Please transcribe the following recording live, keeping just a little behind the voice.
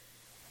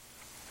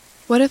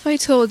What if I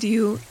told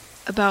you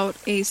about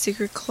a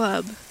secret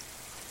club?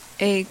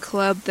 A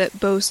club that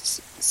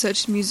boasts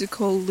such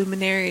musical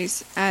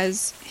luminaries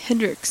as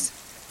Hendrix,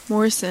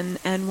 Morrison,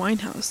 and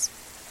Winehouse.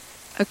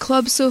 A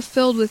club so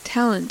filled with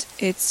talent,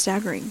 it's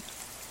staggering.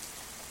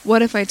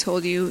 What if I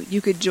told you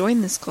you could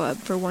join this club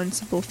for one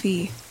simple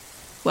fee?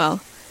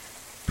 Well,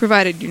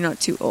 provided you're not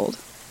too old.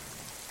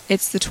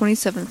 It's the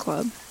 27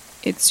 Club.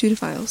 It's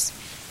Pseudophiles.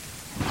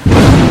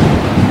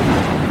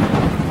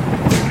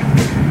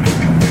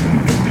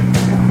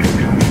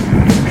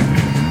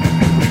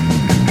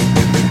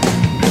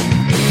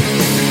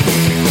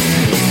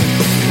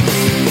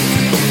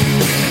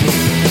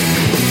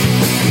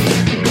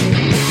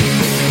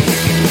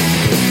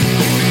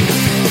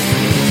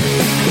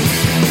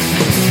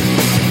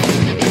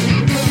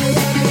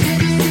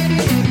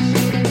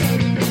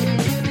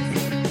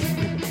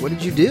 What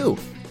did you do?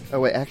 Oh,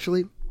 wait,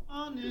 actually...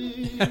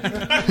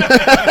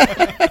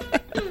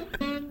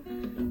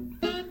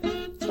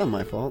 It's not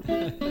my fault.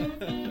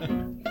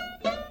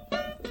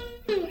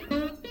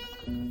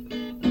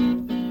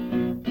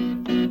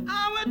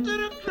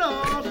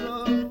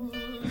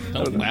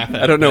 Don't laugh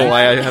at I don't know me.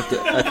 why I have to...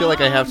 I feel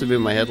like I have to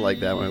move my head like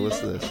that when I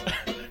listen to this.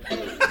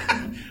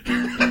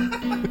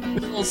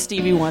 Little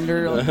Stevie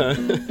Wonder. I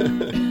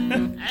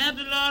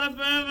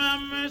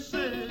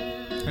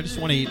just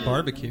want to eat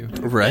barbecue.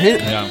 Right?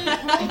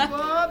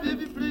 Yeah.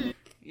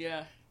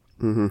 Yeah.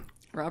 Mm-hmm.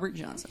 Robert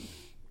Johnson.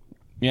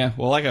 Yeah,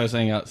 well, like I was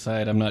saying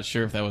outside, I'm not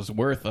sure if that was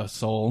worth a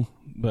soul,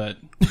 but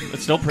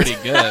it's still pretty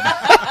good.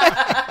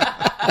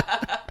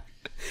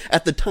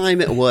 At the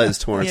time it was,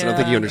 Torrance. I don't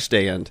think you Yeah.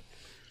 understand.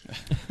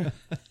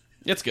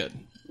 It's good.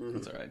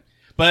 It's all right.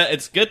 But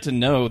it's good to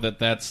know that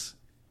that's,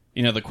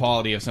 the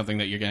quality of something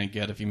that you're going to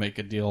get if you make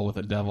a deal with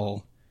a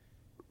devil.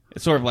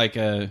 It's sort of like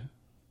a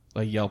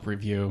Yelp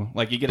review.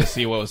 Like, you get to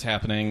see what was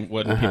happening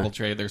when people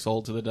trade their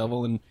soul to the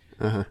devil, and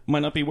it might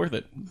not be worth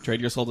it. Trade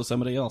your soul to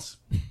somebody else.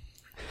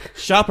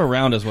 Shop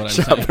around is what I'm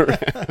saying.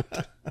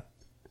 Around.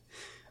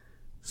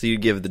 So you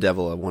give the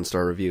devil a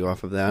 1-star review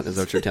off of that? Is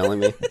that what you're telling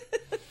me?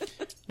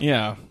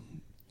 Yeah,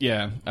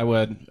 I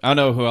would. I don't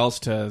know who else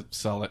to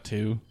sell it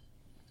to.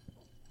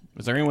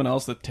 Is there anyone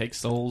else that takes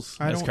souls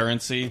as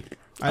currency?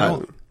 I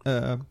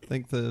don't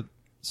think the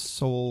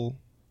soul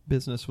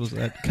business was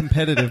that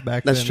competitive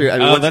back then. That's true. I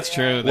mean, that's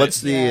true.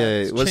 What's the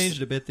It's what's,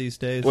 changed a bit these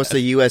days. what's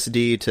the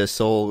USD to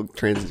soul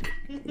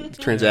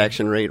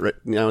transaction rate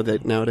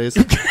nowadays?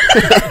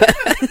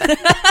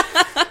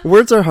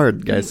 Words are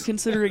hard, guys.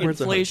 Considering Words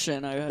are hard.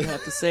 inflation, I would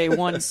have to say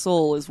one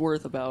soul is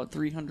worth about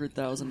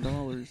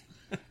 $300,000.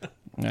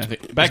 I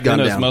think back gone then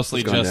it was down.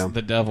 mostly It's gone just down.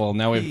 the devil.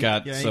 Now we've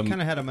got he some. kind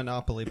of had a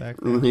monopoly back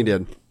then. He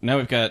did. Now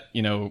we've got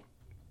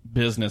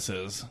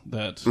businesses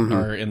that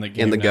are in the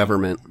game. In the now.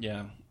 government.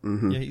 Yeah.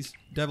 Yeah,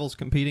 devil's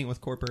competing with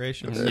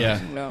corporations. Yeah.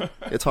 No.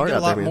 It's You hard get a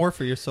out lot there, man. more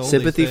for your soul.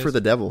 Sympathy these days. for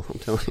the devil, I'm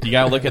telling you. You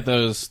gotta look at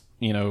those,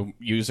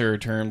 user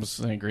terms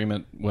and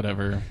agreement,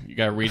 whatever. You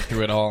gotta read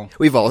through it all.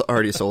 We've all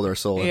already sold our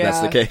soul, if Yeah,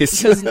 that's the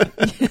case.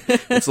 because-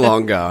 It's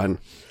long gone.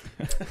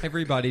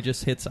 Everybody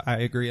just hits I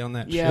agree on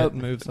that Yep. shit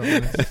and moves on.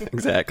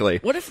 Exactly.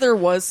 What if there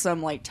was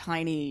some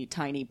tiny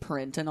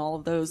print in all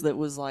of those that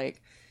was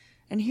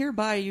and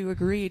hereby you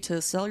agree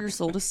to sell your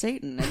soul to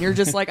Satan, and you're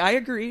just I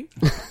agree.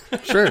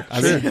 Sure.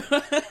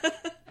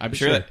 I'm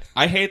sure that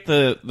I hate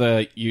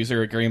the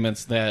user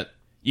agreements that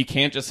you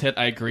can't just hit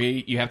I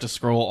agree. You have to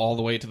scroll all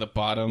the way to the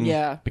bottom.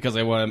 Yeah. Because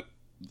they want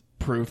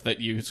proof that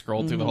you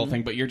scrolled through the whole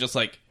thing, but you're just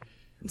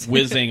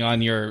whizzing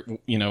on your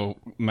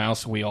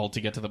mouse wheel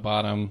to get to the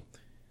bottom.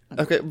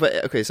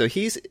 Okay, so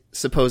he's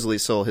supposedly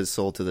sold his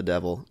soul to the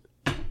devil.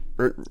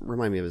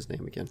 Remind me of his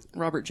name again.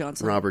 Robert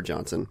Johnson. Robert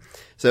Johnson.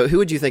 So who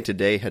would you think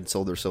today had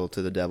sold their soul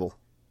to the devil?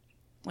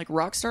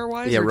 Rock star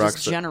wise, Yeah, or rock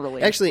just star.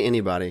 generally? Actually,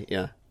 anybody,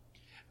 yeah.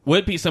 Would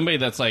it be somebody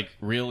that's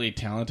really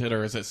talented,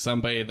 or is it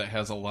somebody that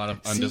has a lot of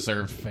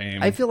undeserved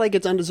fame? I feel like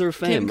it's undeserved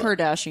fame. Kim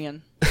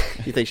Kardashian.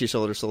 You think she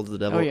sold her soul to the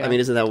devil? Oh, yeah. I mean,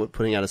 isn't that what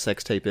putting out a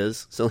sex tape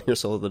is? Selling your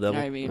soul to the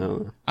devil? I mean-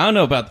 Oh. I don't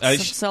know about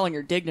Selling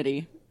your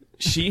dignity.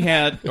 she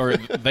had, or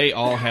they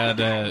all had,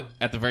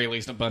 at the very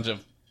least, a bunch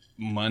of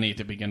money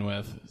to begin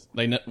with.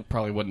 They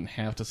probably wouldn't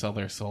have to sell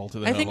their soul to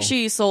the I devil. think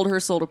she sold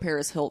her soul to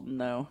Paris Hilton,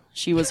 though.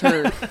 She was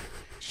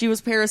she was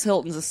Paris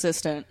Hilton's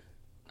assistant.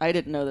 I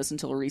didn't know this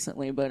until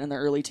recently, but in the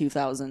early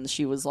 2000s,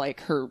 she was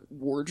her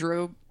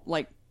wardrobe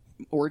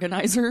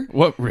organizer.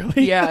 What,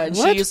 really? Yeah, and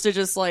What? she used to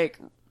just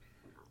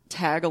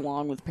tag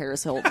along with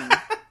Paris Hilton.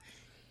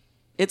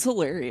 It's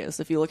hilarious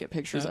if you look at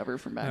pictures of her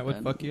from back That would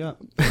then. fuck you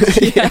up.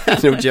 Yeah,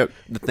 no joke.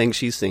 The thing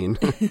she's seen.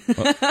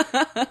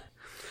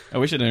 Oh,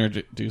 we should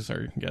introduce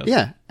our guest.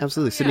 Yeah,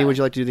 absolutely. Sydney, would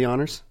you like to do the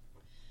honors?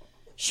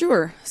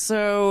 Sure.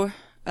 So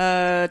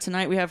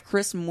tonight we have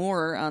Chris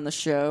Moore on the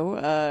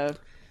show.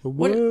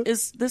 What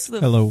is this the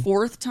Hello.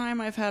 fourth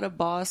time I've had a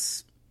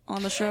boss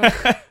on the show?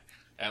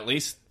 At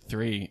least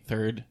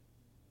third.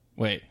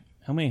 Wait,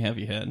 how many have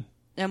you had?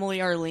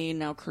 Emily Arlene,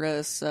 now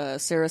Chris.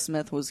 Sarah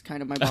Smith was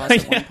kind of my boss at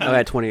one point. Oh,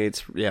 at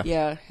 28, yeah.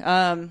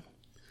 Yeah.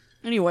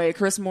 Anyway,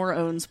 Chris Moore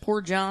owns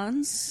Poor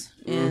John's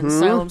in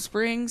Siloam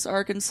Springs,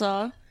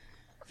 Arkansas.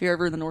 If If you're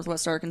ever in the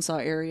Northwest Arkansas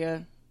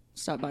area,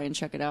 stop by and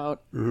check it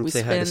out.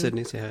 Say hi to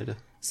Sydney. Say hi to.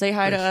 Say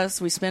hi to us.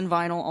 We spin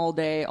vinyl all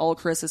day, all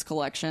Chris's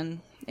collection,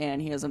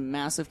 and he has a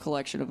massive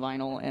collection of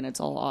vinyl, and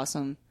it's all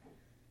awesome.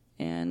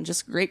 And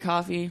just great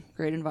coffee,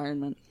 great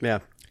environment. Yeah.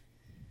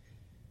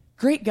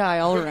 Great guy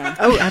all around.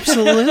 Oh,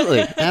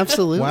 absolutely,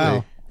 absolutely.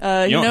 Wow.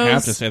 You He don't knows,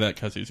 have to say that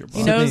because he's your boss.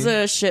 He knows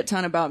a shit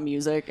ton about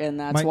music, and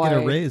that's Might why.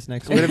 get a raise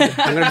next I'm week.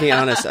 gonna be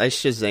honest. I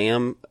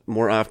Shazam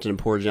more often in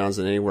Poor John's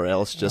than anywhere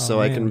else, just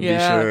so I man. can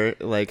Yeah. be sure.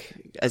 Like,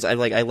 as I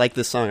like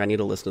this song, I need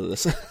to listen to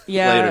this.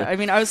 Yeah, later. I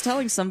mean, I was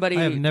telling somebody.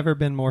 I have never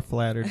been more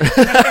flattered.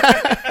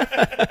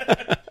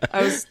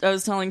 I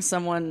was telling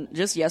someone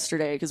just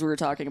yesterday because we were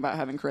talking about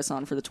having Chris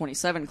on for the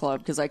 27 Club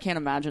because I can't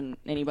imagine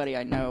anybody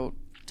I know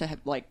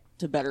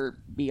to better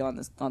be on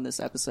this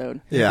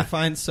episode. To Yeah.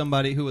 find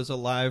somebody who was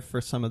alive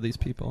for some of these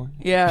people.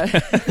 Yeah,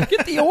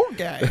 Get the old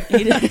guy.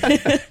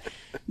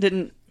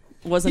 he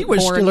wasn't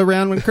born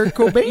around when Kurt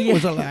Cobain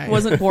was alive.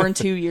 wasn't born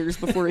 2 years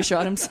before he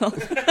shot himself.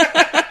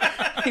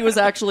 He was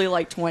actually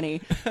like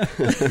 20.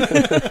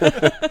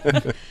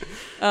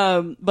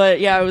 But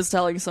yeah, I was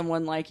telling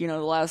someone the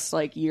last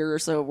year or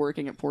so of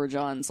working at Poor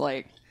John's,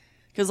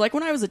 because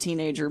when I was a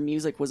teenager,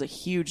 music was a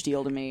huge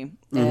deal to me,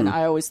 and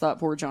I always thought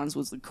Poor John's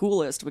was the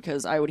coolest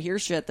because I would hear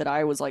shit that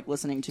I was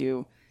listening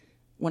to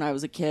when I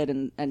was a kid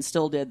and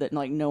still did that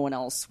no one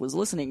else was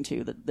listening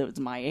to that was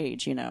my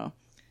age, And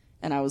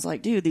I was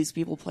like, dude, these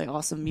people play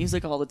awesome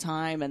music all the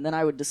time. And then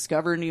I would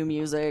discover new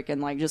music.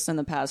 And just in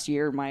the past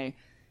year, my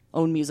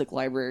own music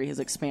library has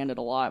expanded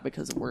a lot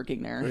because of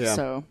working there. Yeah.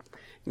 So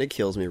It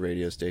kills me.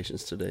 Radio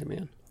stations today,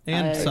 man.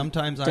 And I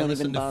sometimes I don't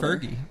listen even to bother.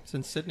 Fergie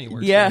since Sydney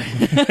works yeah,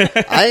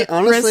 there. I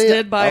honestly Chris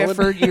did buy I'll a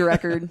Fergie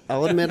record.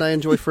 I'll admit I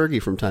enjoy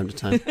Fergie from time to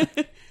time.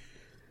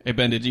 Hey,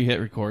 Ben, did you hit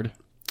record?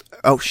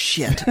 Oh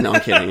shit! No, I'm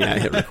kidding. Yeah, I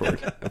hit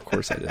record. Of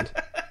course I did.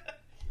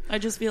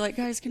 I'd just be like,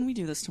 guys, can we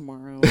do this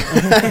tomorrow?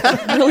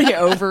 I'm really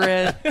over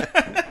it.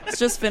 Let's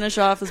just finish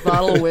off this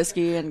bottle of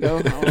whiskey and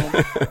go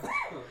home.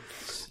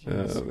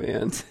 Oh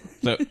man.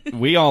 So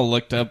we all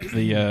looked up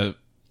the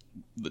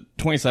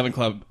 27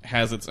 Club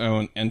has its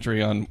own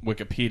entry on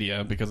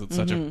Wikipedia because it's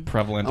such a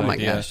prevalent Oh my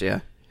idea. gosh, yeah.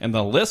 And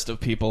the list of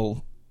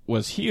people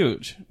was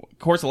huge. Of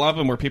course, a lot of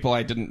them were people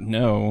I didn't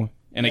know.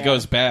 And it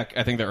goes back,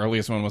 I think the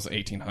earliest one was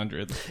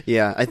 1800.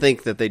 Yeah, I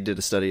think that they did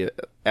a study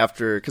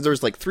after, because there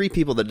was 3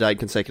 people that died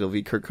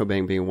consecutively, Kurt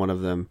Cobain being one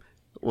of them.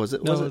 Was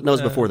it? No, it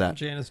was before that.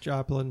 Janis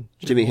Joplin,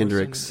 Jimi Morrison,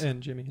 Hendrix.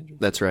 and Jimi Hendrix.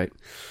 That's right.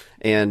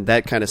 And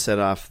that kind of set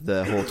off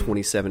the whole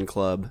 27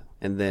 Club,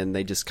 and then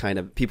they just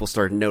people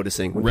started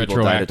noticing when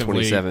people died at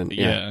 27.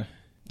 Yeah.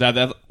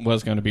 That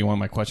was going to be one of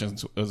my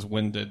questions, was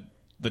when did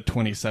the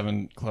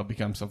 27 Club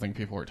become something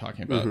people were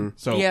talking about?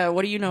 So Yeah,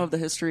 what do you know of the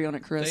history on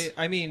it, Chris?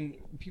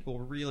 People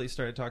really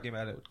started talking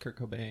about it with Kurt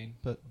Cobain,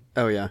 but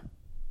Oh, yeah.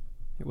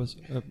 it was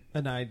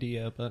an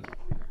idea. But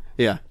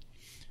Yeah.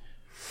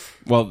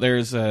 well,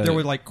 there's there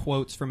were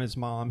quotes from his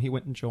mom. He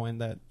went and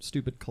joined that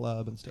stupid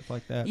club and stuff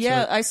like that.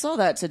 Yeah, So I saw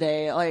that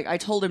today. I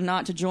told him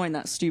not to join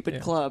that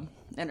stupid club.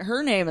 And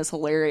her name is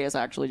hilarious,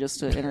 actually,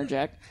 just to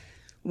interject.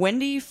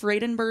 Wendy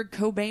Freidenberg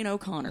Cobain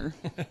O'Connor.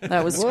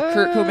 That was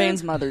Kurt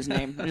Cobain's mother's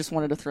name. I just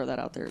wanted to throw that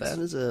out there. That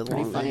is a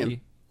long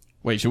name.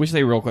 Wait, should we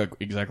say real quick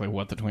exactly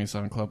what the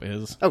 27 Club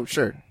is? Oh,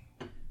 sure.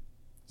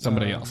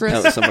 Somebody else. Chris,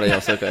 Oh, somebody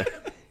else. Okay.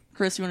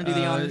 Chris, you want to do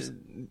the honors?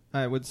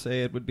 I would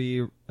say it would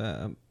be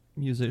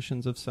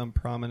musicians of some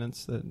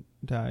prominence that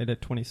died at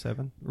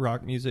 27.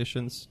 Rock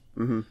musicians.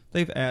 Mm-hmm.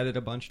 They've added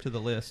a bunch to the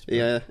list. but-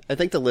 Yeah, I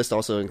think the list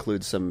also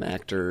includes some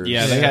actors.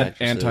 Yeah, they had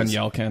actresses. Anton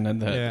Yelkin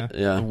and Yeah.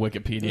 the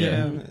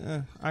Wikipedia.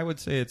 Yeah, I would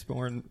say it's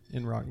more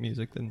in rock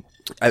music than.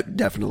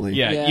 Definitely.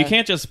 Yeah, Yeah. you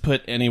can't just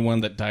put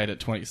anyone that died at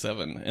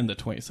 27 in the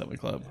 27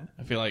 Club.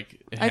 I feel like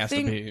it has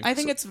to be. I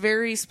think it's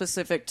very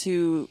specific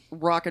to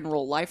rock and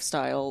roll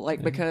lifestyle,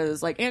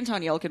 because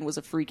Anton Yelkin was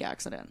a freak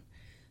accident.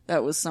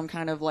 That was some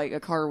kind of a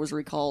car was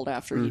recalled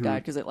after he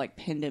died because it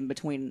pinned him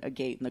between a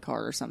gate in the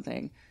car or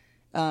something.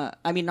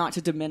 I mean, not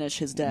to diminish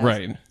his death,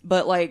 Right.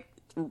 But like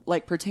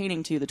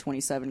pertaining to the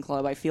 27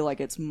 Club, I feel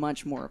like it's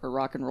much more of a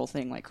rock and roll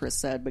thing, like Chris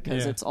said,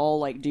 because it's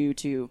all due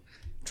to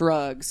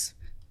drugs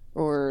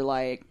or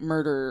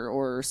murder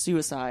or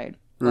suicide,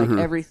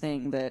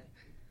 everything that.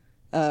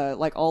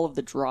 All of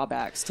the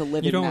drawbacks to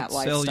living You don't that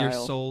lifestyle. sell your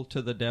soul to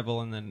the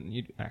devil and then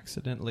you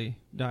accidentally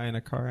die in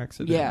a car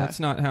accident. Yeah. That's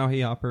not how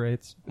he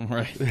operates.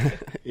 Right.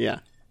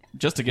 Yeah.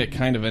 Just to get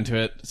kind of into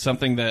it,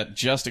 something that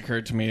just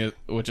occurred to me,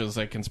 which is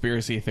a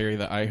conspiracy theory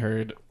that I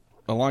heard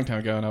a long time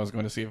ago, and I was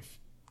going to see if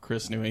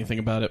Chris knew anything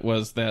about it,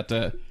 was that...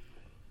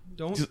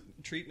 Don't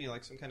treat me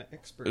like some kind of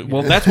expert.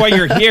 well, that's why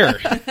you're here.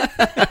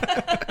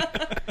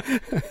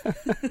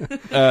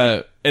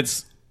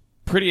 It's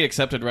pretty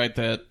accepted, right,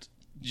 that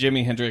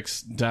Jimi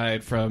Hendrix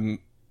died from...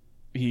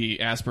 He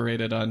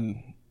aspirated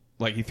on...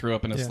 he threw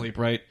up in his sleep,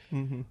 right?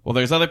 Mm-hmm. Well,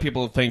 there's other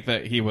people who think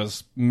that he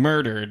was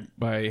murdered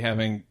by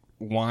having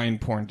wine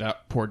poured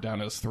down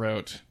his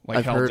throat,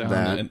 I've held heard down,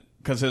 that.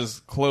 because his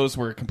clothes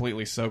were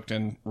completely soaked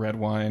in red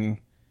wine,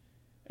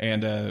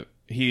 and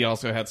he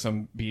also had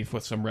some beef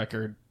with some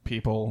record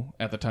people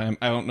at the time.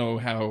 I don't know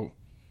how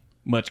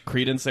much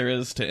credence there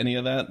is to any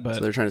of that. But So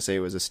they're trying to say it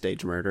was a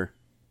stage murder,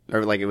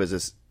 or like it was a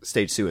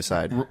stage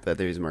suicide that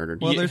he was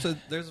murdered. Well,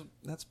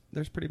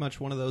 there's pretty much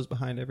one of those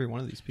behind every one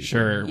of these people.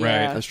 sure,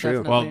 Yeah, right? That's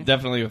true. definitely. Well,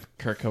 definitely with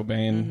Kurt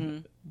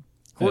Cobain.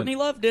 Courtney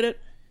Love did it.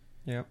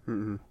 Yep.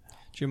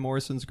 Jim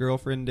Morrison's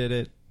girlfriend did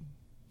it.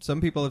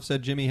 Some people have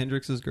said Jimi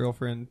Hendrix's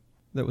girlfriend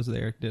that was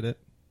there did it.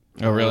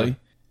 Oh, really?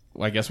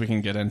 Well, I guess we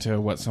can get into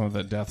what some of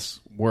the deaths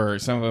were.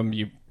 Some of them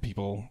you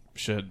people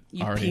should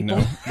You already people?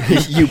 know.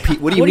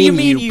 What do you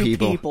mean, you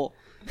people?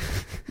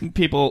 You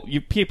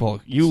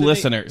Sydney-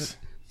 listeners.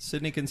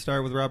 Sydney can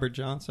start with Robert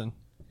Johnson.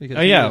 Because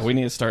Oh, yeah, we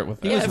need to start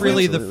with that. he was if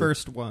really we- the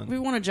first one. We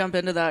want to jump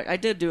into that. I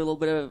did do a little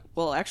bit of,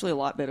 well, actually a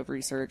lot bit of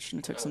research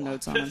and took some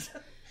notes on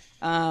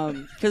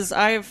him. Because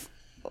I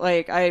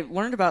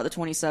learned about the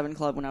 27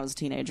 Club when I was a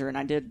teenager, and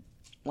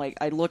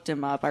I looked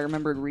him up. I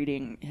remembered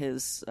reading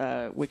his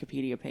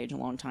Wikipedia page a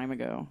long time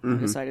ago. I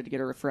decided to get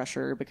a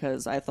refresher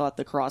because I thought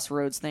the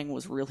Crossroads thing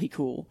was really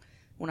cool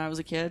when I was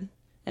a kid,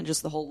 and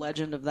just the whole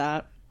legend of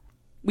that.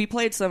 We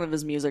played some of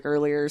his music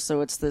earlier,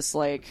 so it's this,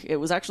 it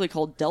was actually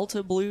called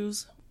Delta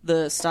Blues,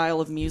 the style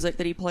of music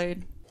that he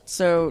played.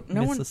 So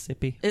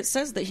Mississippi. it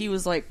says that he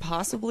was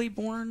possibly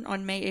born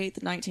on May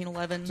 8th,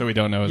 1911. So we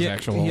don't know his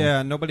actual...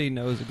 Yeah, nobody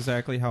knows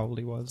exactly how old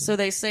he was. So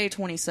they say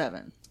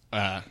 27.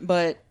 Uh,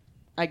 But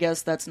I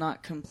guess that's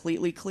not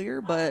completely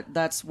clear, but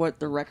that's what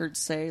the records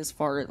say as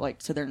far as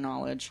to their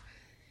knowledge.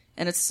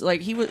 And it's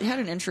he had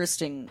an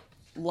interesting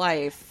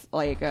life.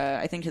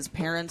 I think his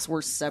parents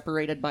were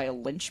separated by a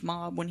lynch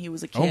mob when he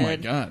was a kid. Oh my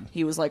God.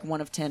 He was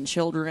one of 10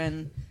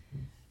 children.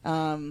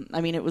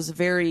 It was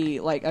very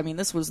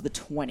this was the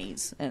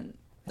 20s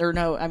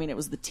it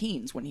was the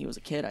teens when he was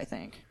a kid, I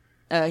think.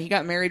 He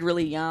got married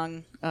really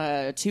young.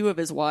 2 of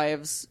his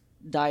wives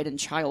died in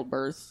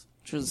childbirth,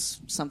 which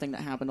was something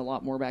that happened a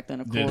lot more back then,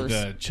 of did course.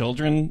 the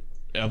children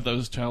of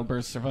those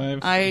childbirths survive?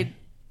 I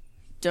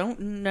don't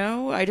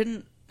know. I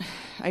didn't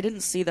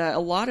see that. A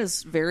lot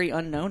is very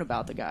unknown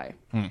about the guy.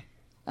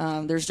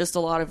 There's just a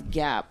lot of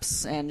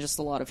gaps and just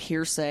a lot of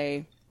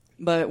hearsay.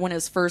 But when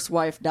his first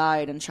wife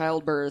died in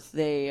childbirth,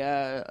 they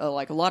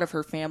a lot of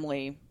her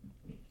family,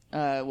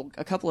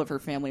 a couple of her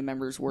family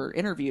members were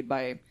interviewed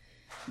by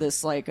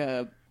this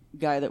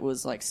guy that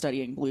was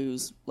studying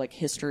blues,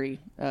 history,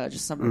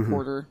 just some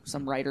reporter,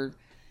 some writer,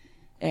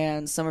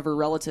 and some of her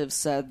relatives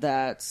said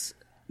that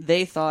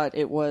they thought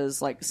it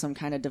was some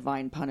kind of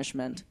divine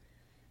punishment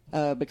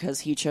because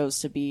he chose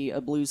to be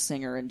a blues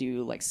singer and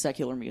do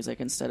secular music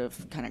instead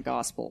of kind of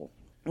gospel,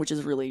 which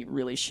is really,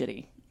 really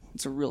shitty.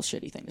 It's a real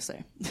shitty thing to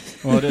say.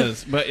 Well, it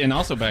is. And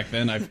also back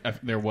then,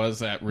 there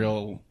was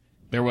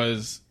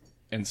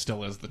and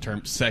still is the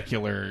term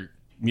secular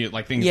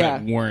music, things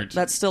that weren't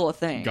that's still a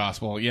thing.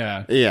 gospel.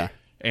 Yeah. Yeah.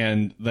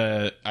 And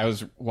I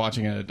was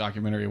watching a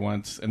documentary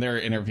once, and they're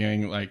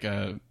interviewing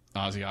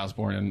Ozzy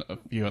Osbourne and a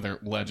few other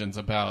legends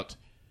about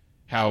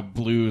how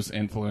blues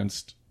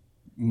influenced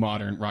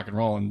modern rock and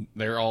roll, and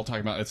they're all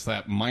talking about it's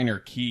that minor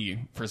key.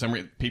 For some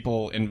reason,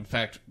 people, in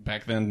fact,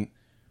 back then,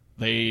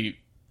 they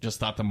just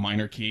thought the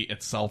minor key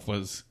itself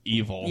was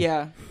evil.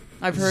 Yeah,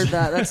 I've heard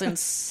that. That's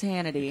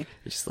insanity.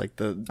 It's just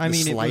the it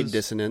slight was-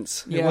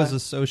 dissonance. It was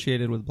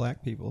associated with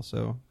black people,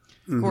 so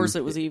Of course,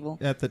 it was evil.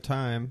 at the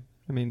time,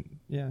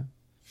 yeah.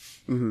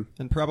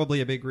 And probably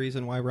a big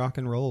reason why rock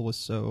and roll was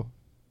so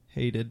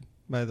hated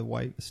by the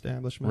white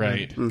establishment,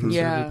 Right. and conservative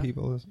Yeah.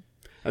 people.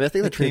 I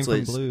think that It came from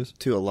translates blues.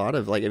 to a lot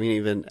of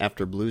even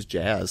after blues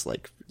jazz,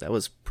 that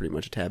was pretty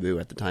much a taboo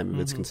at the time of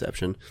its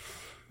conception.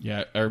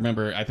 Yeah, I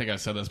remember, I think I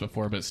said this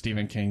before, but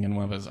Stephen King in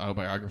one of his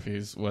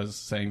autobiographies was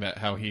saying that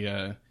how he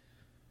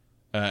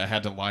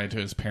had to lie to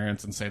his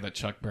parents and say that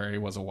Chuck Berry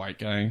was a white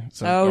guy.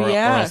 So, Oh, or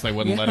yeah. else they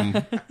wouldn't let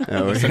him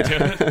Oh, listen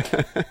yeah.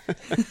 to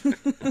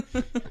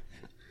it.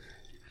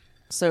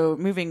 So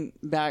moving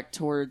back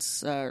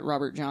towards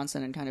Robert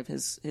Johnson and kind of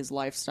his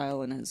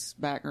lifestyle and his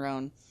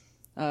background,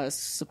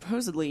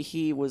 supposedly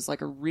he was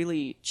a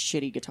really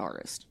shitty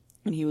guitarist.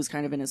 And he was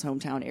kind of in his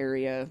hometown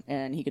area,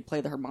 and he could play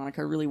the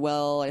harmonica really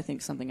well. I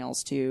think something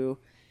else too.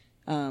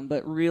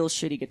 But real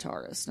shitty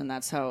guitarist. And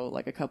that's how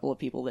a couple of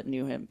people that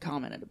knew him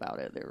commented about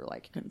it. They were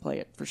he couldn't play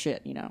it for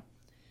shit,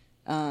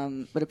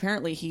 But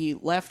apparently he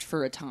left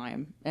for a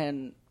time,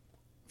 and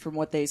from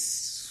what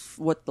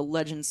the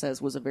legend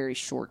says was a very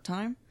short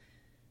time.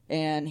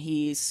 And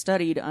he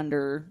studied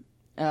under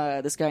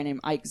this guy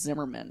named Ike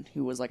Zimmerman,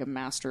 who was a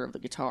master of the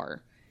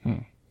guitar.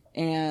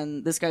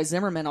 And this guy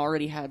Zimmerman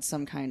already had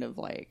some kind of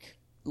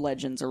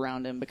legends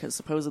around him because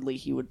supposedly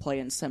he would play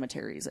in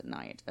cemeteries at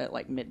night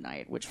at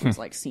midnight, which was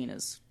seen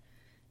as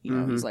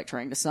he's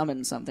trying to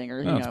summon something, or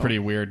It's pretty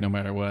weird no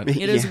matter what.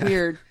 it is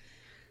weird.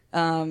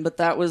 But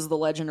that was the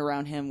legend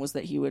around him, was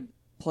that he would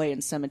play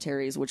in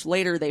cemeteries, which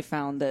later they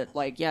found that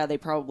they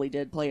probably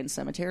did play in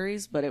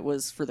cemeteries, but it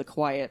was for the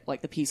quiet,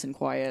 the peace and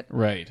quiet.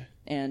 Right.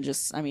 And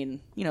just,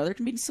 there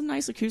can be some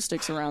nice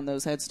acoustics around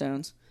those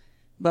headstones.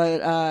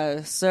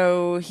 But,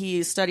 so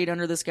he studied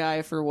under this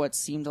guy for what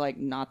seemed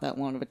not that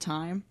long of a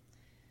time.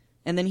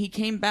 And then he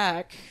came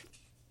back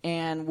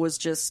and was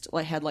just,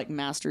 had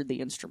mastered the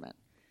instrument.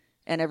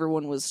 And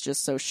everyone was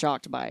just so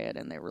shocked by it,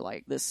 and they were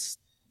like, this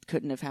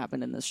couldn't have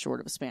happened in this short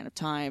of a span of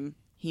time.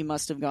 He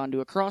must have gone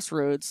to a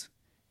crossroads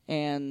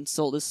and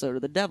sold his soul to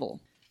the devil.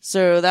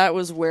 So that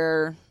was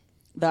where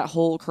that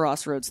whole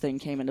crossroads thing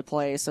came into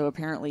play. So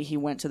apparently he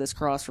went to this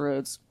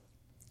crossroads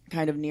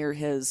kind of near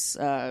his,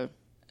 where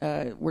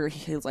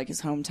his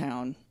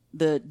hometown.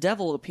 The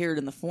devil appeared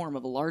in the form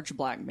of a large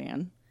black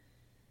man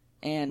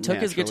and took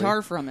his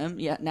guitar from him.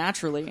 Yeah,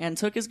 naturally. And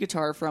took his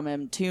guitar from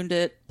him, tuned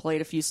it, played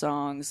a few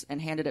songs,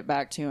 and handed it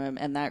back to him.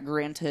 And that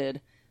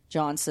granted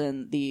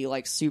Johnson the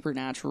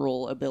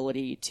supernatural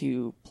ability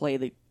to play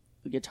the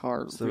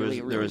guitar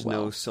really well. There was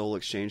no soul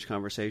exchange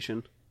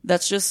conversation?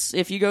 That's just,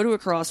 if you go to a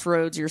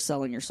crossroads, you're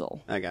selling your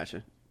soul. I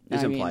gotcha.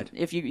 It's implied.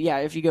 If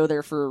you go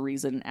there for a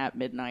reason at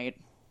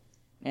midnight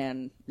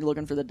and you're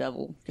looking for the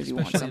devil because you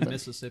want something. Especially in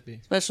Mississippi.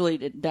 Especially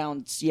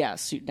down Anywhere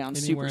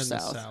super in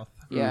south. The south.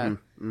 Yeah.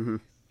 Mm-hmm. Mm-hmm.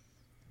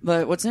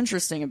 But what's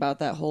interesting about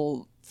that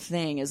whole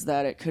thing is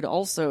that it could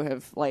also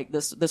have,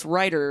 this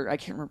writer, I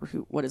can't remember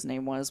what his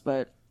name was,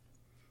 but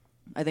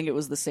I think it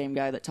was the same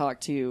guy that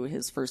talked to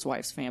his first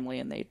wife's family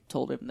and they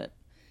told him that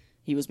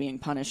he was being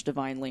punished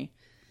divinely.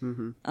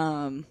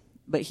 Mm-hmm.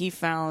 But he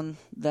found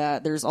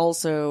that there's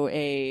also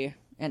an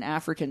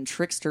African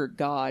trickster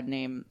god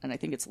named, and I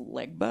think it's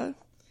Legba,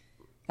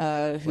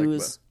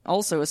 who's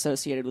also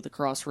associated with the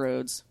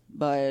crossroads.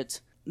 But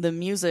the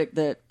music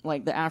that,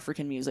 the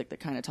African music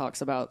that kind of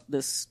talks about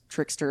this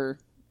trickster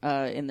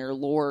in their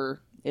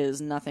lore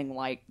is nothing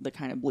like the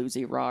kind of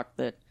bluesy rock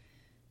that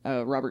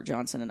Robert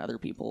Johnson and other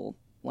people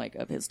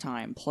of his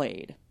time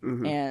played.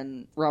 Mm-hmm.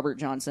 And Robert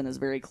Johnson is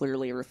very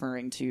clearly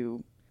referring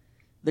to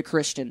the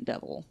Christian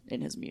devil in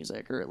his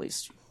music, or at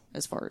least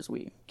as far as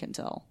we can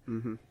tell.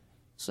 Mm-hmm.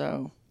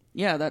 So,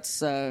 yeah, that's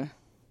the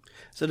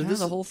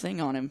whole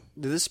thing on him.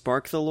 Did this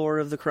spark the lore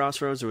of the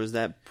crossroads, or does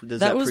that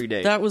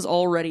predate? That was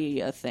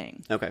already a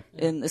thing. Okay.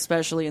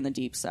 Especially in the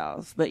Deep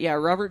South. But yeah,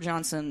 Robert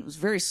Johnson was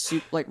very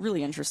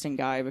really interesting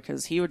guy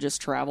because he would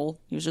just travel.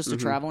 He was just a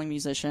traveling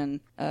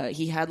musician.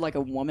 He had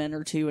a woman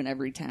or two in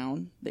every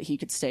town that he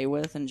could stay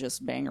with and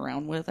just bang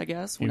around with, I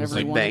guess, whenever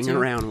he wanted to.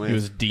 Around with. He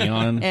was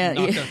Dion. And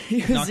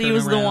he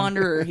was the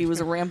wanderer. He was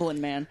a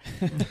rambling man.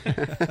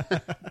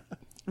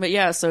 But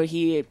yeah, so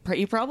he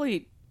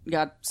probably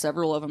got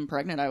several of them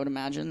pregnant, I would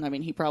imagine. I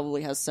mean, he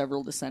probably has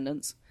several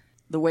descendants.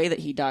 The way that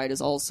he died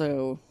is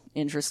also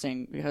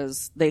interesting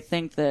because they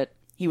think that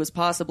he was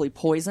possibly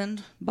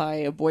poisoned by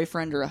a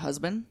boyfriend or a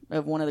husband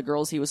of one of the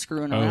girls he was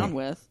screwing around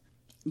with.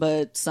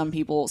 But some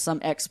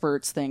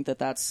experts think that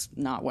that's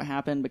not what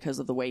happened because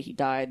of the way he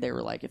died. They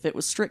were like, if it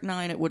was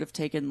strychnine, it would have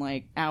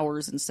taken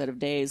hours instead of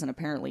days. And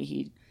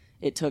apparently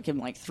it took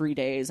him 3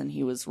 days and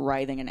he was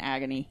writhing in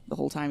agony the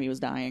whole time he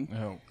was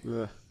dying.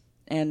 Oh. Ugh.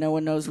 And no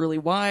one knows really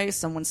why.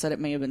 Someone said it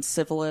may have been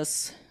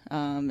syphilis.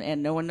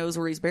 And no one knows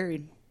where he's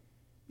buried.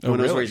 No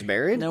one knows where he's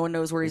buried? No one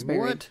knows where he's buried.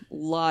 What? A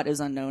lot is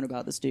unknown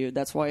about this dude.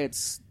 That's why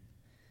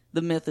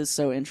the myth is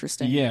so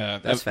interesting. Yeah,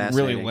 that's that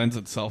fascinating. really lends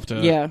itself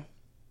to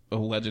a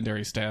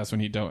legendary status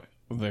when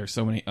there's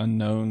so many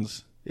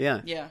unknowns.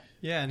 Yeah. Yeah.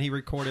 Yeah, and he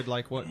recorded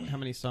how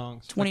many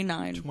songs?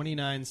 29.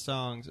 29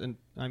 songs. And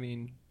I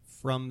mean,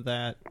 from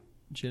that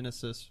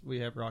Genesis,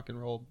 we have rock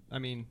and roll. I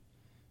mean,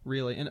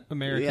 really, in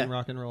American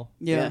rock and roll.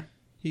 Yeah.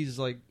 He's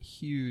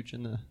huge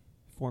in the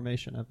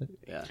formation of it.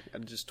 Yeah,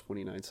 just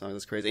 29 songs.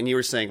 That's crazy. And you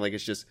were saying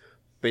it's just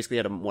basically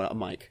had a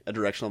mic, a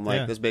directional mic.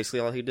 Yeah. That's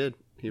basically all he did.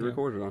 He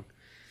recorded on.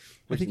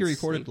 I think he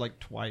recorded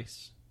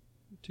twice.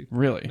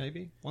 Really?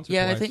 Maybe once or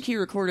Yeah, twice. I think he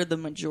recorded the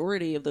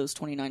majority of those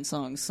 29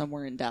 songs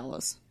somewhere in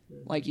Dallas.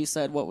 Like you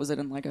said, what was it,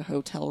 in a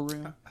hotel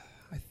room?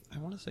 I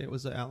want to say it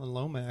was the Alan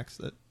Lomax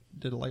that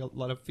did a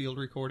lot of field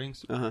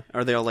recordings. Uh-huh.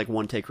 Are they all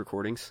one-take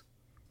recordings?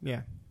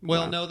 Yeah.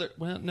 Well, no,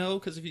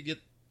 because if you get...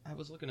 I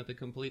was looking at the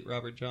complete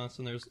Robert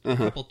Johnson. There's a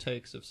couple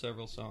takes of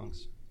several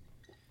songs.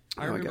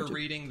 I remember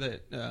reading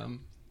that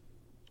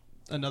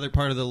another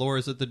part of the lore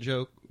is that the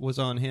joke was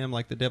on him,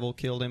 the devil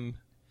killed him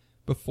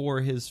before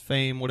his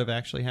fame would have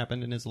actually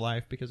happened in his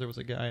life because there was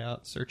a guy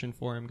out searching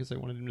for him because they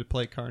wanted him to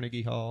play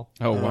Carnegie Hall.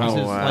 Oh, wow.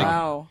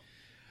 Wow.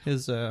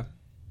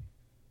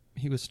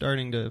 He was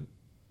starting to,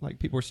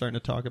 people were starting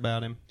to talk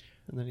about him.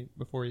 And then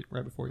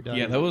right before he died.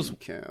 Yeah, that was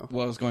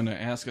what I was going to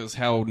ask is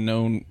how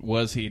known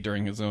was he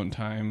during his own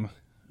time?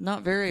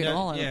 Not very at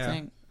all, I don't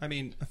think. I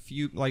mean, a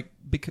few,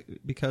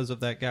 because of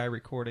that guy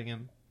recording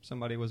him,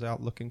 somebody was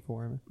out looking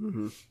for him.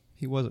 Mm-hmm.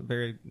 He wasn't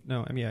very,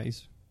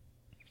 he's...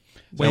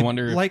 So I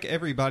wonder... Like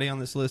everybody on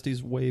this list,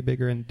 he's way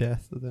bigger in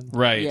death than...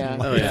 Right. Yeah,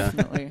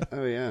 definitely.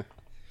 Oh, yeah.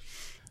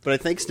 But I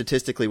think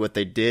statistically what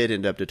they did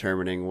end up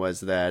determining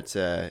was that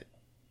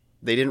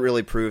they didn't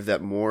really prove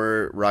that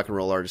more rock and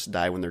roll artists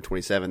die when they're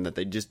 27, that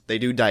they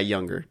do die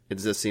younger. It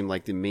does seem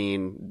like the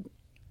mean...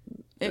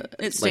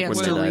 It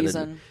stands to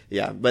reason.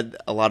 Yeah, but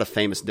a lot of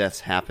famous deaths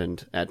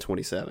happened at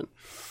 27.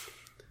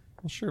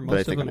 Well, sure,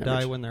 most of them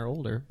die when they're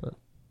older, but...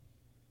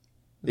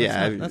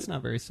 That's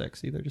not very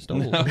sexy. They're just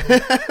old. No.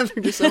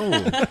 They're just old.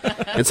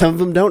 And some of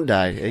them don't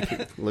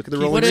die. Look at the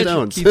Rolling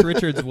Stones. Keith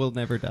Richards will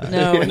never die.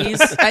 No,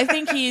 I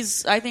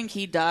think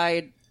he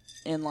died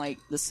in like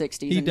the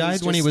 60s. He and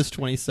died when he was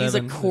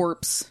 27. He's a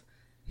corpse.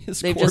 His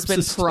They've corpse just been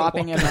is still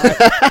propping walking. him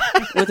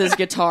up with his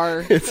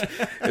guitar.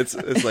 It's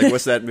like,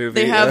 what's that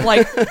movie? They have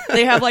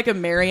like a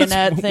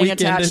marionette thing Weekend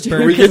attached at to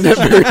him. Weekend at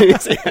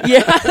Bernie's.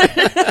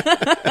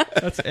 Yeah,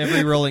 That's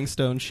every Rolling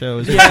Stone show.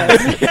 Is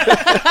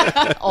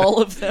yeah.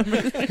 All of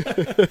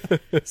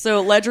them.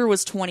 So Ledger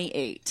was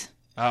 28.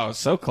 Oh,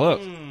 so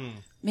close.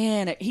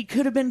 Man, he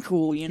could have been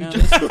cool, you know.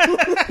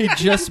 He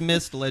just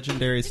missed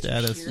legendary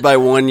status. By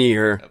 1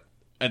 year.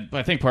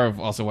 I think part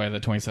of also why the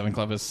 27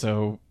 Club is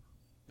so...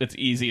 It's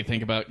easy to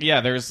think about.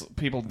 Yeah, there's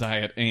people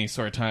die at any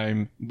sort of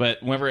time,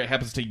 but whenever it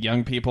happens to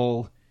young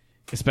people,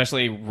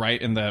 especially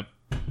right in the...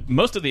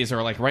 Most of these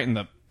are like right in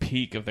the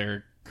peak of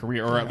their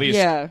career, or at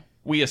least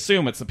we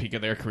assume it's the peak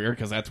of their career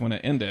because that's when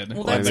it ended.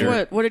 Well, that's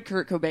what did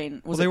Kurt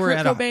Cobain... They were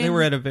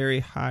at a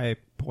very high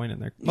point in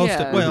their...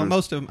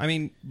 Most of them... I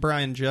mean,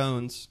 Brian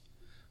Jones...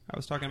 I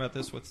was talking about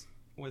this with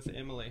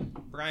Emily.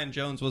 Brian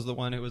Jones was the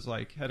one who was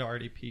like, had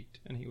already peaked,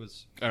 and he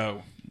was...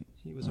 Oh.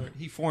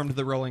 He formed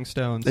the Rolling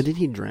Stones. Didn't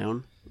he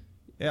drown?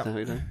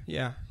 Yeah,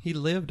 yeah. He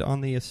lived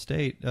on the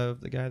estate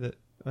of the guy that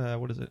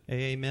what is it?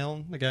 A.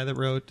 Milne, the guy that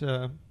wrote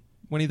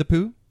Winnie the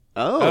Pooh.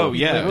 Oh,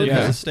 He lived in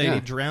his estate. He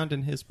drowned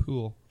in his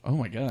pool. Oh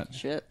my god!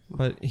 Shit.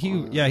 But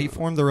he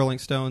formed the Rolling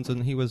Stones,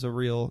 and he was a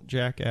real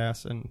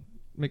jackass. And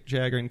Mick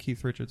Jagger and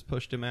Keith Richards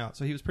pushed him out,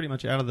 so he was pretty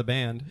much out of the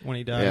band when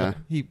he died.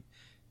 Yeah.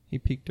 He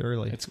peaked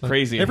early. It's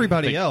crazy.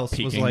 Everybody else was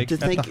peaking. like at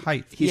the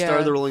height. He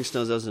started the Rolling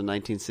Stones. That was in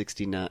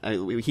 1969.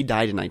 He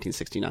died in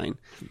 1969.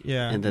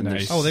 Yeah, and then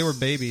Nice. they were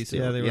babies.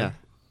 Yeah, they were. Yeah.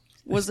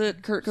 Was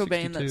it Kurt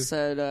Cobain 62. that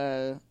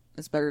said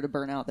it's better to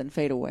burn out than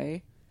fade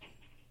away?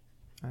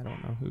 I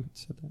don't know who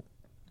said that.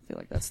 I feel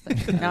like that's the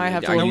thing. Now I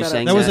have to Are you look that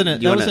saying up.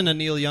 That was in a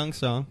Neil Young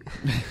song.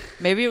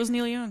 Maybe it was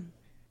Neil Young.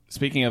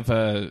 Speaking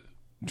of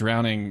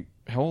drowning,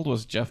 how old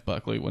was Jeff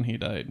Buckley when he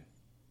died?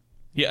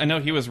 Yeah, I know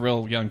he was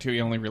real young too. He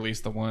only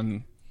released the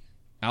one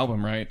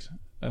album, right?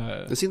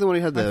 Is he the one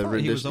who had the...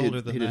 he was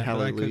older than he did that,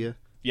 but I Hallelujah?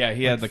 Yeah,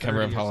 he had the Like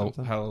cover of 30 or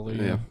something.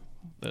 Hallelujah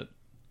that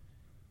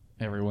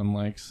everyone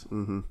likes.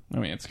 Mm-hmm. I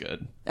mean, it's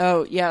good.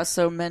 Oh, yeah,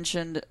 so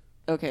mentioned...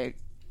 Okay,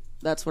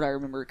 that's what I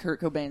remember.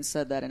 Kurt Cobain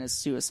said that in his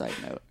suicide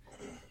note.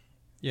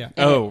 Yeah.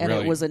 And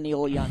really? it was a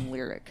Neil Young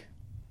lyric.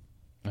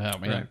 Oh,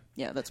 man. Right.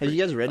 Yeah, that's Have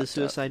you guys read his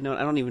fucked up. suicide note?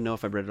 I don't even know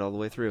if I've read it all the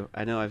way through.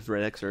 I know I've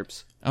read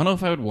excerpts. I don't know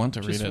if I would want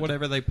to Just read it.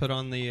 whatever they put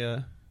on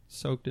the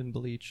soaked in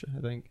bleach,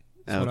 I think.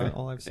 That's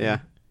all I've seen. Yeah,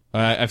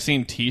 I've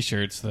seen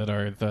T-shirts that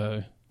are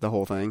the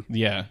whole thing.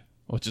 yeah,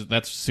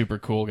 that's super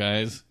cool,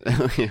 guys.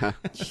 Yeah,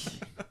 Jeez.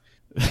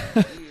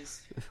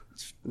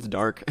 it's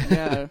dark.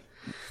 Yeah.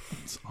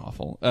 It's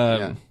awful.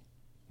 Yeah.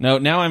 No,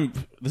 now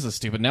this is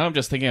stupid. Now I'm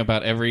just thinking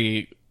about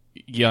every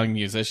young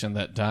musician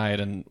that died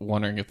and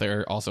wondering if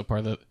they're also part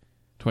of the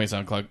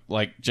 27 Club,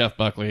 like Jeff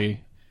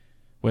Buckley,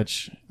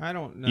 which I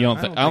don't know. you don't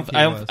think. I think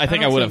I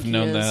don't would have think he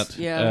known is. that.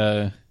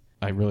 Yeah.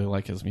 I really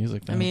like his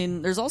music. Though. I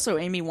mean, there's also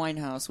Amy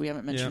Winehouse. We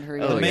haven't mentioned her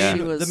yet. Oh, yeah.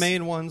 She was... The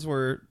main ones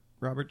were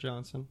Robert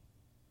Johnson,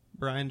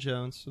 Brian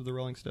Jones of the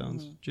Rolling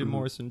Stones, Mm-hmm. Jim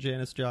Morrison,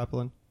 Janis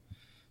Joplin,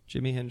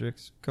 Jimi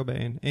Hendrix,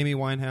 Cobain, Amy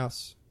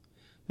Winehouse,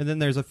 and then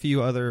there's a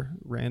few other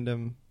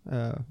random.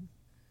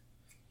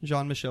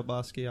 Jean-Michel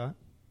Basquiat.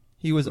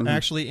 He was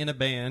actually in a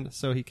band,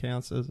 so he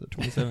counts as a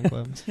 27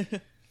 Club.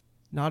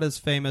 Not as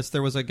famous.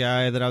 There was a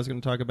guy that I was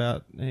going to talk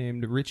about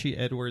named Richie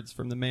Edwards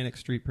from the Manic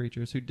Street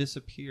Preachers who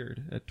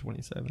disappeared at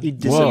 27.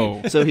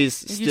 Whoa. So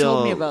he's You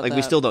told me still about like we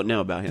that. still don't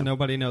know about him.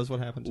 Nobody knows what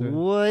happened to him.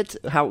 What?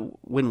 How?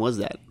 When was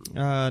that?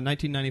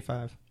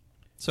 1995.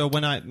 So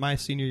when my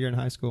senior year in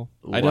high school.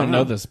 I don't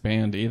know this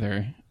band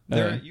either.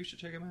 You should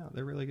check them out.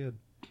 They're really good.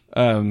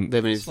 They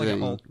have It's like an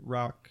anything? alt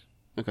rock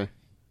Okay.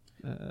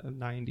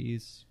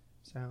 90s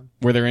sound.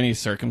 Were there any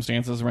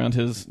circumstances around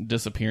his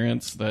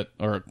disappearance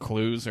or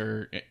clues,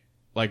 or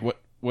like what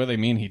do they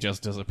mean he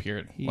just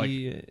disappeared?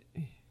 He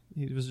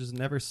was just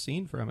never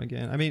seen from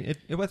again. I mean,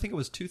 I think it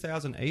was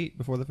 2008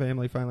 before the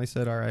family finally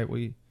said, "All right,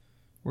 we're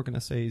going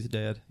to say he's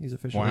dead. He's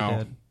officially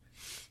dead."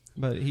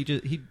 But he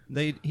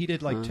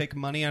did like take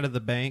money out of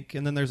the bank,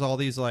 and then there's all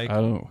these like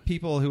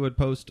people who would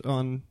post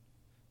on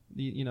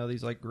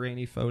these like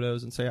grainy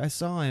photos and say, "I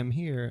saw him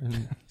here,"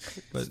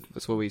 but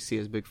That's what we see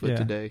as Bigfoot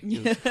today.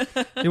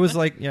 it was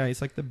like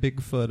he's like the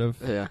Bigfoot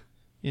of Yeah.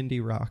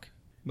 indie rock.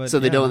 But So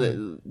they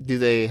don't. Do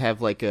they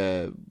have like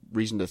a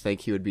reason to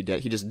think he would be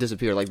dead? He just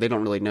disappeared. Like they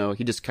don't really know.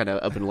 He just kind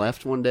of up and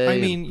left one day. I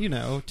mean,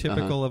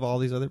 typical of all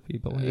these other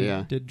people. He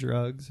Yeah. did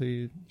drugs.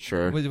 It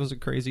sure. was a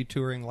crazy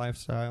touring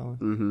lifestyle.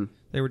 Mm-hmm.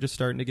 They were just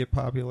starting to get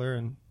popular,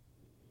 and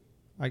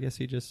I guess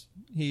he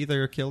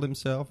either killed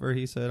himself or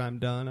he said, "I'm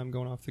done. I'm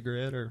going off the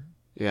grid." Or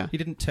Yeah. he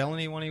didn't tell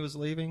anyone he was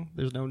leaving.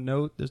 There's no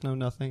note. There's no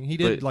nothing. He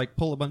did like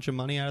pull a bunch of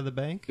money out of the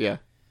bank. Yeah.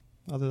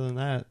 Other than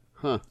that,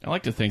 Huh. I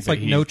like to think it's that like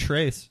he no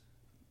trace.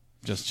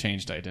 just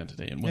changed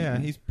identity and Yeah,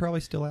 went. he's probably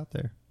still out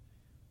there.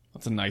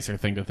 That's a nicer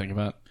thing to think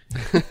about.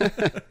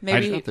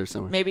 Maybe out there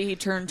somewhere. maybe he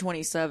turned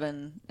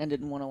 27 and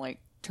didn't want to like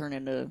turn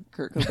into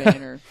Kurt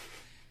Cobain or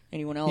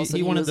anyone else. He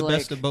and wanted was the like,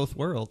 best of both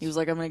worlds. He was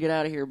like, "I'm going to get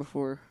out of here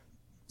before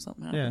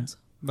something happens."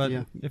 But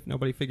Yeah. if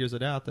nobody figures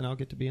it out, then I'll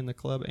get to be in the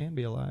club and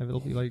be alive. It'll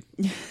be like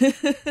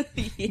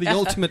the Yeah.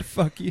 ultimate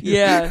fuck you.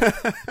 Yeah,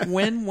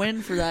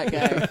 win-win for that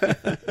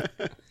guy.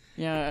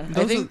 Yeah,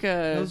 I think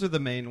those are the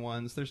main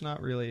ones. There's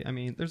not really. I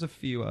mean, there's a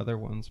few other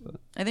ones, but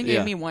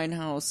Yeah. Amy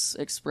Winehouse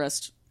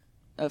expressed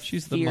a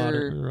she's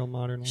fear. the real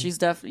modern one. She's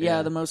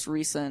Yeah. the most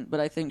recent. But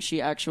I think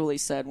she actually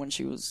said when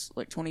she was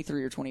like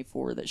 23 or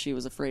 24 that she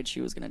was afraid she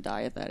was going to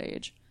die at that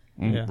age.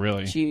 Yeah.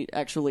 Really? She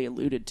actually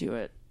alluded to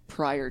it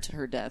prior to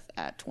her death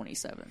at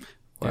 27.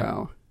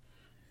 Wow.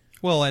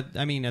 Well,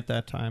 I mean, at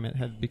that time, it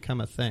had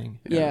become a thing.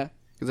 Yeah.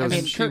 'Cause that I was-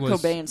 mean, She Kurt was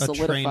Cobain a train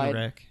solidified.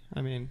 wreck.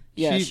 I mean,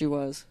 Yeah, she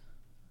was.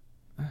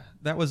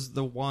 that was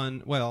the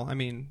one. Well, I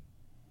mean,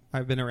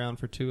 I've been around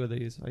for two of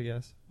these, I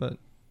guess, but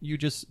you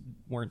just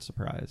weren't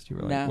surprised. You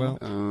were like, No.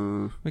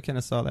 well, we kind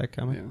of saw that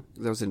coming.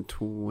 Yeah. That was in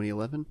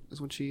 2011 is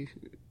when she,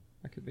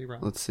 I could be wrong.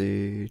 let's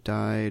see,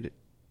 died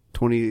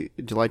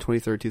July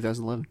 23rd,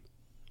 2011.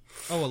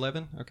 Oh,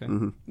 11? Okay.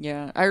 Mm-hmm.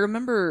 Yeah, I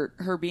remember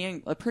her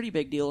being a pretty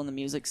big deal in the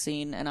music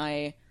scene, and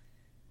I,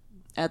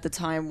 at the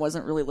time,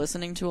 wasn't really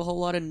listening to a whole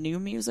lot of new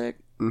music.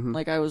 Mm-hmm.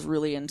 Like, I was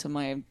really into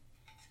my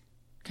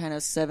kind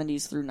of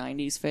 70s through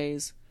 90s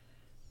phase.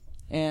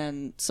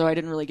 And so I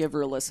didn't really give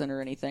her a listen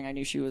or anything. I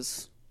knew she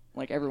was,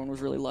 like, everyone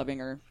was really loving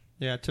her.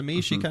 Yeah, to me,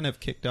 she kind of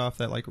kicked off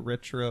that like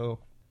retro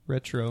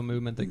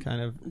movement that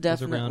kind of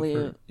Definitely.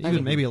 was around for I even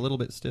mean, maybe a little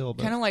bit still,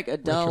 but Kind of like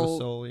retro Adele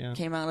soul, yeah.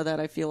 came out of that,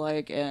 I feel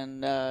like,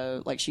 and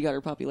like she got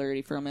her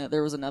popularity from it.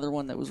 There was another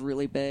one that was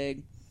really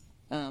big,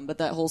 but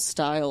that whole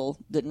style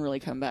didn't really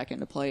come back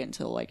into play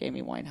until like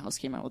Amy Winehouse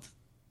came out with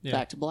Yeah.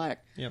 Back to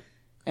Black. Yep.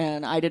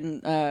 And I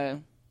didn't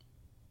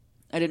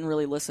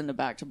really listen to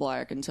Back to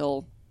Black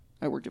until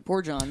I worked at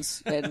Poor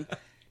John's, and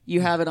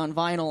you have it on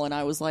vinyl, and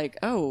I was like,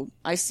 oh,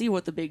 I see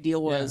what the big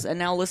deal was. Yeah. And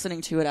now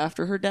listening to it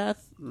after her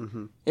death,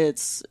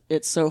 it's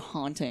so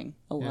haunting.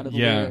 A lot of the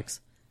Yeah. lyrics.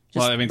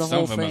 Well, Just I mean, the some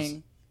whole of them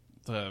thing.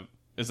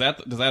 does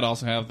that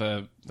also have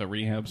the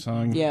Rehab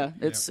song? Yeah,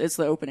 it's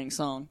the opening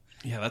song.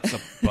 Yeah, that's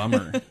a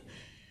bummer.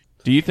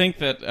 Do you think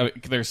that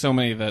there's so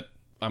many that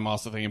I'm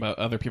also thinking about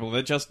other people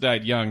that just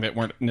died young that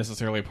weren't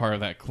necessarily part of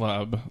that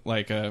club?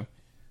 Like I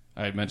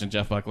had mentioned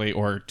Jeff Buckley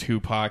or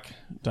Tupac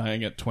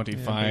dying at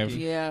 25.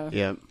 Yeah,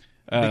 Yeah.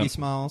 Yeah. Biggie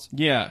Smalls.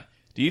 Yeah.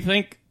 Do you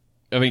think?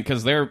 I mean,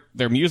 because their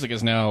music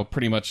is now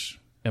pretty much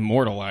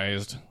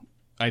immortalized.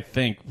 I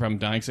think from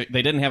dying, so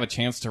they didn't have a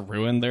chance to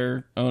ruin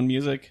their own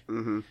music,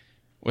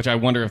 which I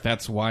wonder if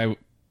that's why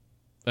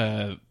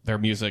their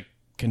music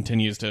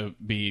continues to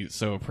be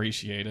so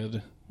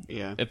appreciated.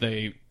 Yeah. If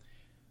they,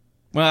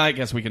 well, I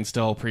guess we can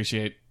still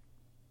appreciate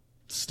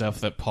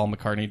stuff that Paul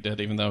McCartney did,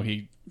 even though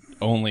he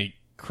only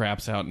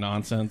craps out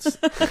nonsense.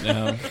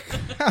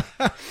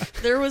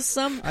 There was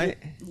some I-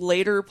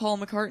 later Paul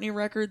McCartney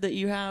record that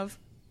you have.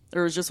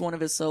 There was just one of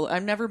his solo.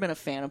 I've never been a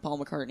fan of Paul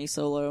McCartney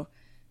solo.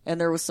 And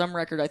there was some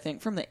record, I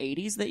think, from the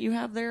 80s that you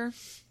have there.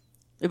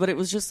 But it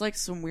was just like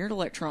some weird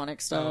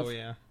electronic stuff. Oh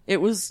yeah. It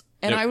was,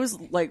 and Yep. I was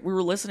like, we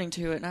were listening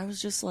to it, and I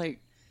was just like,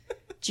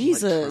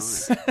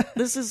 Jesus,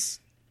 this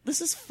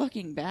is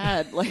fucking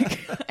bad. Like,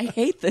 I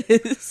hate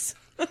this.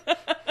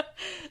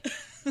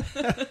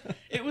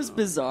 It was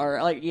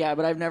bizarre. Like, yeah,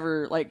 but I've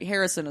never, like,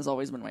 Harrison has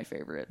always been my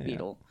favorite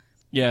Beatle.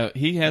 Yeah,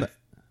 he had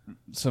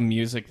some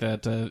music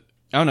that I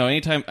don't know.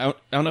 Anytime I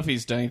don't know if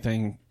he's done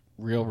anything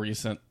real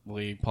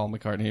recently, Paul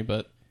McCartney,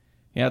 but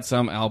he had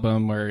some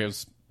album where he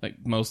was like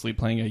mostly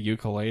playing a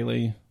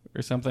ukulele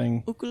or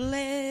something.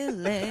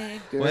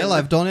 Ukulele girl. Well,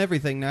 I've done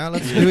everything now.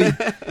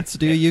 Let's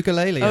do a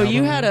ukulele. Oh, album.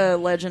 you had a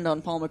legend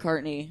on Paul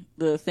McCartney.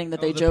 The thing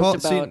that they the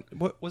joked Paul- about. see,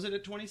 what was it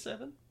at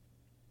 27?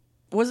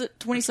 Was it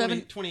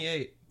 27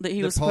 28. that he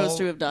The was supposed Paul-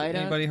 to have died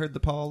at? Anybody heard the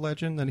Paul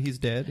legend? That he's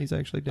dead. He's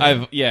actually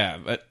dead.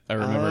 But I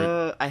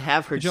remember I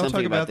have heard Did y'all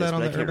something talk about this, that on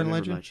but I the can't Urban remember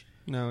Legend? much.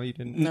 No, you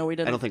didn't. No, we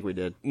didn't. I don't think we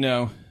did.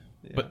 no.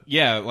 But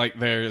yeah, like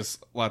there's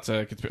lots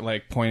of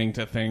like pointing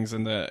to things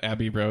in the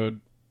Abbey Road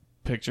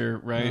picture,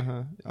 right?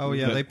 Uh-huh. Oh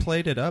yeah, But- they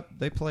played it up.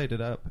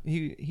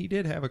 He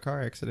did have a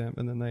car accident,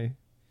 and then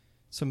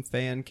some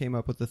fan came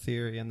up with the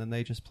theory, and then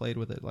they just played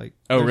with it. Like,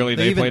 Oh, really?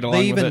 They played along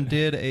They with even it?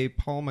 did a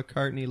Paul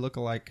McCartney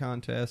lookalike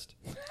contest,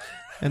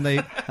 and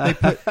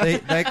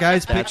that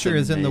guy's picture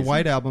is in the amazing.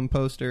 White Album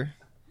poster.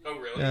 Oh,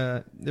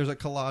 really? There's a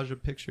collage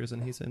of pictures,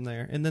 and he's in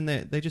there. And then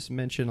they just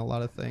mention a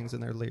lot of things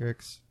in their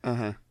lyrics,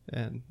 Uh-huh.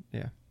 and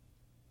yeah,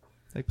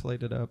 they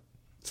played it up.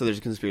 So there's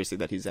a conspiracy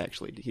that he'd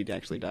actually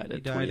died at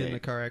He died 28. in the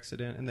car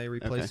accident, and they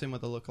replaced Okay. him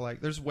with a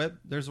lookalike. There's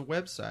a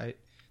website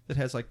that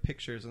has like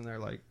pictures, and they're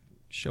like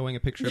showing a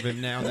picture of him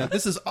now. Now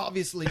this is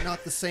obviously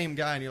not the same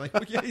guy, and you're like,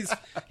 oh, yeah,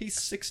 he's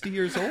 60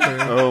 years older.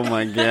 Oh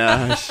my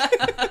gosh.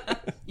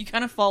 You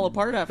kind of fall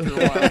apart after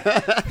a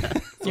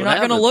while. You're not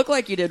going to look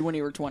like you did when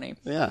you were 20.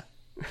 Yeah.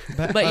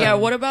 But yeah,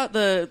 what about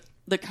the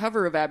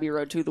cover of Abbey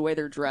Road 2? The way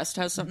they're dressed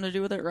has something to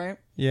do with it, right?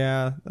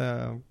 Yeah,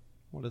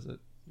 what is it?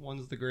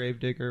 One's the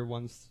gravedigger,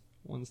 one's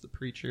the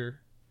preacher.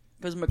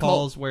 Because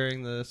Paul's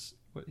wearing this.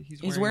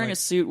 he's wearing like, a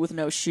suit with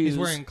no shoes. He's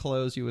wearing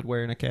clothes you would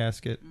wear in a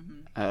casket.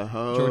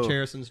 Oh. George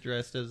Harrison's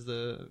dressed as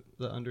the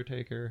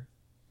Undertaker.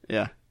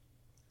 Yeah.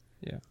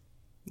 Yeah.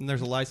 And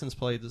there's a license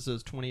plate that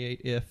says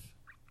 28 if.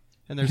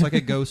 And there's like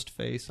a ghost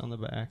face on the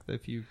back that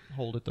if you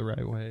hold it the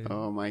right way.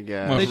 Oh my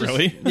god! Well, They just-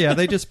 really? Yeah,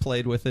 they just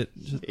played with it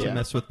just to Yeah.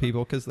 mess with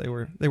people because they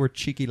were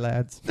cheeky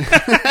lads.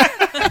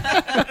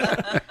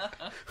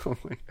 Oh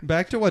my-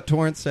 Back to what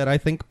Torrance said, I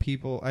think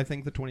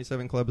the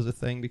 27 Club is a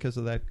thing because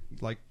of that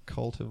like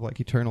cult of like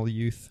eternal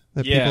youth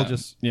that people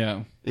just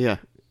yeah. yeah.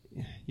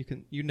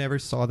 you never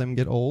saw them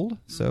get old,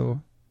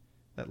 so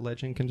that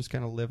legend can just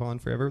kind of live on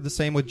forever. The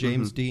same with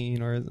James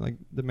Dean or like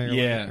the Marilyn.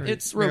 Yeah. or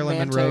It's Marilyn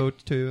romantic. Monroe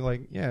too.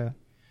 Like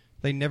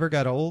they never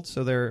got old,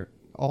 so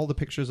all the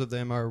pictures of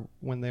them are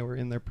when they were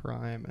in their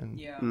prime and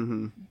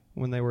Mm-hmm.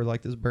 when they were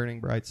like this burning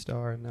bright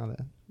star, and now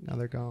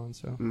they're gone.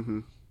 So Mm-hmm.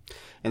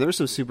 And there were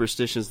some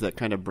superstitions that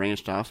kind of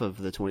branched off of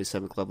the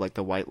 27 Club, like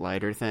the white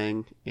lighter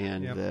thing,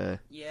 and Yep.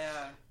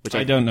 which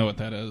I don't know what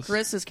that is.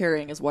 Chris is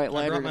carrying his white I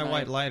lighter. brought my tonight.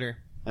 white lighter.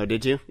 Oh,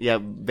 did you? Yeah,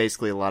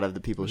 basically a lot of the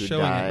people I'm who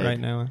showing died it right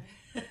now.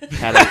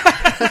 had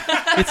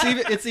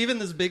a, It's even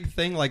this big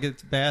thing like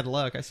it's bad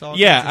luck. I saw all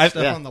Yeah, kinds of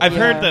stuff yeah. on the I've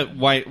wall. heard that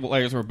white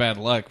lights were bad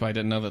luck, but I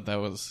didn't know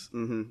that was.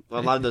 well, a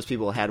lot of those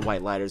people had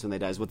white lighters when they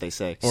died, is what they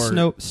say. Or-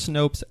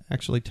 Snopes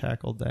actually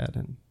tackled that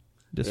and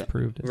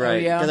disproved it.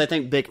 Right, yeah. because I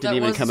think Bic didn't That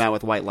even was- come out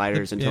with white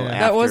lighters until Yeah. after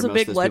That was a most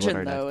big of those people legend,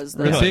 had died. though, is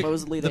that The Bic-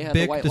 supposedly the they had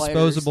Bic the white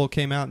disposable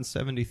came out in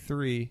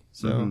 '73,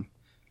 so Mhm.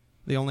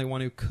 the only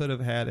one who could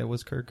have had it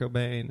was Kurt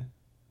Cobain.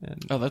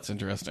 And Oh, that's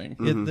interesting.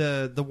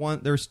 the one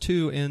there's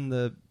two in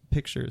the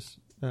pictures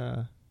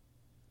at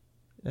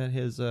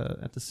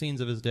the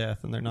scenes of his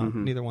death, and they're not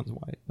neither one's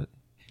white, but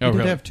he Oh, did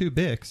really? have two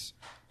Bics,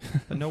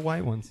 but no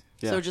white ones.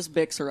 Yeah. So just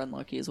Bics are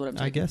unlucky, is what I'm.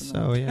 I taking guess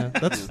from so. that.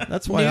 Yeah,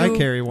 that's why I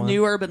carry one.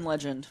 New urban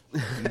legend.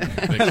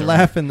 I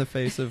laugh in the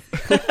face of.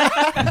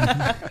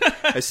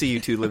 I see you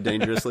two live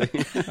dangerously.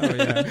 Oh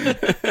yeah.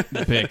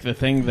 Bic, the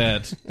thing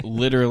that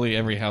literally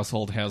every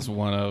household has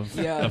one of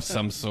Yeah. of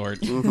some sort.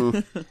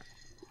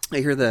 I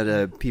hear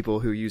that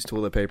people who use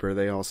toilet paper,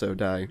 they also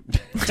die.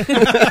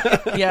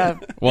 Yeah.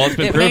 Well, it's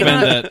been It may proven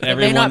not, that it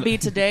everyone. may not be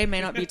today,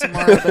 may not be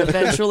tomorrow, but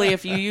eventually,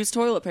 if you use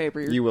toilet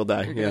paper, You will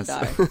die, You're gonna yes.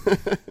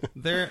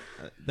 die.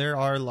 There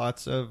are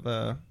lots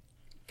of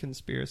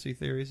conspiracy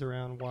theories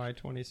around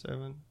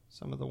Y27.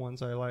 Some of the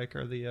ones I like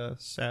are the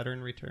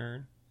Saturn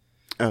return.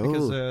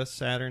 Because Oh,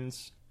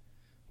 Saturn's,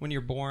 when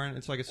you're born,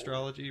 it's like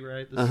astrology,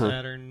 right? The Uh-huh.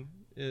 Saturn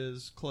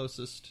is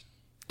closest.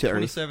 to Earth.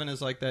 27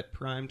 is like that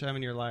prime time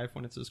in your life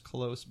when it's as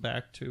close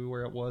back to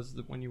where it was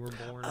when you were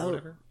born or Oh,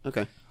 whatever.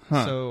 okay.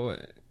 Huh. So,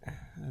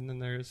 and then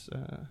there's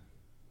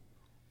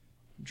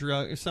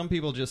drug. Some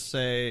people just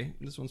say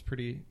this one's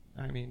pretty.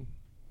 I mean,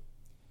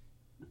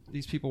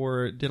 these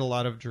people did a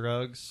lot of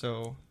drugs.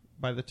 So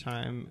by the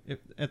time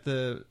at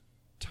the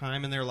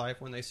time in their life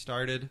when they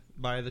started,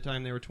 by the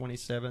time they were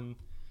 27,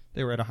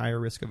 they were at a higher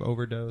risk of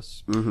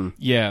overdose.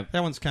 Yeah,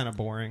 That one's kind of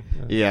boring.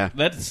 Yeah.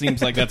 that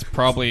seems like that's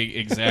probably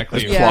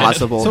exactly Yeah.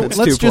 Plausible. So it's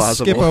let's too just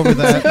plausible. skip over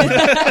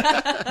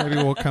that. Maybe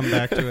we'll come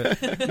back to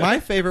it.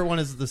 My favorite one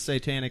is the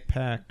Satanic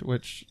Pact,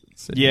 which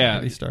Sidney Yeah.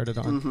 already started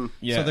on.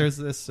 Yeah. So there's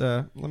this.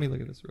 Let me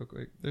look at this real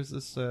quick. There's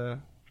this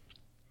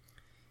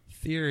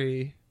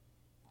theory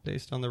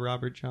based on the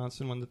Robert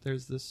Johnson one that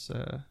there's this.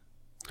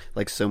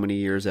 Like so many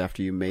years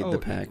after you made the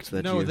pact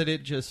that you... that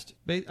it just.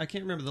 I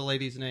can't remember the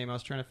lady's name. I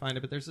was trying to find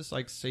it, but there's this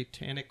like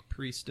satanic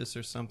priestess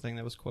or something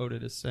that was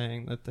quoted as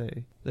saying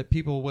that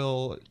people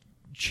will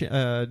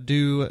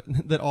do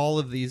that. All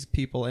of these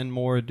people and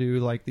more do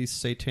like these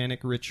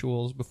satanic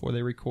rituals before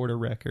they record a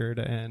record,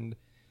 and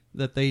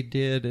that they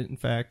did in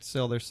fact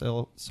sell their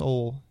soul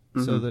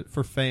so that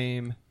for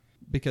fame,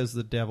 because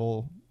the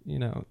devil. You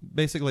know,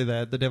 basically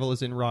that the devil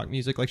is in rock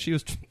music. Like she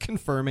was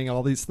confirming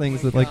all these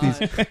things that like these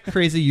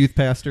crazy youth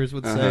pastors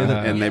would say.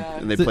 That,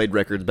 and they played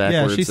records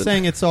backwards. yeah, she's and-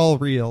 saying it's all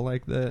real.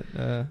 Like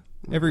that,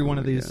 every one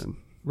of my these God.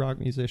 rock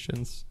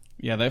musicians,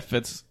 yeah, that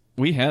fits.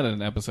 We had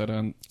an episode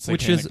on Satanic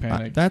which is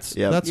Panic. that's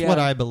Yep. Yeah. what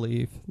I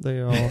believe.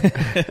 They all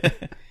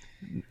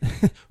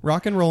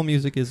rock and roll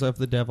music is of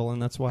the devil, and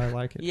that's why I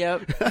like it.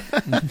 Yep.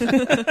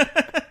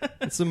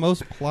 It's the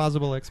most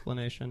plausible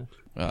explanation.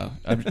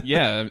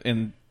 Yeah,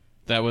 and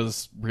that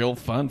was real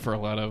fun for a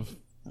lot of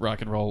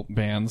rock and roll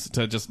bands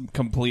to just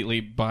completely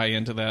buy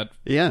into that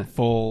Yeah.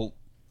 full,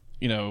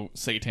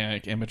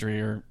 satanic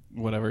imagery or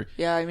whatever.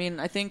 Yeah, I mean,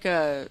 I think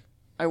I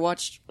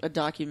watched a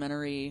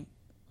documentary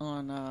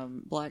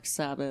on Black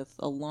Sabbath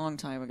a long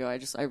time ago.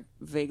 I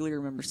vaguely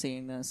remember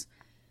seeing this,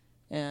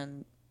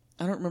 and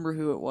I don't remember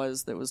who it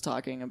was that was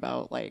talking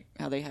about like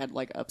how they had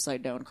like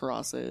upside down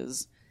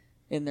crosses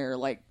in their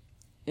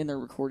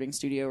recording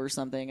studio or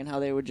something, and how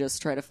they would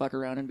just try to fuck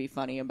around and be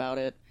funny about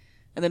it.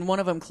 And then one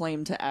of them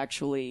claimed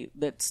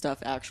that stuff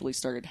actually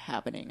started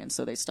happening, and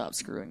so they stopped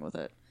screwing with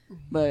it.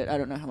 But I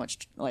don't know how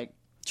much like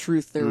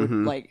truth there would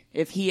like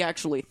if he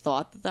actually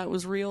thought that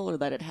was real or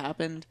that it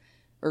happened,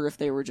 or if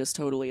they were just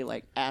totally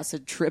like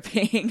acid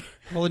tripping.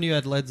 Well, and you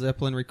had Led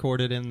Zeppelin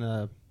recorded in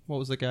the what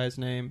was the guy's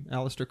name?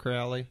 Aleister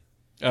Crowley.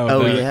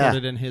 Oh, yeah.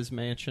 Recorded in his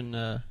mansion,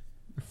 their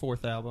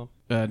fourth album.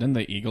 Didn't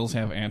the Eagles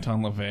have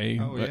Anton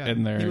LaVey Oh yeah,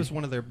 in there? he was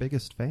one of their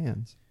biggest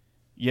fans.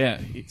 Yeah,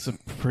 it's a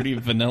pretty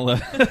vanilla.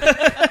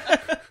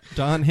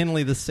 Don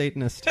Henley, the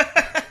Satanist.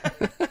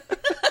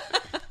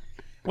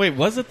 Wait,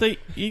 was it the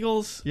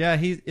Eagles? Yeah,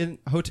 he's in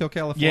Hotel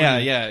California.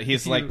 Yeah.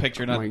 He's like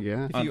pictured Oh on. my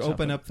God. If you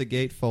open up the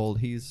gatefold,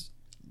 he's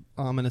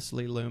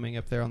ominously looming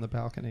up there on the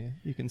balcony.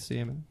 You can see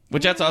him.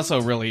 Which that's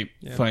also really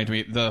Yeah. funny to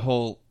me. The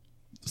whole,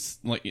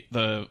 like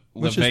the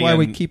Which is why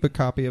we Levian- keep a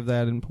copy of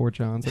that in Poor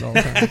John's at all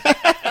times.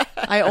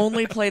 I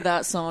only play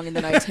that song and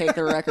then I take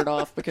the record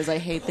off because I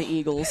hate the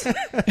Eagles.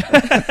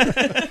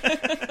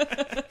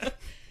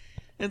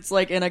 It's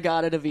like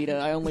Inagata Davida.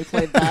 I only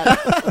played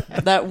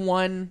that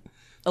one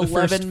The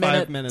first 5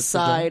 11-minute minutes of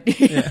side.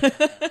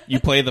 You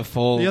play the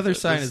full. The other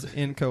side is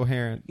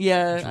incoherent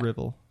Yeah,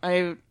 dribble.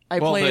 I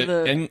well, play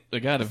the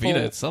God of Vita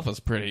full- itself is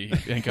pretty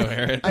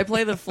incoherent. I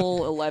play the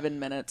full 11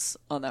 minutes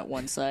on that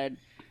one side.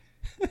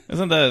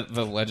 Isn't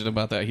the legend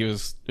about that it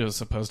was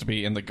supposed to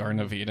be in the Garden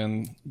of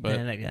Eden, but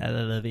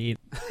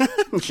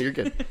You're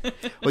good.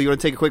 Well, you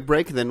want to take a quick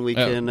break, then we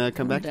can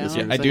come back to this. down.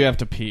 here in a I do second? have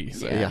to pee.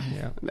 So. Yeah.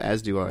 Yeah.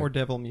 As do I. More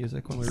devil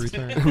music when we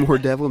return. More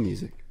devil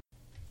music.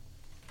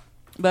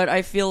 But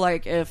I feel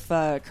like if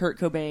Kurt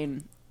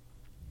Cobain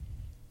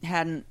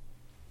hadn't,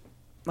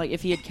 like,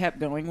 if he had kept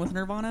going with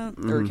Nirvana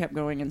or kept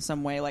going in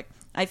some way, like,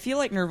 I feel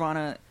like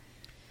Nirvana,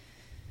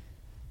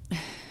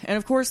 and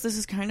of course this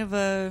is kind of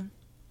a,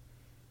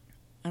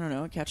 I don't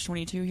know, a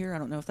catch-22 here. I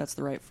don't know if that's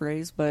the right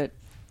phrase, but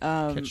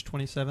Catch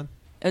 27.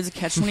 as a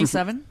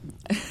catch-27.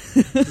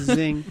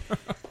 Zing.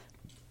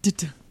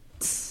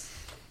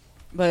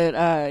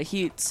 But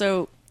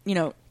so, you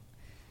know,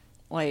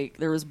 like,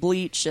 there was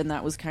Bleach, and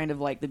that was kind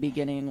of like the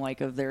beginning, like,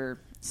 of their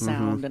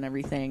sound and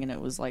everything, and it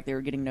was like they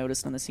were getting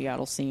noticed on the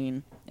Seattle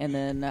scene. And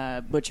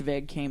then Butch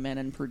Vig came in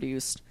and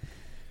produced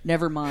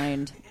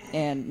Nevermind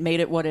and made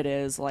it what it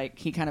is. Like,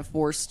 he kind of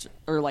forced,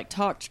 or like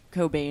talked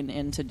Cobain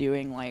into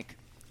doing like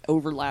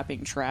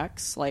overlapping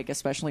tracks, like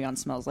especially on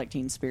Smells Like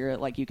Teen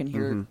Spirit. Like, you can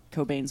hear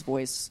Cobain's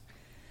voice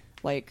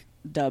like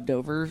dubbed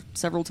over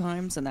several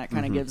times, and that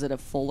kind of gives it a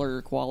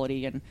fuller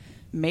quality and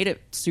made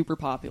it super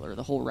popular,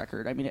 the whole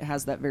record. I mean, it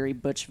has that very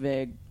Butch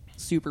Vig,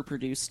 super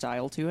produced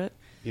style to it.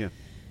 Yeah.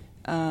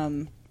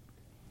 And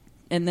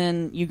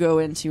then you go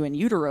into In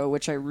Utero,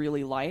 which I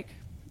really like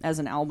as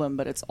an album,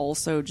 but it's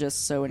also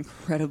just so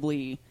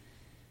incredibly,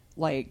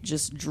 like,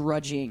 just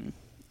drudging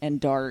and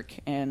dark.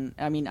 And,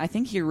 I mean, I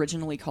think he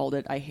originally called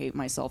it I Hate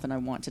Myself and I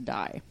Want to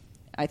Die.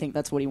 I think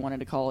that's what he wanted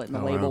to call it, and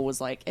the label was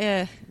like,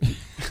 How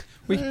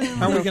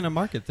are we going to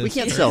market this? We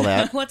can't sell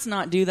that. let's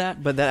not do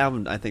that. But that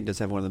album, I think, does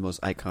have one of the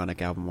most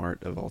iconic album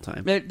art of all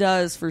time. It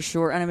does, for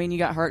sure. And I mean, you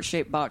got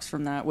Heart-Shaped Box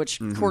from that, which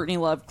Courtney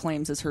Love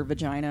claims is her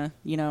vagina.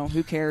 You know,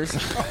 who cares?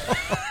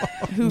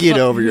 Get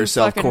over who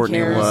yourself, fucking Courtney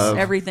cares? Love.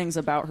 Everything's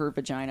about her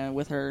vagina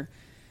with her.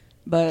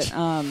 But,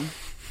 and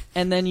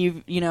then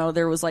you know,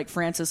 there was like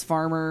Frances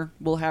Farmer,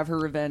 Will Have Her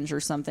Revenge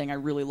or something. I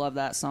really love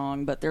that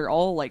song. But they're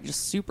all like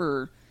just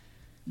super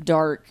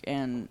dark,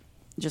 and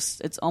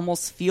just, it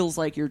almost feels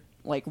like you're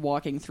like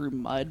walking through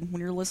mud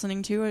when you're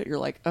listening to it. You're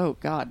like, oh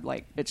god,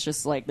 like, it's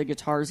just like the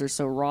guitars are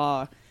so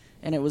raw,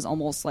 and it was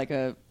almost like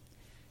a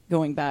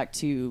going back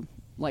to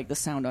like the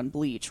sound on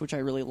Bleach, which I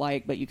really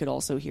like, but you could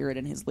also hear it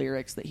in his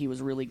lyrics that he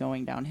was really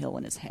going downhill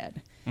in his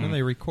head. And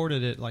they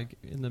recorded it like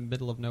in the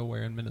middle of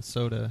nowhere in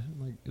Minnesota.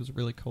 Like, it was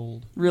really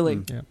cold.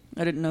 Really? Yeah.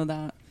 I didn't know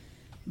that.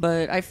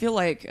 But I feel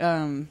like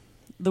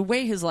the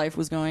way his life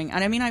was going,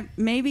 and I mean,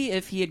 maybe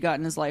if he had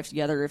gotten his life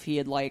together, if he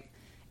had like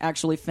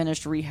actually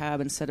finished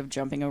rehab instead of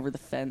jumping over the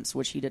fence,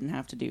 which he didn't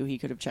have to do, he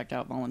could have checked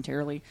out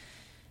voluntarily.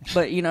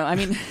 But, you know, I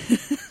mean,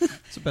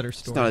 It's a better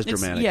story. It's not as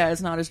dramatic. Yeah,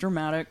 it's not as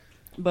dramatic.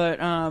 But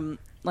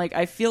like,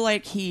 I feel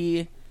like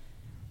he,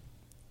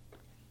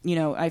 you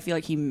know, I feel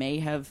like he may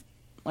have,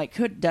 like,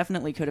 could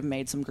have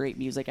made some great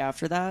music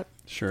after that.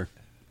 Sure.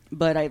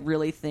 But I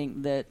really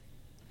think that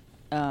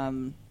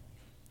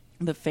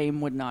the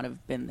fame would not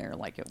have been there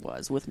like it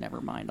was with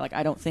Nevermind. Like,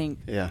 I don't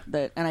think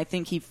that, and I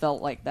think he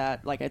felt like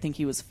that. Like, I think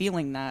he was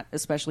feeling that,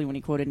 especially when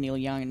he quoted Neil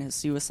Young in his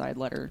suicide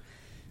letter.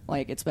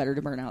 Like, it's better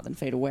to burn out than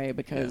fade away,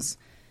 because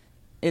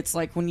it's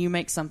like when you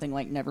make something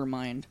like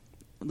Nevermind,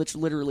 which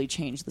literally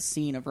changed the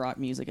scene of rock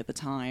music at the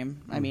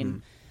time. I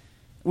mean,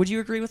 would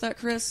you agree with that,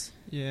 Chris?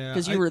 Yeah.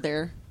 Because you were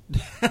there.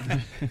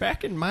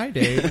 Back in my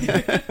day,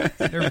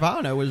 when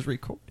Nirvana was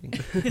recording.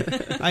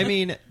 I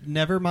mean,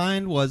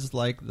 Nevermind was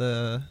like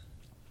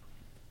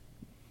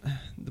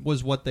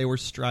was what they were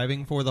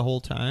striving for the whole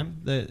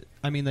time. That,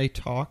 I mean, they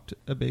talked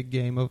a big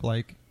game of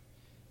like,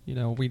 you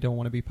know, we don't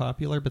want to be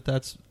popular, but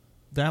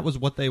that was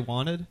what they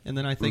wanted. And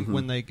then I think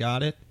when they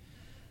got it,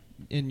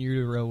 In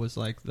Utero was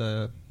like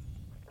their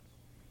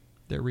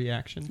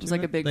reaction to it. Was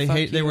like a big fuck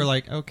They you. were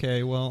like,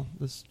 okay, well,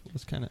 this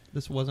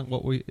wasn't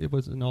what it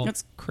wasn't all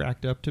That's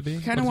cracked up to be.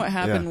 Kind of what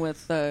happened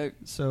with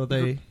So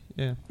they,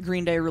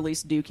 Green Day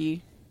released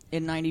Dookie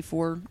in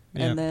 '94,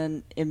 Yeah. and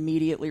then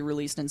immediately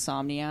released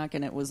Insomniac,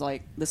 and it was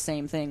like the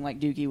same thing.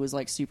 Like, Dookie was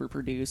like super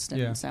produced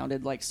and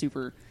sounded like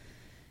super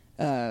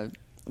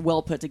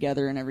well put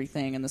together and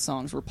everything, and the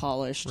songs were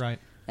polished. Right.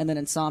 And then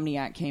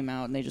Insomniac came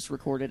out, and they just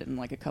recorded it in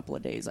like a couple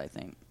of days, I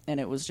think. And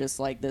it was just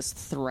like this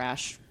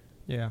thrash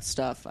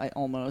stuff. I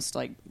almost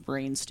like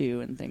Brain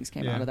Stew and things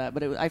came Yeah. out of that.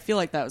 But I feel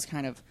like that was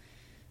kind of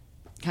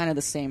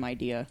the same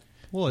idea.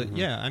 Well,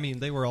 yeah, I mean,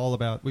 they were all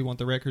about, we want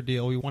the record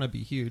deal, we want to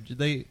be huge.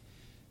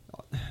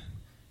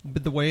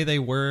 But the way they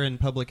were in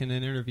public and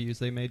in interviews,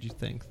 they made you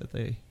think that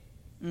they...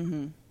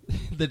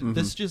 that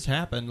this just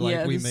happened. Like,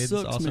 Yeah, we this made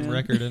sucks, this awesome man.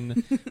 record,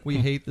 and we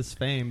hate this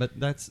fame. But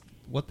that's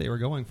what they were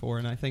going for.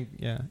 And I think,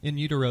 in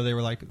utero, they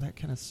were like, that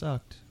kind of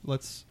sucked.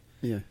 Let's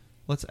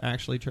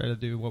actually try to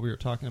do what we were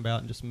talking about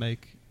and just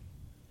make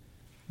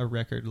a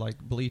record like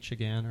Bleach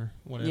again or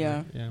whatever.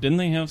 Yeah. Didn't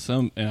they have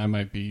some? And I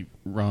might be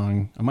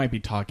wrong. I might be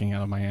talking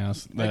out of my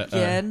ass. That,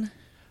 Again?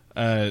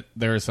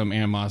 there was some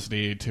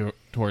animosity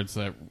towards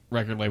the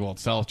record label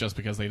itself, just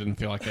because they didn't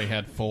feel like they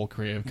had full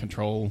creative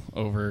control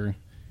over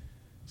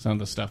some of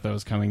the stuff that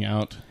was coming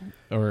out,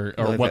 or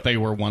Like what that- they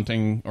were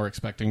wanting or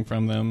expecting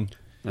from them.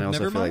 I also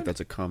Never feel like mind. that's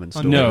a common Oh,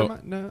 story.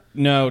 No.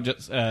 No,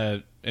 just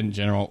in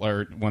general,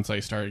 or once I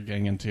started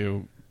getting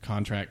into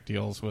contract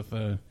deals with,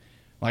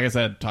 like I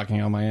said,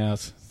 talking on my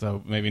ass,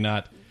 so maybe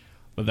not.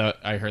 But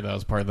I heard that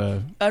was part of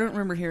the... I don't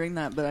remember hearing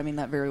that, but I mean,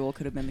 that very well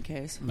could have been the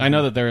case. I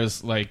know that there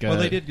is, like... Well,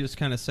 they did just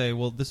kind of say,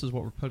 well, this is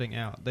what we're putting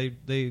out.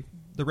 The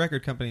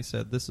record company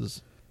said,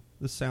 this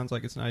sounds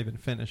like it's not even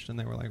finished, and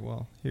they were like,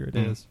 well, here it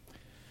is.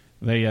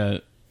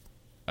 They,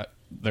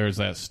 there's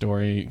that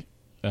story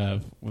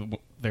of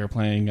they were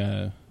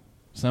playing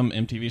some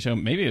MTV show.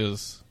 Maybe it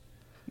was...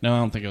 No, I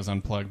don't think it was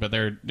Unplugged, but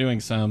they're doing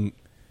some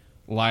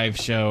live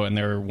show, and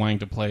they were wanting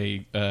to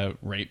play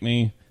Rape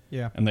Me.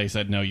 Yeah. And they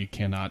said, no, you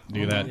cannot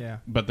do that. Yeah.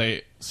 But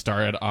they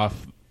started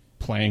off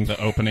playing the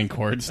opening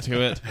chords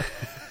to it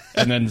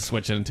and then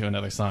switch it into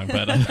another song.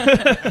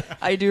 But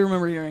I do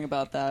remember hearing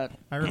about that.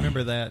 I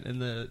remember that in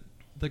the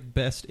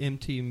best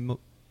MT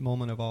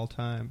moment of all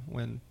time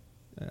when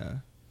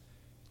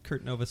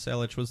Kurt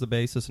Novoselic was the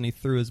bassist and he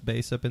threw his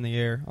bass up in the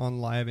air on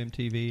live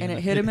MTV. And it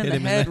hit him in the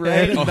head, and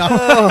right?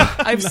 knocked-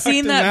 I've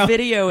seen him that out.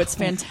 video. It's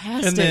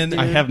fantastic. And then- dude.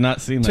 I have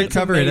not seen To that.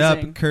 cover it up,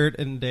 amazing. Kurt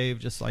and Dave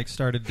just like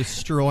started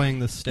destroying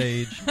the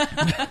stage,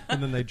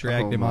 and then they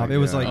dragged Oh him my off. It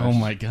was like Oh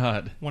my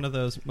god. one of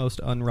those most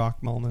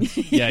unrock moments.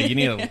 Yeah, you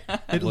need to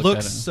It look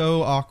looks at him.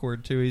 so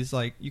awkward too. He's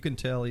like, you can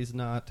tell he's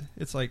not.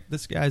 It's like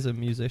this guy's a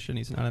musician.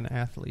 He's not an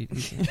athlete.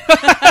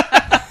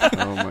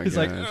 Oh my He's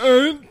gosh.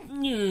 like,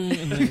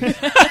 and then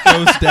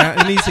goes down,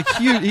 and he's a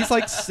huge. He's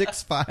like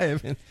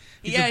 6'5". And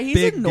he's yeah, a he's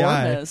big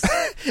guy. enormous.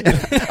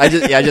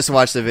 I just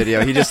watched the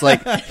video. He just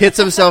like hits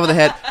himself in the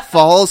head,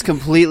 falls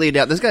completely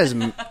down. This guy's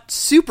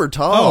super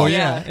tall. Oh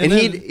yeah, and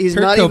then he's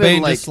Kurt not Cobain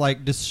even like. just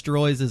like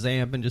destroys his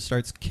amp and just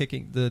starts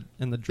kicking the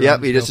drums.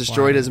 Yep, he go just destroyed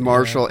flying. his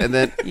Marshall, Yeah. and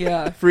then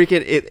Yeah.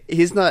 freaking it.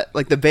 He's not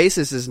like the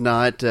bassist is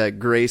not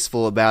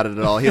graceful about it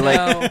at all. He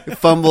like No.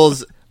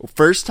 fumbles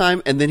first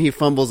time, and then he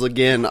fumbles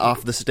again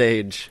off the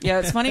stage. Yeah,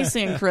 it's funny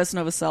seeing Chris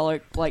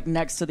Novoselic like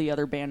next to the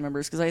other band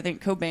members because I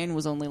think Cobain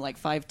was only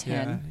like 5'10".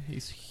 Yeah,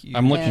 he's huge.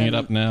 I'm looking it And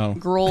up now.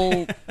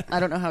 Grohl, I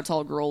don't know how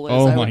tall Grohl is.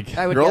 Oh I my would, God.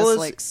 I would Grohl guess is-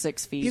 like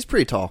 6 feet. He's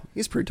pretty tall.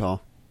 He's pretty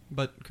tall.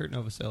 But Kurt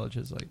Novoselic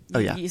is like Oh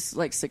yeah, He's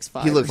like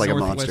 6'5". He looks like a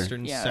monster.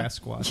 Northwestern Yeah.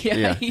 Sasquatch. Yeah,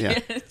 Yeah, he yeah.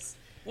 is.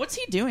 What's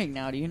he doing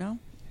now? Do you know?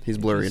 he's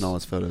blurry in all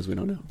his photos. We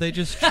don't know. They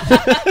just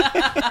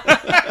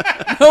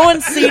No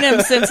one's seen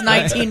him since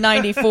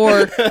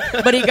 1994,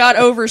 but he got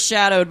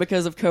overshadowed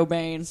because of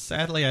Cobain.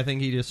 sadly, I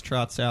think he just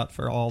trots out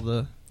for all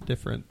the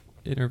different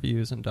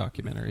interviews and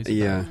documentaries.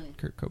 Yeah. about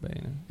Kurt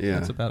Cobain. And Yeah.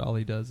 that's about all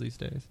he does these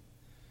days.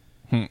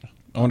 I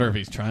wonder if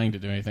he's trying to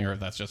do anything or if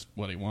that's just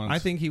what he wants. I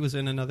think he was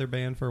in another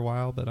band for a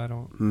while, but I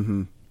don't.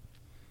 Mm-hmm.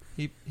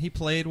 He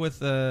played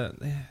with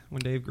when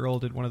Dave Grohl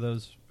did one of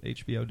those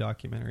HBO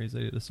documentaries.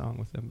 They did a song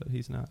with him, but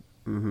he's not.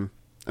 Mm-hmm.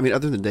 I mean,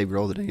 other than Dave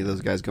Grohl, did any of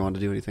those guys go on to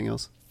do anything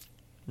else?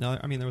 No,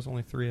 I mean there was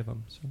only 3 of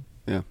them. So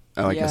Yeah.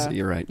 Oh, I guess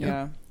you're right.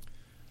 Yeah.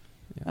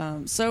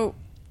 So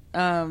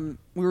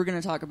we were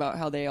going to talk about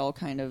how they all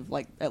kind of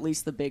like at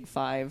least the big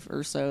 5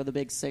 or so, the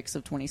big 6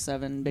 of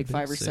 27, big Big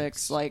 5 or 6.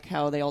 6, like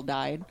how they all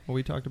died. well,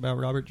 we talked about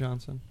Robert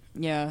Johnson.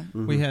 Yeah.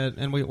 Mm-hmm. We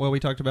had we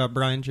talked about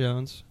Brian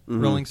Jones.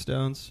 Mhm. Rolling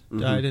Stones Mhm.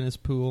 died in his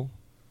pool.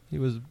 He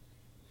was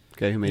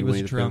Okay, who made he was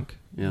Winnie the Pooh? drunk.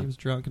 Yeah. He was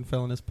drunk and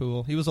fell in his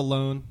pool. He was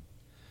alone.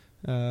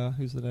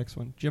 Who's the next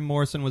one? Jim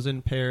Morrison was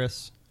in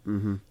Paris.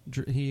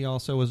 Mm-hmm. He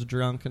also was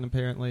drunk, and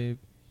apparently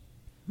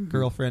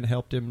girlfriend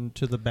helped him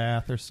to the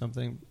bath or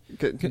something.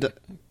 I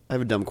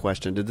have a dumb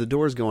question. Did the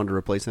Doors go on to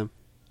replace him?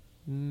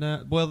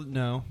 No, well,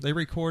 no. They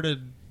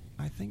recorded,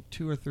 I think,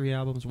 2 or 3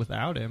 albums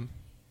without him.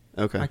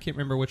 Okay. I can't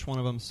remember which one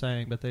of them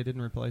sang, but they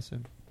didn't replace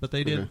him. But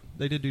they did. Okay.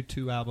 They did do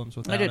 2 albums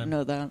without I didn't him.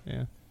 know that.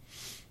 Yeah,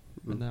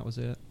 and that was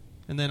it.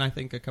 And then I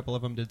think a couple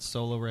of them did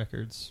solo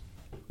records.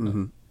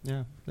 Mm-hmm.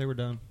 Yeah, they were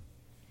done.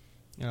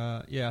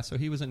 Yeah, so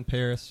he was in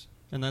Paris,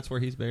 and that's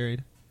where he's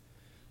buried.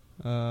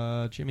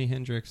 Jimi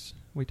Hendrix,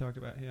 we talked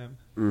about him.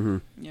 Mm-hmm.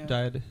 Yeah.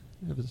 Died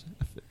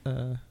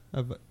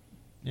of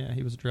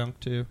he was drunk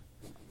too.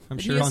 I'm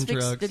Did sure he on asphyx-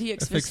 drugs. did he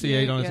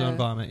asphyxiate on his yeah. own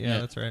vomit? Yeah, Yeah.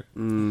 that's right.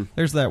 Mm.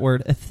 There's that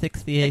word,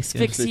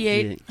 asphyxiation.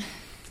 Asphyxiate.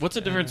 What's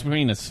the difference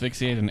between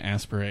asphyxiate and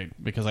aspirate?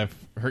 Because I've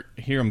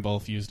hear them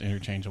both used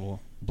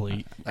interchangeable.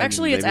 bleat.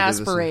 Actually, it's maybe there's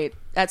a- aspirate.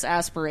 That's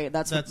aspirate.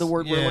 That's the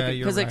word we're looking,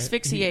 you're because right.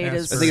 asphyxiate He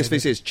is I think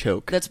asphyxiate is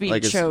choke. that's being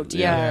Like, it's- choked.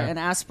 Yeah. Yeah. And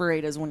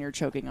aspirate is when you're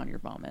choking on your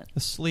vomit.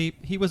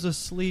 Asleep. He was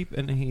asleep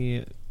and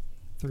he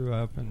threw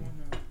up and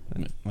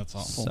That's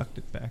awful. sucked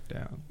it back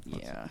down.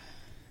 Yeah.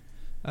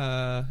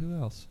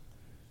 Who else?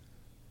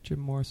 Jim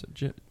Morrison.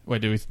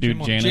 Wait, do we do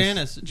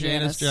Janis?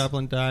 Janis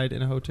Joplin died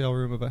in a hotel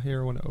room of a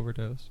heroin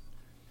overdose.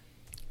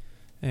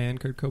 And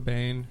Kurt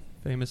Cobain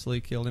famously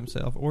killed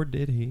himself, or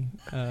did he?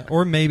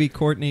 Or maybe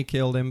Courtney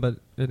killed him, but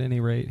at any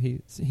rate,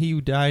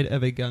 he died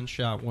of a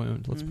gunshot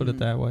wound. Let's put it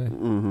that way.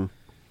 Mhm.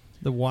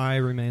 The why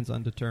remains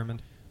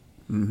undetermined.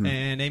 Mhm.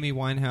 And Amy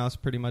Winehouse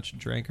pretty much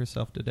drank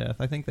herself to death.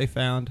 I think they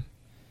found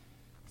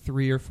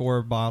 3 or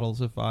 4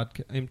 bottles of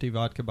vodka, empty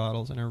vodka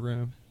bottles in her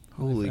room.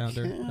 when they Holy found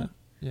her. cow.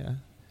 Yeah,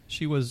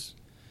 she was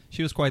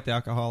quite the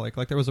alcoholic.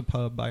 Like, there was a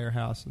pub by her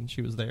house, and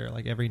she was there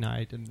like every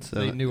night, and So-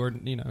 they knew her.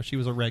 You know, she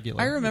was a regular.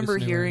 I You remember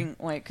just knew her. hearing,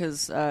 like,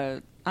 because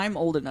I'm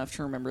old enough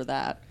to remember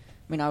that.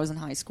 I mean, I was in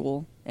high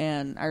school,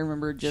 and I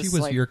remember just she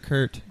was like, your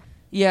Kurt.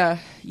 yeah.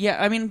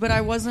 I mean, but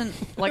I wasn't,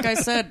 like I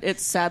said,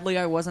 it's sadly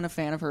I wasn't a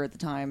fan of her at the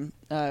time,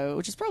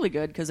 which is probably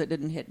good because it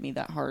didn't hit me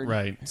that hard.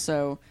 Right.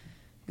 So,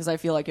 because I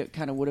feel like it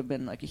kind of would have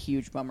been like a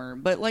huge bummer,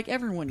 but like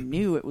everyone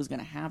knew it was going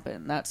to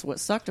happen. That's what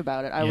sucked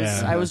about it. I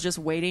Yeah. was just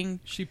waiting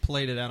She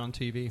played it out on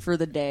TV. for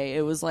the day.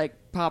 It was like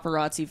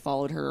paparazzi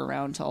followed her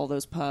around to all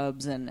those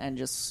pubs, and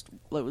just,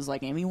 it was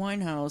like Amy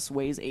Winehouse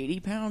weighs 80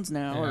 pounds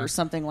now, Yeah. or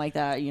something like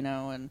that, you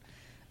know,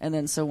 and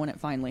then so when it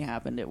finally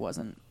happened, it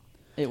wasn't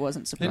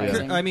And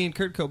surprising.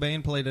 Kurt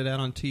Cobain played it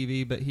out on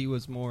TV, but he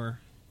was more.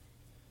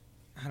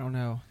 I don't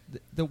know.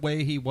 The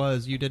way he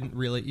was, you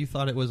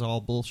thought it was all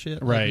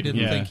bullshit. Like, Right, you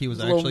didn't yeah. think he was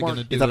A little actually more-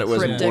 going to do You thought it was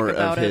cryptic more of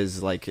about it.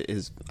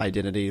 his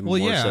identity Well,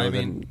 more yeah, so I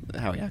than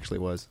how he actually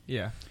was.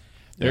 Yeah.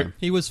 There-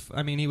 He was.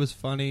 I mean, he was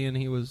funny and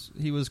he was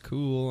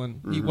cool,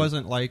 and he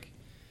wasn't like,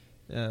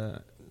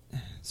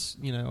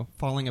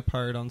 falling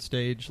apart on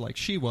stage like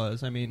she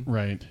was. I mean,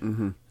 Right.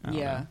 Mm-hmm. I don't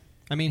Yeah. know.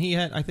 I mean,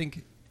 I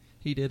think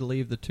he did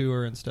leave the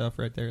tour and stuff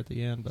right there at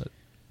the end, but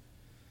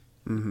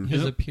Mm-hmm.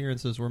 his Is it-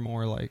 appearances were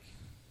more like,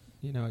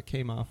 it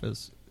came off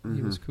as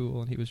he was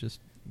cool and he was just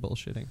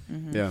bullshitting.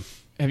 Mhm. Yeah.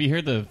 Have you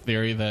heard the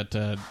theory that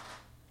It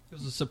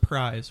was a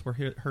surprise where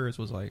hers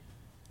was like,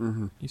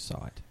 Mm-hmm. you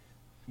saw it.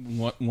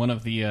 one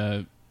of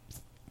the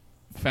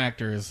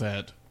factors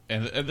that,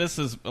 and this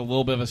is a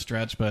little bit of a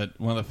stretch, but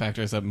one of the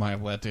factors that might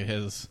have led to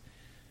his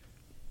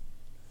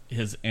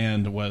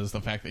end was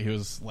the fact that he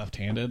was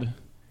left-handed.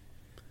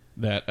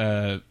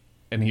 That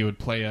and he would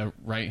play a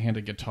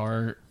right-handed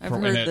guitar. I've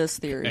and heard this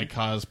theory. It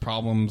caused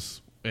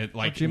problems. It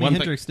like Jimi one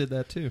thing- Hendrix did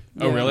that too.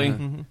 Oh, Yeah. really?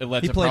 Mhm. It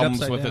led He to played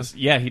problems upside with down. his.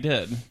 Yeah, he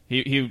did.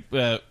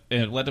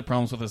 It led to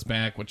problems with his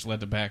back, which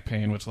led to back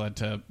pain, which led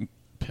to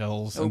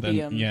pills, and then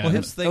Opium. yeah. Well,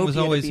 his thing was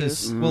Opiate always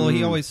abuse. his. Well,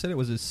 he always said it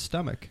was his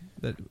stomach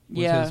that was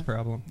Yeah. his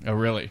problem, Oh,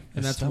 really? and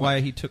His that's stomach.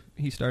 why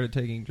he started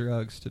taking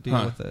drugs to deal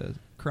Huh. with the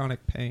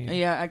chronic pain.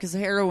 Yeah, because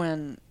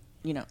heroin,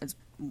 it's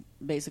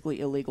basically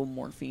illegal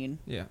morphine,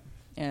 Yeah.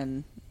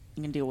 and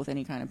you can deal with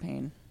any kind of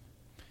pain.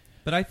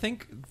 But I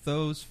think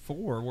those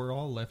 4 were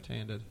all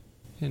left-handed: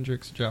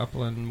 Hendrix,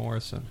 Joplin,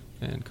 Morrison,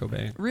 and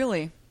Cobain.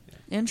 Really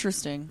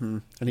interesting. Hmm.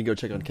 I need to go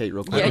check on Kate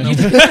real quick.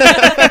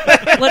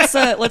 Yeah,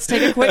 let's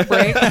take a quick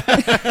break.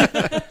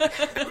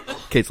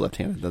 Kate's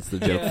left-handed. That's the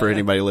joke for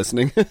anybody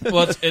listening.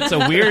 Well, it's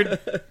a weird,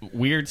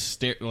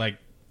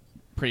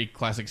 pretty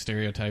classic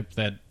stereotype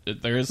that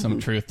there is some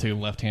truth to.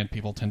 Left-hand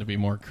people tend to be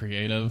more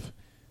creative,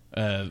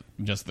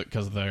 just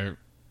because they're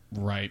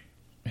right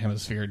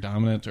hemisphere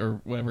dominant or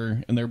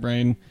whatever in their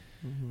brain.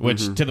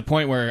 Which to the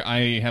point where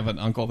I have an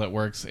uncle that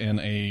works in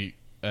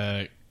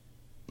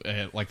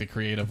like the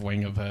creative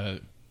wing of a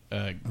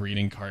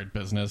greeting card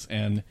business,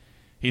 and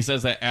he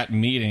says that at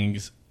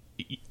meetings,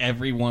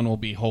 everyone will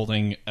be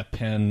holding a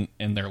pen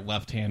in their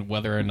left hand,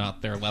 whether or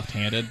not they're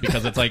left-handed,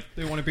 because it's like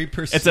They want to be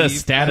perceived. it's a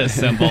status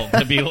symbol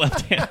to be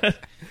left-handed.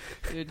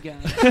 Good guy.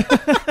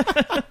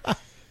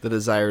 The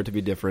desire to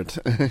be different,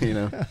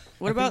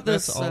 What about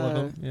that's this all of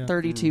them, yeah.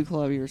 32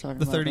 club you were talking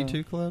The about?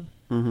 32 Club.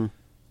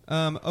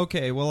 Mm-hmm.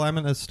 Okay, well, I'm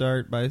going to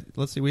start by,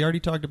 let's see, we already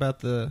talked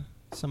about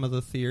some of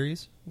the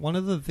theories. One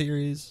of the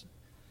theories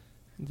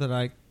that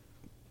I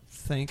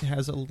think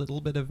has a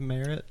little bit of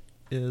merit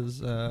is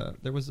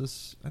there was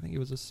this, I think he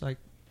was a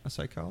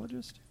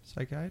psychiatrist,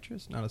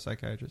 not a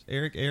psychiatrist,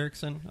 Eric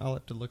Erickson. I'll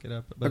have to look it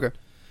up. But Okay.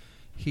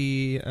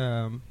 He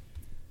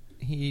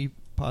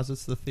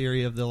posits the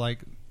theory of the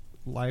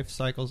life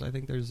cycles. I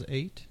think there's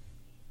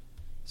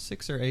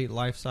 6 or 8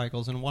 life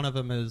cycles, and one of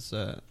them is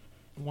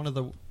one of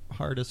the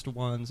hardest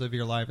ones of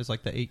your life is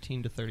like the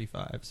 18 to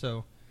 35.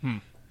 So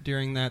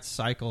during that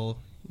cycle,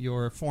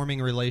 you're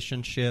forming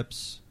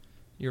relationships,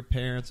 your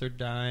parents are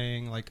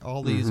dying, like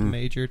all these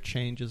major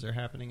changes are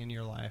happening in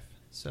your life.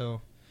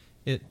 So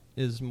it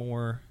is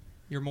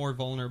you're more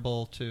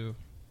vulnerable to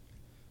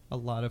a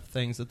lot of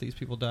things that these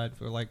people died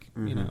for, like,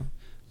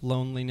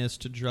 loneliness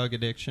to drug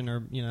addiction,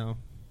 or,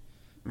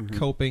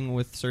 coping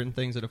with certain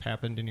things that have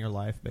happened in your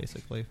life,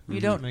 basically. You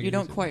Make don't it you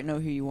don't easier. quite know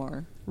who you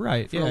are.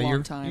 Right. for yeah, a long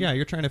you're time. Yeah,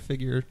 you're trying to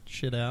figure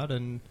shit out,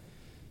 and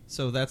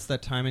So that's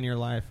that time in your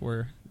life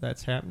where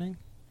that's happening.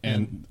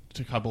 and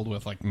coupled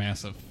with like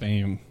massive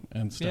fame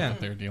and stuff that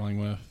they're dealing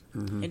with.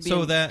 It'd be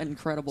So that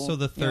incredible. So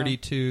the Yeah.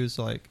 32s,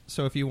 like,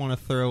 so if you want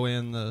to throw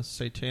in the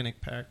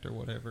Satanic Pact or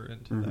whatever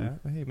into that,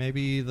 hey,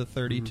 maybe the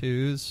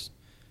 32s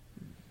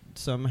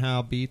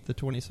somehow beat the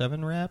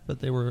 27 rap, but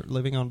they were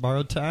living on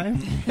borrowed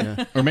time.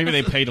 Or maybe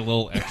they paid a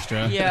little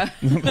extra. Yeah.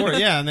 Or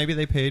yeah, maybe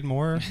they paid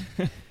more.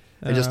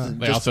 They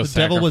also the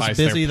devil was sacrificed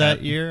their busy pet.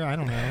 that year. I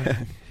don't know.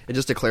 And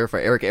just to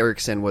clarify, Eric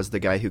Erickson was the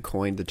guy who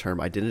coined the term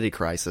identity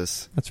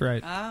crisis, That's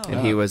right. Oh.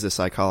 and he was a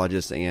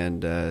psychologist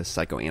and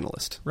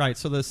psychoanalyst. Right.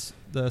 So the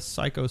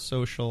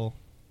psychosocial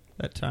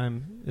that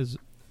time is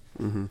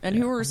And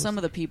who were some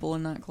of the people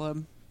in that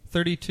club?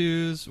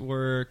 32s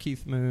were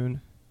Keith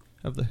Moon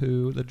of The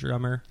Who, the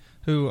drummer,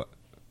 who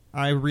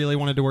I really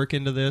wanted to work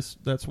into this.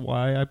 That's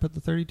why I put the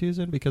 32s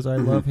in, because I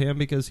love him,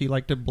 because he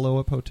liked to blow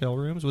up hotel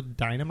rooms with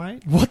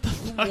dynamite. What the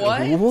fuck?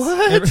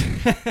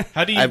 What?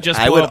 How do you I just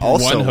would blow up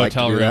also one like to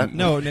hotel do room? that.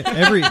 No,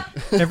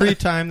 every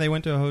time they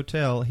went to a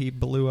hotel, he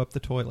blew up the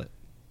toilet.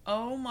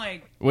 Oh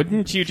my!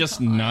 Wouldn't you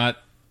just not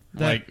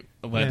let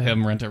yeah.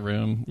 him rent a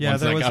room Yeah,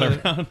 once there that was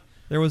got around?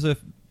 There was a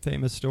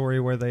famous story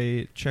where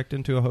they checked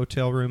into a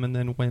hotel room and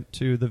then went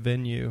to the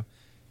venue,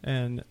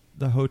 and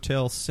the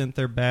hotel sent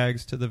their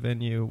bags to the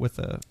venue with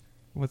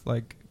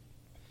like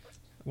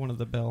one of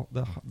the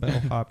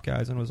bellhop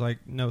guys, and was like,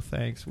 "No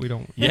thanks, we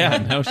don't." Yeah,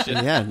 no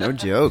shit. Yeah, no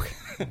joke.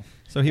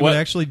 So he What- would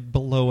actually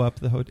blow up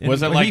the hotel.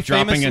 Was it like he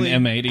dropping an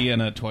famously- M80 in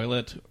a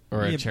toilet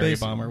or a Yeah, cherry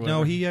bomb or whatever?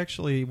 No, he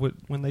actually would.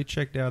 When they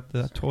checked out,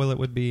 the toilet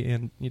would be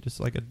in just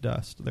like a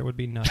dust. There would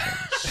be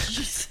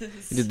nothing.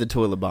 He did the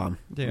toilet bomb.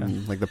 Yeah.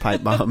 Like the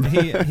pipe bomb.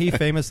 he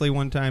famously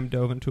one time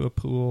dove into a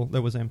pool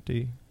that was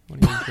empty when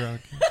he was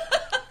drunk.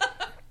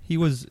 He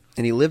was.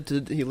 And he lived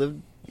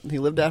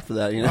after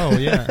that, you know. Oh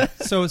yeah.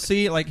 So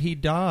see, like he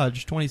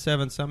dodged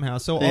 27 somehow.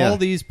 So Yeah. all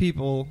these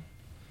people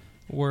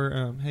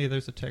were. Hey,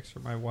 there's a text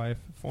from my wife,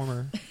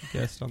 former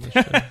guest on the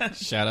show.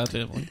 Shout out to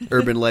Emily.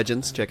 Urban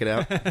Legends, check it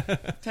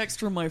out. Text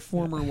from my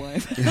former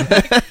wife.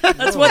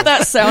 That's what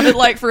that sounded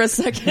like for a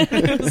second.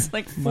 It was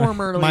like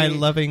formerly. My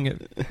loving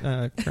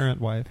current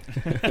wife.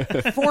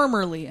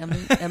 formerly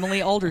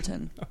Emily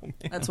Alderton.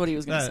 That's what he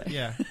was going to say.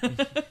 Yeah.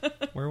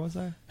 Where was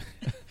I?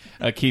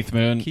 Keith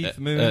Moon. Keith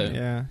Moon.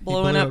 Yeah. He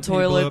Blowing blew up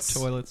toilets. He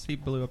blew up toilets. He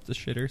blew up the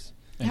shitters.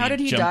 and How did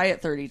he jumped- die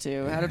at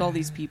 32? How did all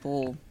these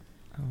people?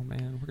 Oh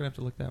man, we're gonna have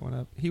to look that one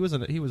up. He was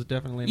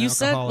definitely an You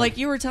said alcoholic. like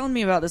you were telling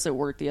me about this at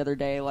work the other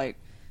day, like,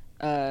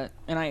 and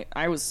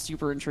I was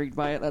super intrigued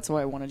by it. That's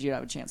why I wanted you to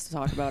have a chance to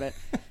talk about it,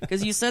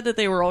 because you said that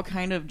they were all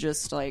kind of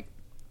just like,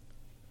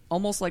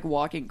 almost like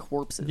walking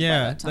corpses. by Yeah,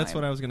 that time. that's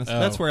what I was gonna say. Oh.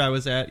 That's where I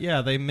was at.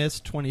 Yeah, they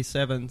missed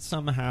 27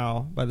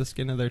 somehow by the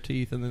skin of their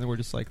teeth, and then they were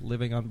just like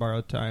living on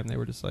borrowed time. They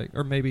were just like,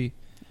 or maybe,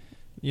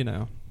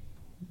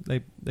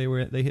 they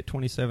hit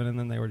 27 and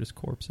then they were just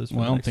corpses for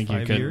Well, I the don't next think you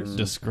 5 could years.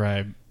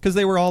 describe. Because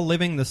they were all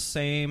living the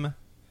same.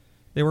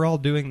 They were all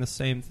doing the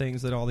same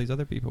things that all these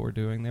other people were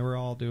doing. They were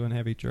all doing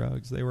heavy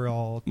drugs. They were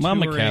all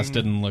Mama touring. Cass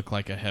didn't look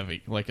like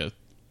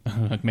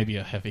maybe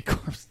a heavy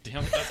corpse.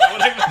 Damn it, that's not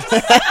what I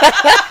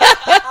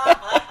meant.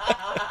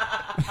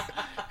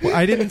 Well,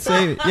 I didn't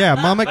say. Yeah,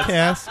 Mama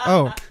Cass.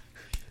 Oh,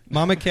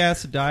 Mama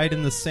Cass died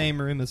in the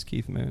same room as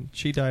Keith Moon.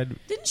 She died.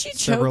 Didn't she choke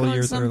several on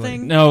years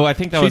something? No, I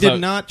think that She was did a,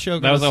 not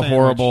choke. That on was a sandwich.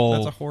 horrible.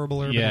 That's a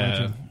horrible urban yeah,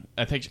 legend.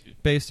 I think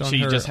Based on she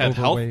her just had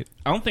overweight. health.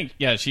 I don't think.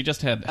 Yeah, she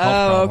just had health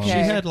Oh, problems.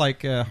 okay. She had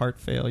like heart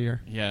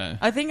failure. Yeah.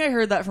 I think I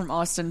heard that from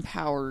Austin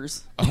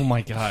Powers. Oh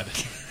my god,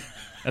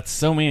 that's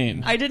so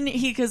mean. I didn't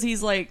because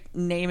he's like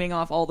naming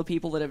off all the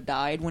people that have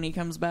died when he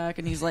comes back,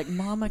 and he's like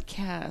Mama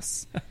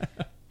Cass,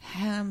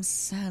 ham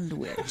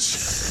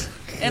sandwich,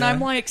 and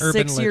I'm like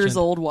Urban 6 years legend.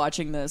 old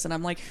watching this, and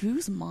I'm like,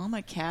 who's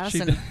Mama Cass,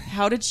 She and di-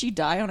 how did she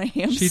die on a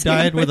ham? She sandwich?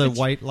 died with a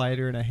white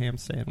lighter and a ham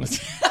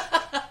sandwich.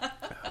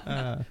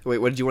 Wait,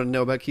 what did you want to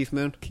know about Keith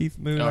Moon? Keith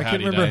Moon. Oh, I how'd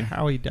can't he remember die?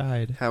 how he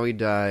died. How he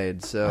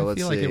died. So I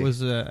let's feel see. like it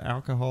was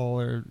alcohol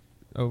or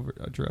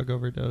a drug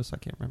overdose. I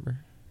can't remember.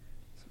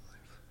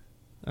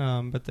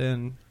 But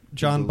then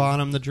John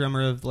Bonham, the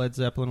drummer of Led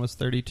Zeppelin, was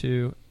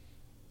 32,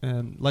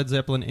 and Led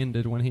Zeppelin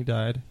ended when he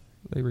died.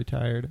 They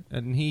retired,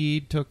 and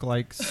he took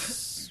like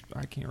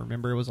I can't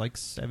remember. It was like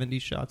 70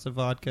 shots of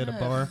vodka at a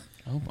bar,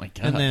 Oh my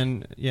god. and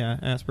then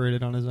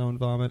aspirated on his own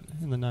vomit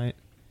in the night.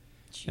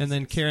 And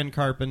then Karen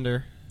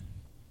Carpenter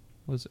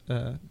was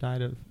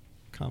died of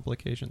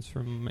complications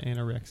from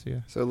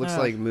anorexia. So it looks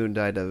like Moon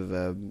died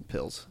of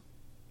pills.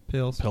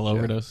 Pills. pill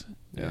overdose.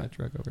 Yeah,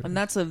 drug overdose. and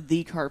that's of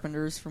the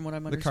Carpenters, from what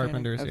I'm The understanding.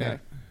 Carpenters, Okay. yeah.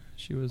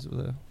 She was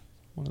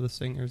one of the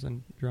singers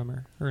and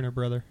drummer. Her and her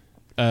brother.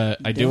 I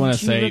do Don't want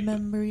to you say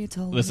remember you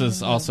told this me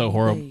is you also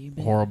loved me,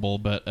 baby? horrible,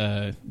 but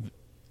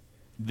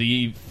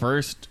the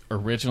first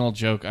original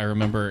joke I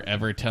remember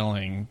ever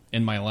telling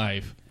in my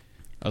life,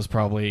 I was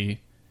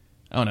probably,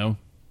 I don't know,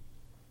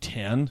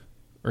 10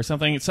 or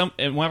something.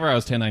 And whenever I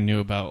was 10, I knew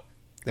about.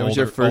 That was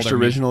your first older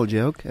music. original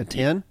joke at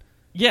 10?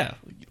 Yeah,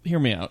 hear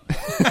me out.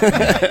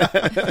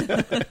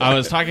 I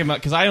was talking about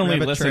because I only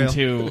Rabbit listened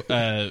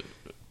to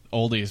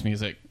oldies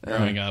music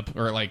growing up,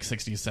 or like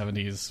 60s,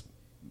 70s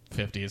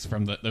 50s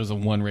from there was a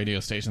one radio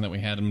station that we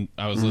had, and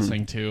I was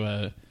listening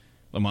to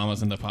the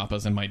Mamas and the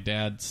Papas, and my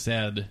dad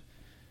said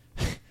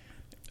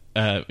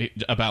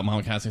about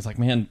Mama Cass, he's like,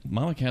 man,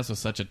 Mama Cass was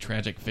such a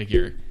tragic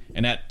figure.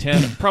 And at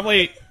 10,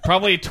 probably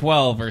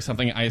 12 or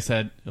something, I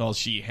said, well,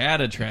 she had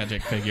a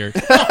tragic figure.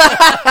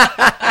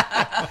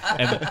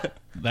 And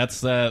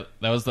that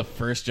was the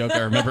first joke I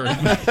remember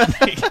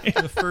making.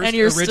 The first And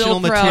you're original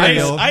still proud.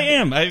 material. I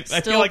am. I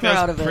feel Still like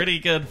proud that's of it. pretty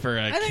good for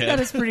a I kid. think that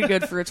is pretty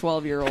good for a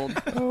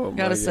 12-year-old.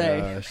 Gotta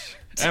say.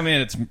 I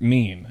mean, it's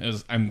mean.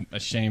 I'm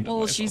ashamed of Well,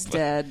 myself, she's but-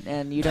 dead,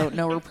 and you don't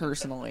know her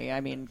personally.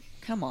 I mean,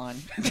 come on.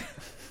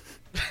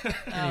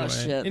 Oh,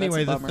 shit.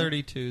 Anyway, that's the a bummer.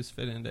 32s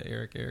fit into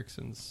Eric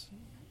Erickson's.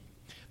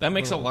 That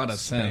makes a little lot of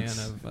span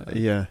sense. of,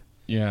 Yeah.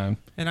 Yeah.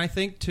 And I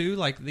think too,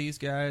 like these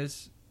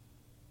guys,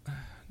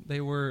 they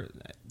were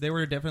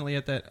definitely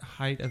at that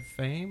height of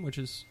fame, which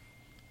is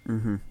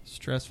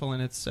stressful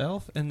in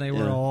itself. And they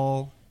were Yeah.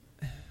 all,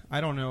 I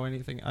don't know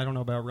anything. I don't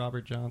know about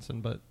Robert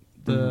Johnson, but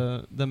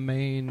the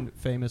main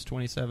famous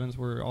 27s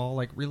were all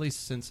like really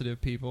sensitive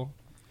people.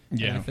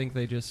 Yeah. And I think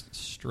they just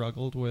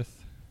struggled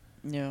with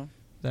Yeah.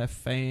 that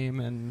fame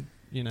and,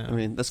 I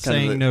mean, that's kind of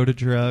saying the- no to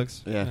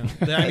drugs. Yeah.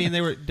 You know. I mean, they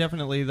were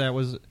definitely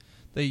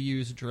they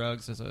used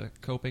drugs as a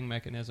coping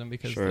mechanism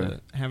because Sure.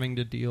 having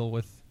to deal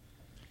with,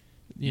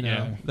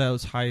 Yeah.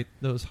 those highs,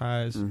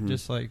 Mm-hmm.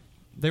 just like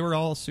they were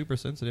all super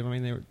sensitive. I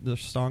mean, there's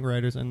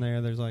songwriters in there.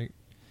 There's like,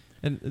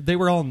 and they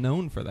were all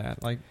known for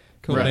that. Like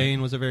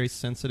Cobain was a very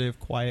sensitive,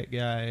 quiet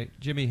guy.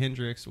 Jimi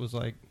Hendrix was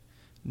like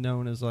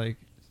known as like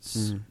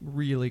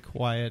really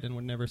quiet and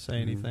would never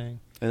say anything.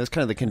 And that's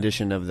kind of the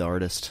condition of the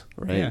artist,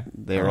 right? Yeah.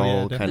 They're Oh, yeah,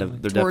 all kind of, definitely.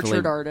 they're Tortured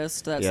definitely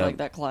artist. That's yeah. like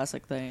that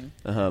classic thing.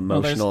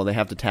 Emotional. They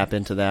have to tap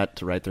into that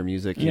to write their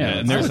music. you Yeah, know?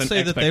 and I there's would an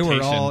say that they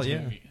were all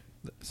expectation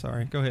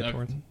Sorry, go ahead,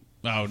 Torrance.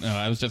 Oh, no,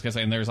 I was just going to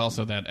say, and there's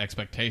also that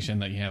expectation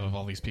that you have of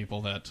all these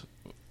people that,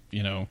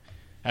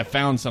 have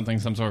found some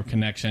sort of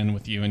connection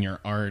with you and your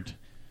art.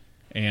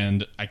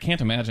 And I can't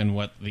imagine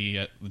what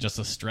just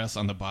the stress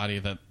on the body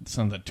that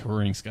some of the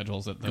touring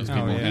schedules that those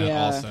people yeah. had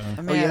Yeah. also.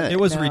 I mean, yeah. It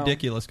was no.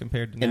 ridiculous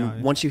compared to now.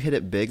 And once you hit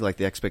it big, like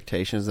the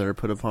expectations that are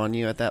put upon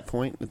you at that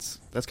point, that's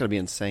got to be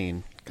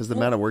insane because the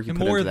amount of work you And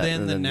put more into that.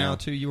 then and than then now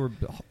too, you were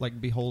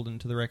like beholden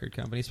to the record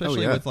company,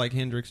 especially yeah. with like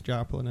Hendrix,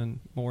 Joplin, and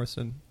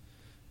Morrison.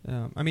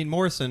 I mean,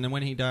 Morrison, and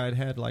when he died,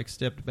 had like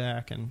stepped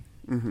back and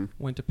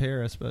went to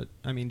Paris. But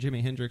I mean,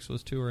 Jimi Hendrix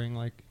was touring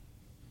like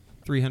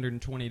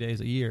 320 days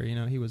a year.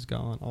 He was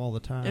gone all the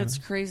time. It's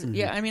crazy.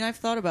 Yeah, I mean, I've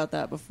thought about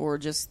that before,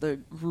 just the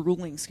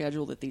grueling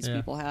schedule that these Yeah.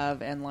 people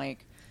have. And,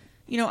 like,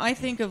 I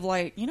think of,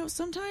 like,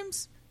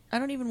 sometimes I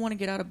don't even want to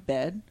get out of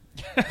bed.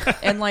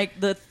 And, like,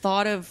 the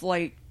thought of,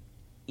 like,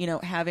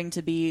 having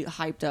to be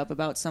hyped up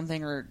about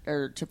something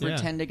or to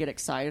pretend to get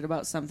excited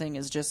about something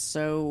is just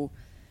so,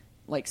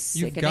 like,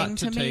 You've sickening got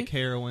to me. take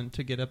heroin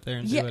to get up there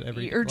and Yeah, do it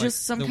every or like,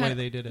 just some the kind way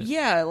they did it.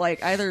 Yeah,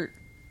 like either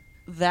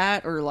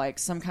that or like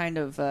some kind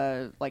of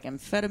like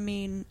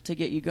amphetamine to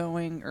get you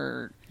going,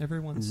 or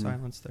Everyone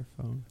silenced their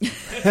phone.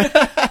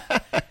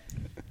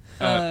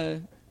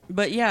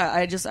 but yeah,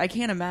 I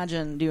can't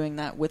imagine doing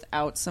that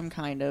without some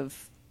kind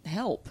of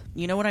help.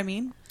 You know what I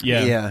mean?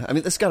 Yeah. I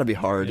mean, that's got to be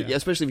hard, Yeah.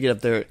 especially if you get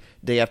up there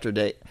day after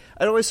day.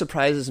 It always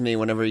surprises me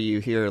whenever you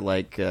hear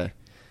like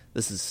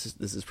this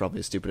is probably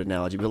a stupid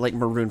analogy, but like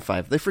Maroon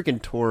 5, they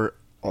freaking tour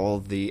all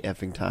the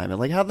effing time, and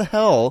like how the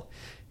hell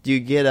do you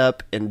get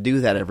up and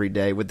do that every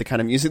day with the kind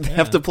of music they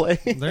have to play?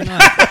 They're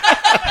not.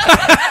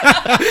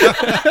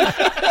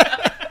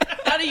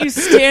 How do you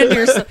stand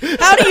yourself?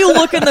 How do you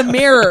look in the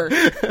mirror?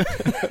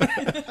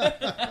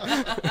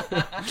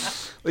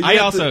 Like, I you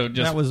have also to-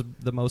 just That was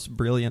the most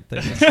brilliant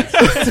thing.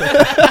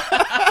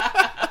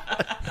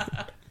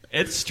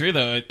 it's true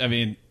though. I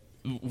mean,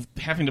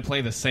 having to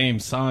play the same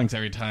songs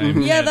every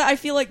time. Yeah, I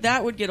feel like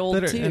that would get old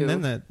That are- too. and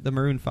then the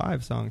Maroon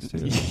 5 songs too.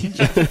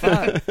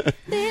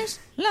 This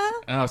love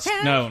Oh,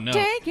 no.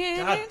 taking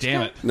God its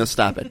damn it. No,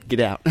 stop it. Get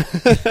out.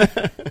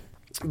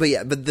 But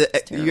yeah, but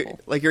terrible.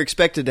 you're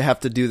expected to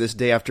have to do this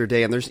day after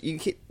day, and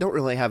don't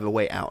really have a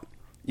way out.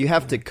 You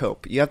have to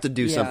cope. You have to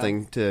do Yeah.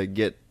 something to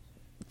get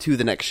to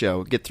the next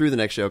show, get through the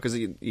next show, because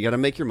you got to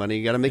make your money,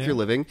 you got to make your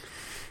living,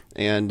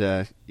 and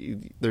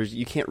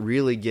you can't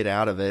really get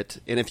out of it.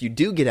 And if you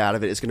do get out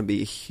of it, it's going to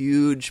be a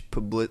huge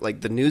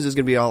like the news is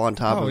going to be all on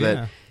top of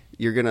yeah. it.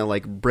 You're going to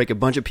like break a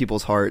bunch of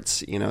people's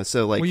hearts,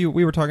 So like we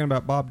were talking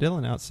about Bob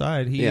Dylan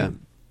outside.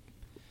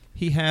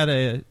 He had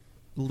a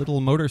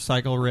little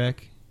motorcycle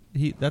wreck.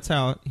 That's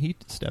how he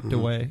stepped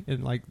away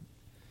in like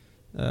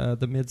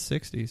the mid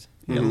 '60s.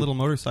 He had a little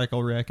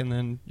motorcycle wreck, and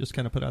then just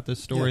kind of put out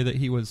this story that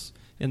he was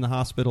in the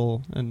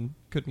hospital and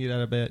couldn't get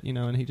out of bed,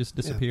 and he just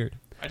disappeared.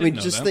 I I didn't mean,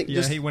 know just that. think,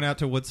 Yeah, he went out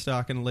to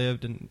Woodstock and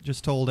lived, and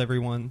just told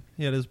everyone.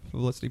 He had his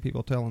publicity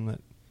people tell him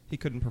that he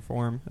couldn't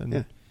perform,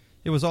 and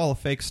it was all a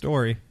fake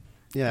story.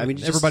 I mean,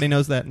 just- everybody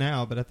knows that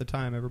now, but at the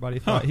time, everybody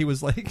thought he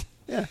was like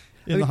Yeah.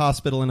 in the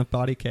hospital in a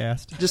body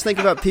cast. Just think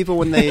about people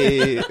when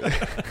they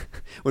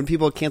when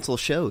people cancel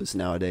shows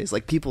nowadays.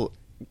 Like people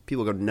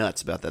go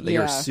nuts about that. They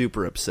are Yeah.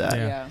 super upset.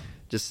 Yeah. Yeah.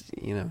 Just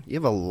you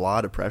have a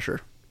lot of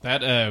pressure.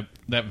 That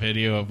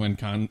video of when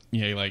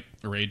Kanye like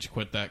rage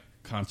quit that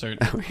concert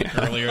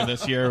earlier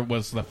this year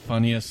was the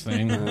funniest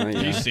thing.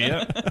 Did you see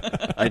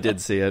it? I did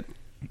see it.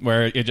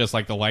 Where it just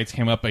like the lights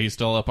came up, but he's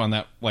still up on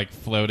that like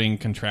floating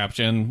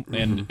contraption,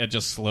 and it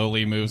just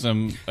slowly moves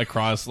him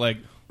across like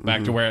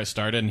back to where it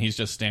started, and he's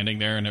just standing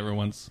there, and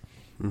everyone's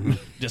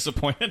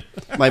disappointed.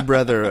 My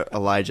brother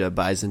Elijah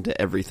buys into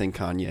everything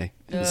Kanye,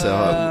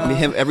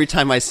 so every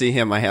time I see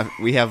him,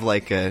 we have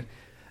like a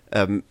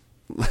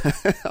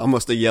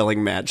almost a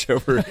yelling match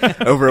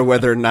over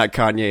whether or not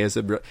Kanye is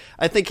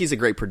I think he's a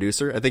great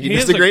producer. I think he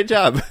does a great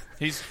job.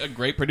 He's a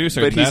great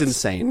producer, but he's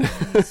insane.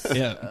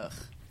 Yeah.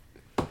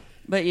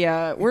 But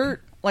yeah, we've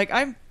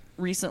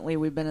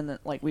been in the,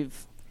 like,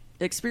 we've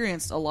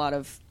experienced a lot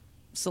of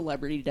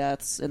celebrity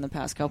deaths in the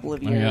past couple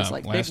of years,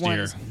 like last big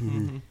year.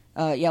 ones.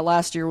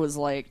 Last year was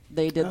like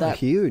they did that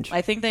huge.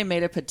 I think they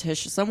made a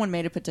petition. Someone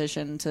made a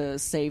petition to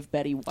save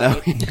Betty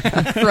White.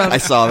 I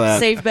saw that.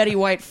 Save Betty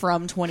White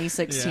from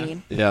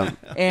 2016. Yeah.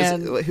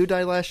 And who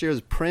died last year?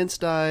 Prince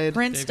died.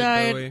 Prince David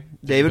died. Bowie.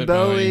 David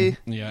Bowie.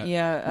 Yeah.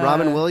 Yeah.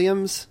 Robin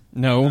Williams.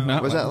 No,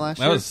 not Was that last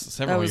That year? was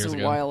several That was years a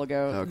ago. while ago.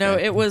 Okay. No,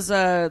 it was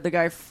the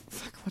guy.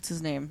 What's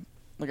his name?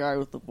 The guy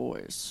with the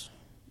voice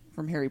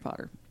from Harry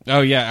Potter.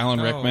 Oh yeah,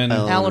 Alan Rickman.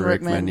 Alan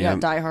Rickman. yeah.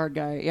 Die Hard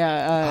guy.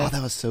 Yeah.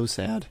 That was so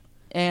sad.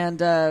 And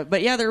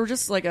but yeah, there were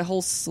just like a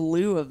whole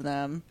slew of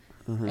them.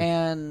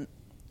 And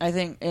I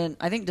think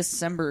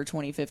December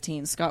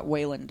 2015, Scott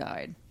Weiland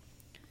died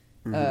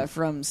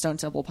from Stone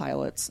Temple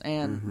Pilots,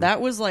 and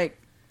that was like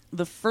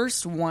the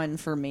first one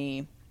for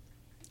me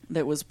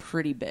that was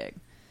pretty big.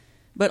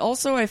 But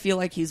also, I feel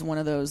like he's one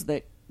of those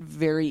that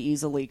very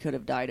easily could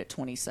have died at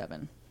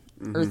 27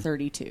 or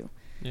 32.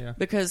 Yeah.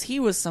 Because he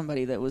was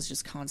somebody that was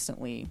just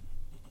constantly,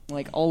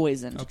 like,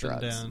 always into Up and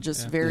drugs. down,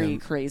 Just yeah. very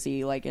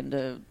crazy, like,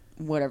 into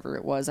whatever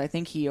it was. I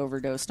think he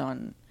overdosed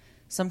on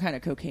some kind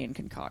of cocaine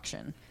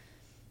concoction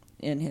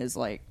in his,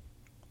 like,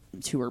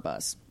 tour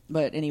bus.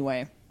 But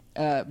anyway,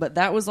 but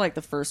that was, like,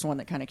 the first one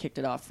that kind of kicked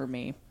it off for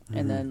me.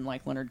 And then,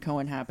 like, Leonard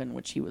Cohen happened,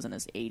 which he was in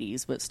his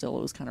 80s, but still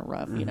it was kind of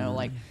rough, you know,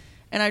 like...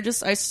 And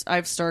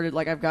I've started,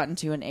 like, I've gotten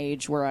to an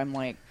age where I'm,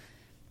 like,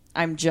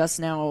 I'm just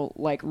now,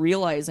 like,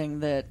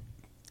 realizing that,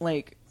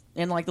 like,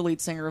 and, like, the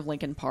lead singer of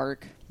Linkin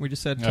Park, We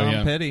just had Oh, Tom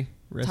yeah. Petty.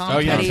 Rest Tom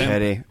in peace. Petty.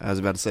 Petty. I was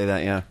about to say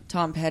that. Yeah.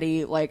 Tom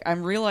Petty, like,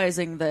 I'm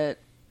realizing that,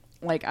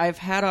 like, I've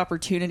had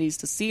opportunities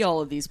to see all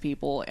of these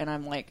people, and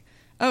I'm like,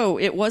 oh,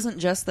 it wasn't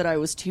just that I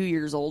was 2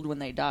 years old when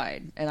they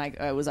died, and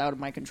I was out of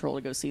my control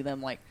to go see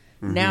them. Like,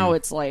 now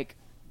it's like,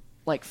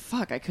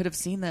 fuck, I could have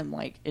seen them,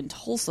 like, in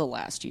Tulsa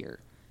last year,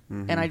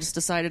 and I just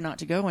decided not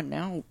to go, and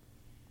now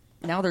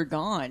they're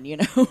gone, you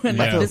know? And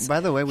Yeah. this By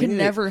the way, we can need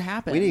never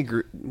happen. We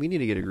need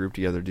to get a group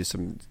together to do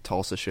some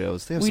Tulsa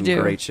shows. They have We some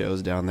do. great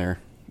shows down there,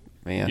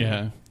 man.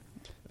 Yeah.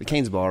 The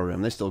Cain's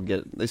Ballroom. They still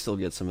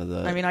get some of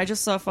the. I mean, I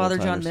just saw Father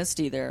John old-timers.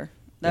 Misty there.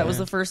 That was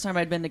the first time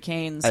I'd been to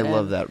Cain's. I and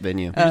love that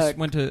venue. We just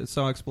went to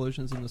saw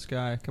Explosions in the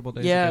Sky a couple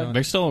days Yeah. ago.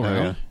 They're still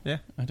around. Yeah.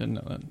 I didn't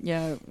know that.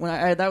 Yeah, when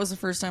that was the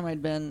first time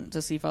I'd been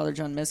to see Father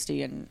John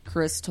Misty, and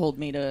Chris told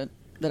me that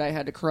I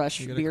had to crush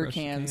You gotta beer crush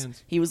the cans.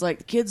 cans. He was like,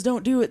 "The kids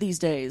don't do it these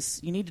days.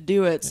 You need to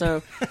do it."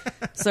 So,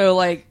 so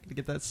like, To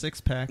get that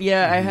 6-pack.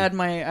 yeah, I had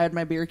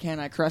my beer can.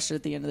 I crushed it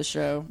at the end of the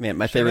show. Man,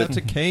 my Shout out favorite.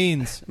 to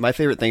Canes. My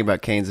favorite thing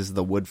about Cain's is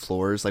the wood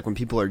floors. Like when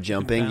people are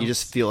jumping, you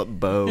just feel it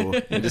bow.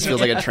 It just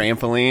feels like a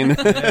trampoline.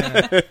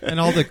 And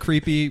all the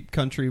creepy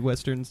country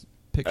westerns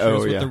pictures Oh,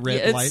 with yeah. the red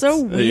Yeah, it's lights.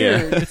 so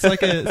weird. It's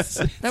like a... it's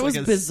That was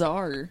like a-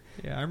 bizarre.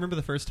 Yeah, I remember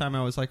the first time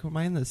I was like, am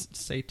I in this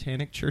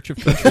satanic church of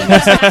country?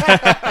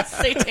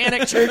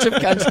 Satanic Church of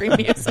Country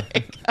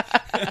Music.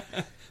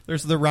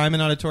 There's the Ryman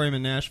Auditorium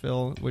in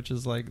Nashville, which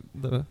is like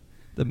the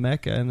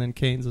Mecca, and then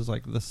Cain's is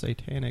like the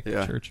satanic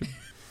Yeah. church.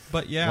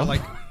 But yeah,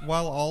 like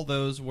while all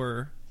those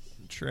were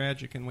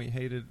tragic and we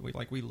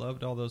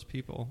loved all those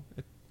people.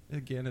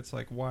 Again, it's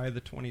like why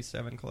the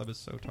 27 Club is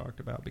so talked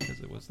about,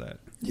 because it was that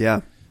Yeah.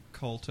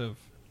 cult of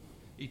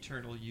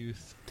eternal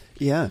youth.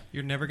 Yeah.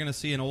 You're never going to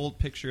see an old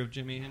picture of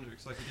Jimi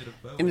Hendrix like you did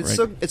of Bowie.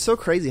 And it's so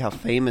crazy how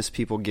famous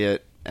people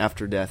get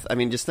after death. I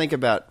mean, just think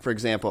about, for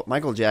example,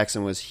 Michael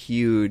Jackson was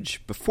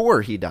huge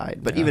before he died,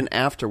 but even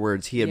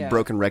afterwards, he had Yeah.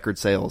 broken record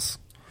sales.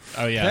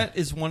 Oh yeah. That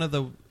is one of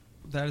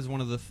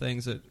the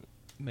things that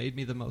made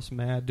me the most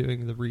mad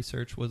doing the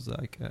research was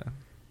like,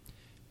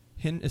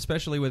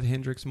 especially with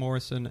Hendrix,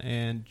 Morrison,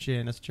 and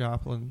Janis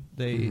Joplin.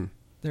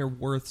 They're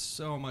worth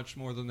so much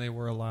more than they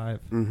were alive.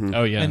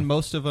 Oh yeah. And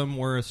most of them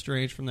were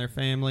estranged from their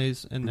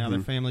families, and now their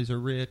families are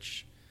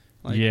rich.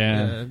 Like,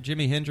 Yeah.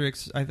 Jimi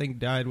Hendrix, I think,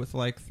 died with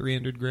like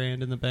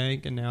 $300,000 in the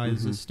bank, and now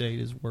his estate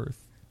is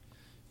worth,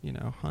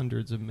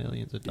 hundreds of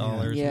millions of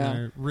dollars. Yeah. And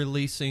they're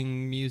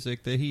releasing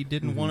music that he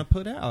didn't want to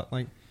put out.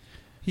 Like,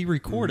 he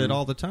recorded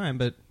all the time,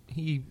 but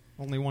he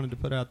only wanted to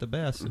put out the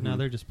best, and now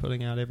they're just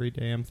putting out every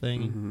damn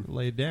thing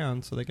laid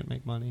down so they can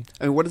make money.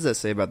 I mean, what does that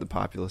say about the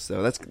populace,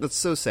 though? That's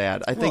so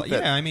sad. I think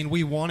that. Yeah, I mean,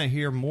 we want to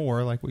hear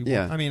more. Like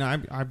I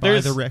buy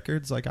There's- the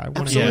records. Like I want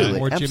to Absolutely, hear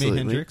more Jimi absolutely.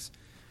 Hendrix.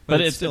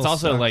 But it it's still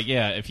also sucks. like,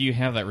 yeah, if you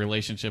have that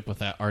relationship with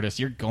that artist,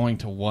 you're going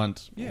to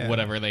want Yeah.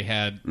 whatever they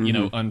had, you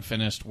know,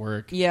 unfinished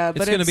work. Yeah,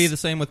 but it's going to be the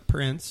same with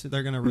Prince.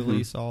 They're going to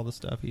release all the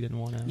stuff he didn't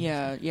want out.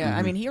 Yeah, yeah.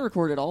 I mean, he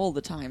recorded all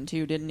the time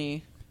too, didn't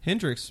he?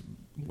 Hendrix,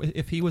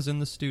 if he was in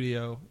the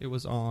studio, it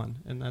was on,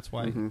 and that's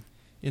why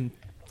in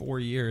 4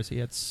 years he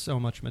had so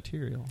much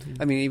material.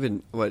 I mean,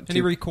 even what? And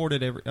he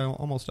recorded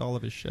almost all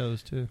of his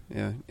shows too.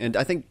 Yeah, and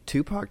I think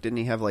Tupac, didn't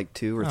he have like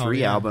 2 or 3 Oh,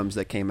 yeah. albums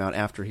that came out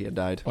after he had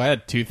died? Well, I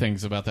had two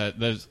things about that.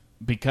 There's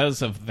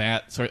because of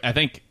that sort. I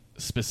think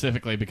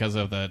specifically because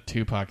of the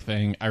Tupac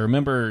thing. I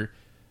remember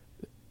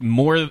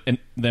more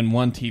than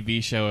one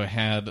TV show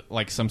had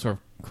like some sort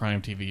of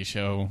crime TV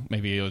show.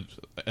 Maybe it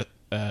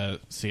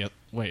was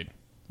wait,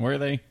 where are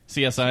they?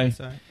 CSI.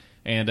 So,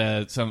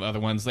 And some other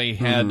ones. They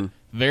had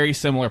very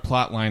similar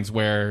plot lines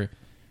where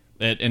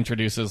it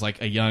introduces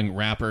like a young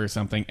rapper or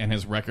something, and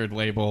his record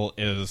label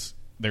is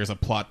there's a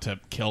plot to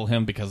kill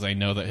him because they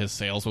know that his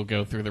sales will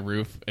go through the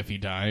roof if he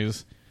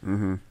dies.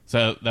 Mm-hmm.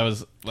 So that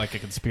was like a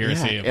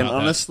conspiracy. About and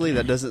honestly,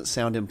 that doesn't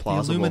sound the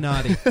implausible.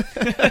 Illuminati.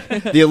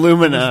 The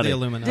Illuminati. The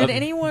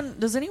Illuminati.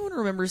 Does anyone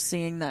remember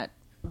seeing that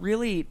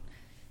really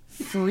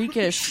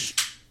freakish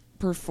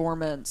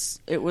performance?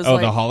 It was the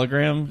like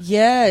hologram.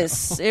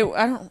 yes.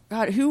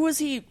 God, who was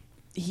he?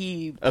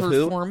 He Of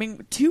who?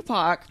 performing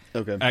Tupac,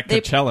 Okay. At They-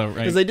 Coachella, right?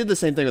 Because they did the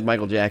same thing with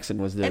Michael Jackson.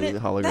 Was the and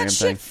hologram that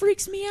thing? shit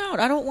freaks me out.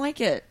 I don't like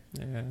it.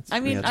 Yeah, it's- I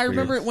mean, it's I weird.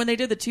 remember when they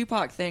did the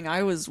Tupac thing,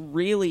 I was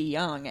really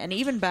young, and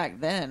even back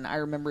then, I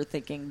remember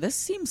thinking this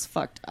seems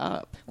fucked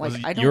up. Like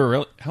I don't. you were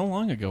really, how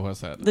long ago was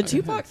that? The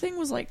Tupac thing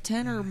was like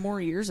 10 or more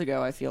years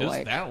ago. I feel It was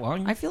like that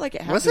long? I feel like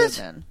it had Was to it?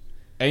 have been.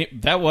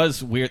 That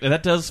was weird.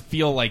 That does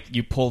feel like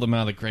you pulled him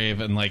out of the grave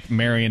and like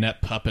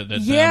marionette puppeted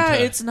Yeah, them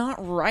to, it's not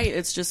right.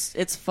 It's just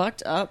it's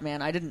fucked up,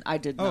 man. I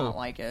did not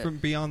like it. From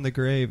Beyond the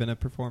Grave in a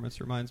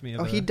performance reminds me of.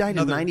 Oh, he died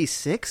in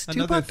 '96.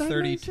 Another Tupac died in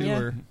 32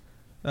 '96?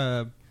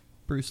 or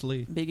Bruce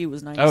Lee, Biggie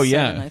was 97, Oh,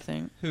 yeah. I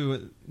think.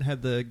 who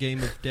had the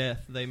Game of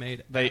Death they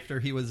made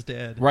after he was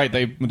dead. right.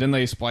 Didn't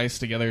they splice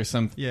together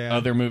some Yeah.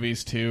 other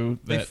movies too?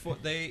 That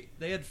They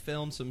had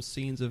filmed some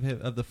scenes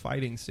of the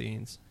fighting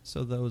scenes,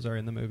 so those are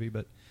in the movie.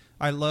 But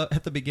I love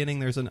at the beginning.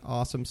 There's an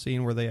awesome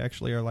scene where they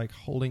actually are like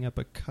holding up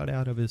a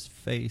cutout of his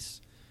face,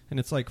 and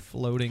it's like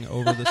floating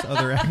over this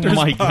other actor's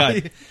my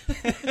body.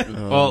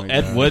 well, my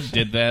Ed gosh. Wood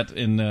did that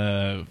in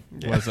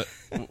was it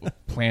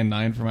Plan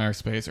 9 from Outer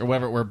Space or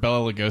whatever, where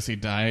Bela Lugosi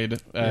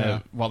died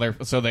while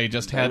they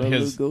just had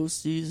his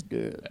Lugosi's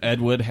dead.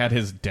 Ed Wood had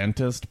his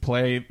dentist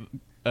play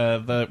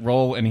the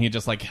role, and he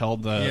just like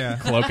held the Yeah.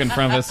 cloak in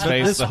front of his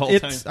face the whole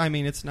time. I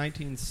mean, it's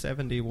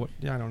 1970.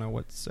 I don't know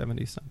what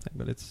 70 something,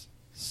 but it's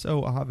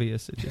so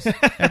obvious. It just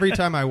every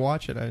time I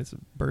watch it, I just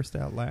burst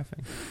out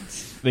laughing.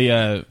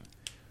 The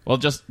well,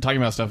 just talking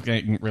about stuff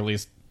getting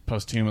released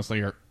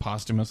posthumously or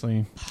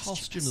posthumously.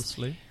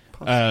 Posthumously.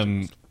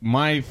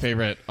 My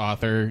favorite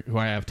author, who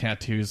I have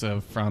tattoos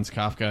of, Franz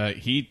Kafka,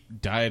 he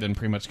died in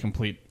pretty much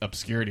complete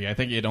obscurity. I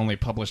think he had only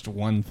published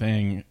one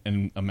thing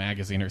in a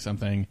magazine or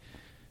something.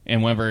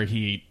 And whenever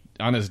he,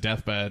 on his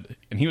deathbed,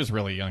 and he was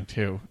really young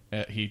too,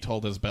 he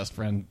told his best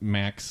friend,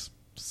 Max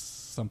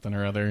something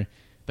or other,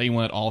 that he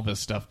wanted all of his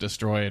stuff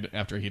destroyed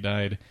after he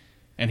died.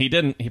 And he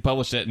didn't. He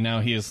published it, and now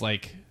he is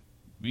like,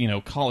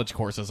 college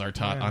courses are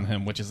taught on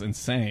him, which is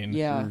insane.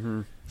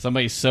 Yeah.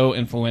 Somebody so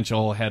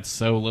influential had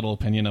so little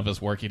opinion of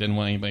his work, he didn't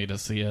want anybody to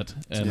see it.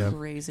 And Yeah.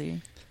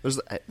 Crazy. There's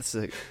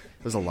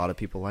a lot of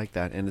people like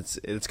that, and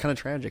it's kind of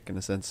tragic in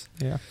a sense.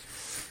 Yeah.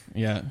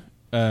 yeah.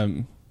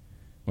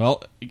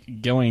 Well,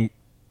 going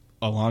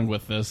along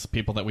with this,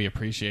 people that we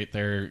appreciate,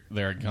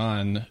 they're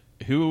gone.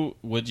 Who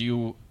would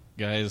you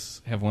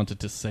guys have wanted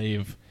to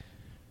save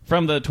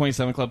from the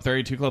 27 Club,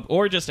 32 Club,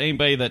 or just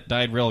anybody that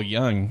died real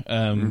young?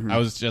 I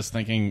was just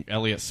thinking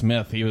Elliott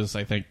Smith. He was,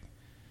 I think,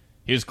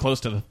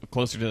 closer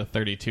to the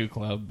 32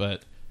 Club,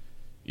 but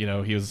he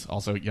was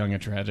also young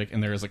and tragic.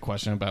 And there is a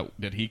question about,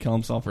 did he kill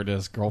himself or did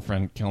his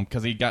girlfriend kill him?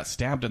 Because he got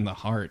stabbed in the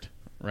heart,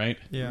 right?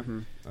 Yeah.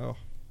 Oh.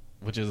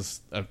 Which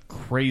is a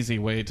crazy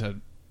way to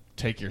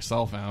take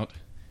yourself out.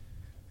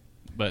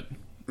 But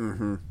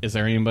is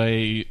there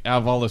anybody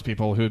out of all those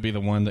people who would be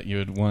the one that you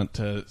would want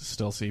to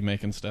still see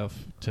making stuff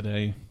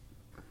today?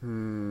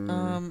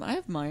 I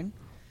have mine.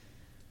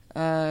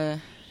 I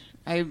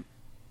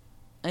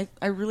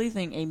really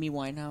think Amy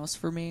Winehouse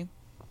for me,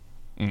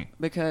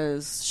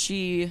 because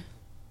she,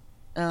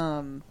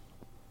 I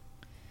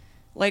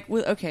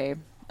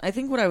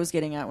think what I was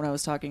getting at when I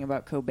was talking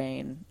about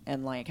Cobain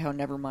and like how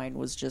Nevermind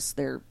was just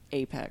their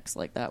apex,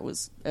 like that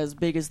was as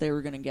big as they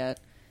were going to get.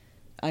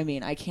 I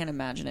mean, I can't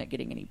imagine it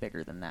getting any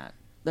bigger than that.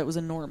 That was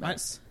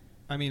enormous.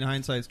 I mean,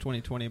 hindsight's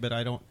 20/20, but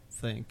I don't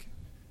think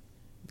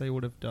they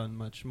would have done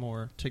much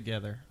more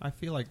together. I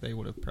feel like they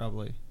would have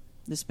probably,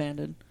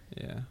 Disbanded.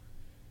 yeah.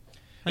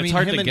 It's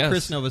hard him to and guess.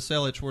 Chris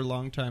Novoselic were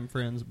longtime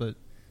friends, but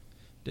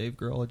Dave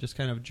Grohl had just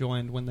kind of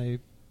joined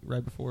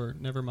right before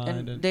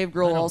Nevermind. And Dave I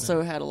Grohl don't also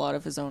know. had a lot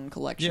of his own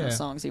collection of Yeah.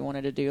 songs he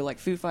wanted to do. Like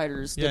Foo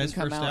Fighters Yeah, didn't his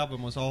come first out,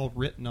 album was all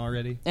written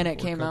already. and it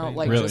before came Cobain out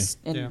like Really? just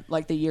in Yeah.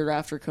 like the year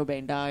after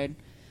Cobain died.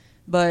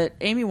 But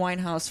Amy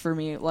Winehouse, for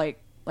me, like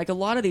a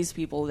lot of these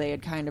people, they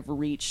had kind of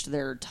reached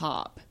their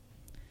top,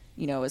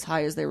 you know, as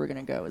high as they were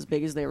going to go, as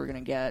big as they were going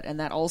to get. And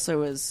that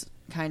also is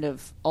kind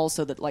of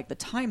also that, like, the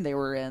time they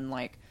were in,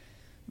 like,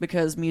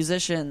 because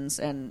musicians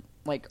and,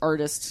 like,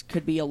 artists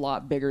could be a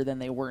lot bigger than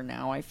they were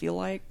now, I feel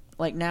like.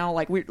 Like, now,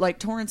 like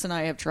Torrance and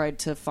I have tried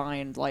to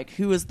find, like,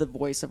 who is the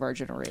voice of our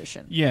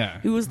generation? Yeah.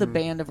 Who is the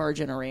band of our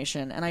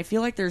generation? And I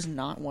feel like there's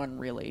not one,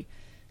 really.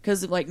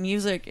 Because, like,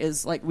 music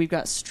is, like, we've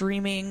got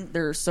streaming.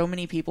 There are so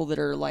many people that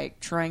are, like,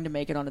 trying to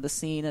make it onto the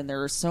scene, and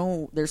there's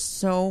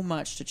so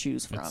much to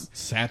choose from. It's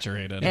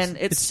saturated. And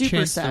it's super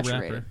Chance the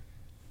saturated.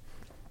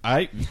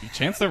 Rapper.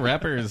 Chance the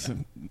Rapper is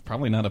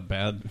probably not a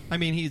bad... I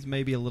mean, he's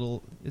maybe a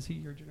little... Is he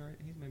your generation?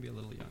 He's maybe a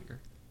little younger.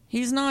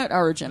 He's not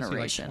our Is he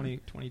generation.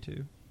 like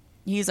 22?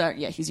 He's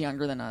he's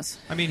younger than us.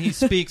 I mean, he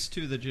speaks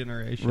to the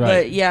generation.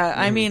 Right. But yeah,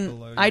 I Who's mean,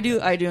 below I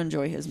you. do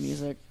enjoy his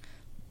music.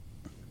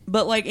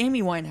 But like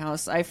Amy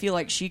Winehouse, I feel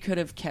like she could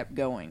have kept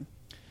going.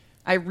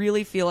 I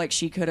really feel like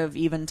she could have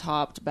even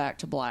topped Back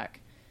to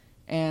Black,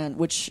 and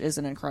which is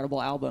an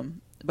incredible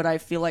album. But I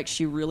feel like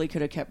she really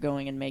could have kept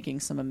going and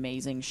making some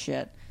amazing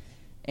shit.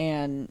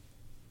 And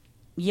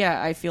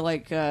yeah, I feel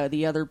like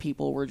the other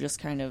people were just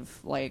kind of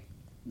like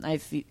I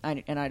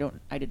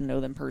didn't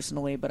know them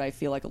personally, but I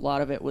feel like a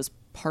lot of it was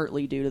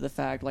partly due to the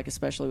fact, like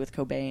especially with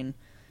Cobain,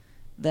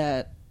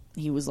 that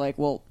he was like,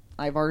 well,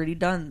 I've already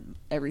done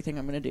everything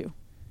I'm going to do.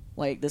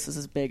 Like, this is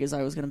as big as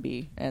I was going to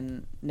be,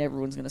 and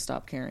everyone's going to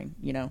stop caring,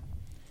 you know?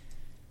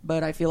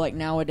 But I feel like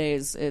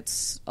nowadays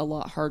it's a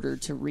lot harder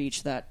to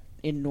reach that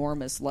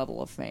enormous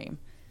level of fame,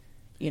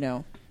 you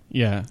know?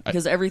 Yeah.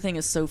 Because everything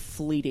is so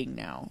fleeting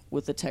now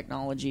with the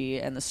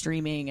technology and the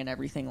streaming and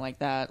everything like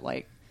that.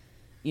 Like,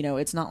 you know,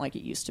 it's not like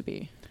it used to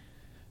be.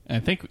 I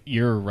think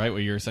you're right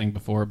what you were saying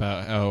before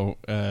about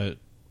how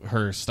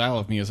her style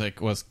of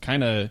music was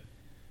kind of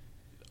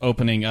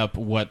opening up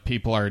what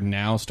people are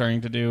now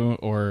starting to do,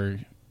 or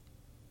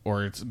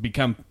it's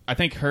become... I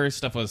think her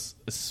stuff was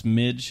a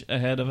smidge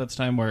ahead of its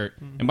time, where,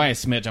 and by a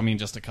smidge, I mean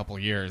just a couple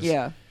years.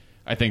 Yeah.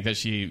 I think that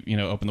she, you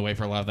know, opened the way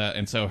for a lot of that,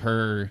 and so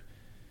her...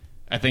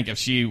 I think if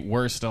she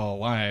were still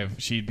alive,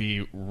 she'd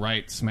be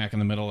right smack in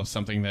the middle of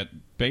something that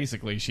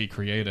basically she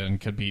created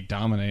and could be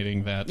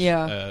dominating that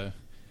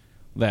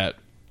that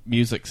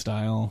music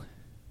style.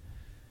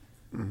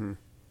 Mm-hmm.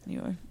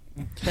 Anyway,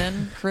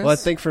 Ben, Chris? Well,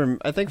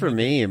 I think for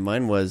me,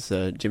 mine was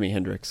Jimi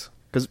Hendrix,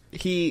 because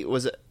he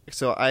was.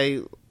 So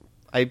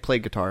I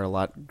played guitar a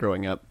lot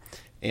growing up,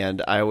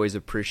 and I always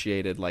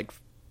appreciated like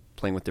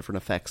playing with different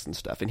effects and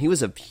stuff. And he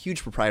was a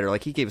huge proprietor.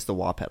 Like, he gave us the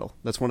wah pedal.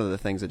 That's one of the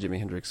things that Jimi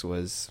Hendrix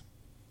was.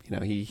 You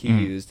know, he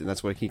used, and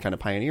that's what he kind of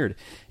pioneered.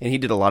 And he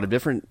did a lot of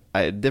different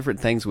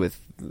things with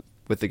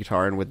the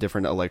guitar and with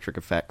different electric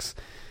effects.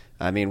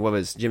 I mean, what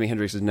was Jimi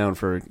Hendrix is known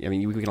for? I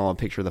mean, we can all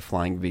picture the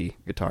Flying V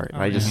guitar.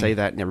 And I just say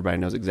that, and everybody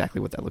knows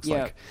exactly what that looks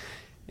like.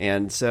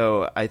 And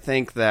so I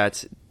think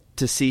that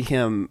to see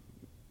him,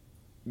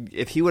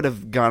 if he would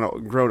have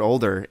grown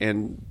older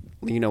and,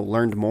 you know,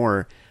 learned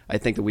more, I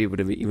think that we would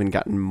have even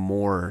gotten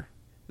more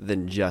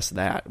than just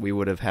that. We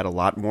would have had a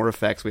lot more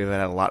effects. We would have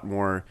had a lot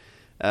more.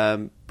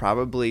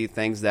 Probably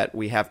things that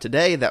we have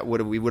today that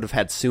we would have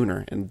had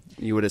sooner, and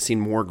you would have seen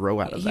more grow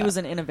out of that. He was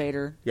an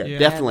innovator. Yeah,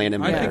 definitely an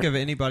innovator. I think of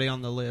anybody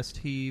on the list,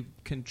 he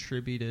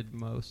contributed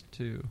most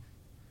to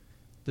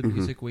the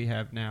music we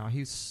have now.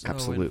 He's so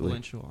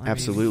influential.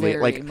 Absolutely.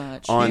 Very like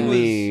much. on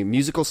the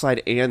musical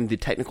side and the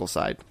technical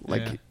side.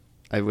 Like, Yeah.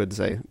 I would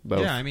say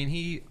both. Yeah, I mean,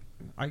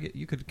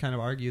 you could kind of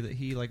argue that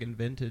he like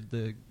invented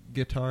the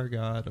guitar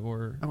god,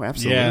 or Oh,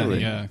 absolutely.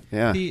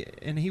 Yeah.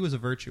 he was a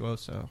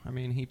virtuoso. I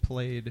mean, he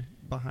played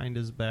behind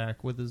his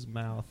back with his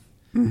mouth.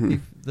 Mm-hmm.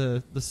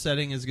 The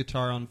setting his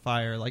guitar on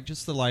fire, like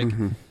just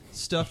the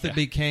stuff that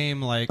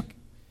became like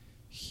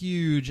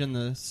huge in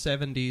the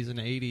 70s and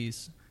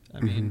 80s. I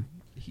mean,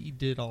 he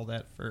did all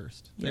that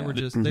first. They Yeah. were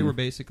just they were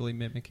basically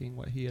mimicking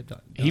what he had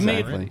done. He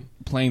made already.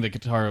 playing the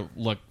guitar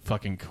look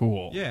fucking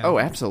cool. Yeah. Oh,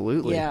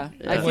 absolutely. Yeah.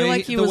 The I feel way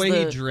like he the was way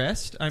the... he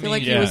dressed. I I feel mean,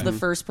 like he was the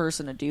first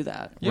person to do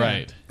that. Yeah.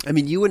 Right. I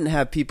mean, you wouldn't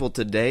have people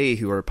today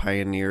who are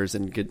pioneers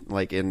in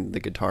in the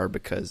guitar,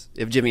 because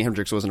if Jimi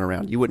Hendrix wasn't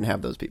around, you wouldn't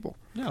have those people.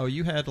 no,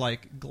 you had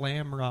like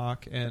glam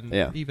rock and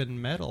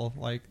even metal.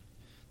 Like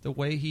the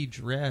way he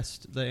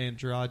dressed, the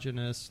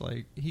androgynous,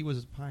 like he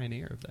was a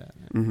pioneer of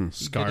that. Mm-hmm. He did it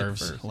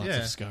Scarves. first. Lots Yeah.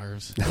 of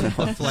scarves. The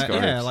flat,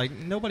 Scarves. yeah, like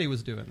nobody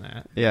was doing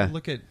that. Yeah.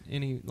 Look at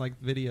any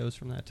like videos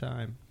from that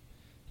time.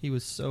 He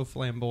was so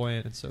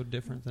flamboyant and so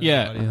different than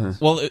Yeah. everybody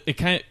else. Well, it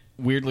kind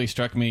of weirdly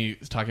struck me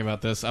talking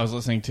about this. I was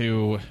listening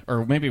to,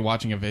 or maybe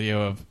watching a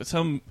video of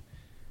some,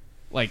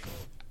 like,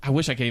 I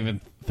wish I could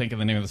even think of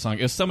the name of the song.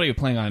 It was somebody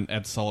playing on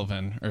Ed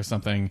Sullivan or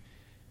something,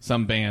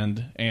 some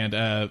band,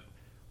 and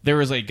there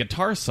was a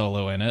guitar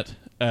solo in it,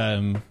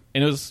 and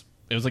it was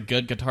a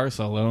good guitar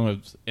solo. It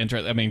was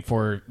interesting. I mean,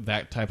 for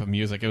that type of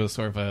music, it was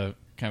sort of a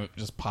kind of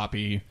just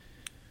poppy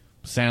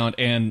sound.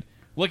 And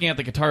looking at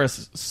the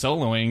guitarist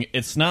soloing,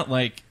 it's not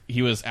like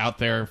he was out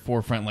there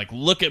forefront, like,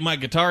 look at my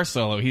guitar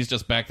solo. He's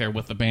just back there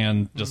with the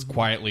band, just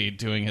quietly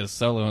doing his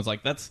solo. And it's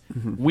like, that's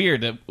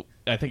weird.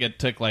 I think it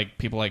took like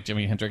people like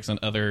Jimi Hendrix and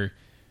other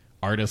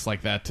artists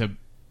like that to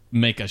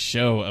make a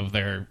show of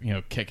their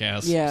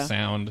kick-ass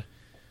sound.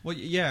 Well,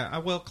 yeah.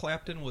 Well,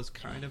 Clapton was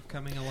kind of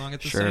coming along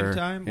at the Sure, same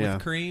time yeah.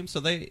 with Cream,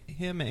 so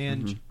him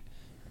and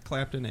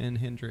Clapton and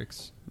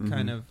Hendrix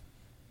kind of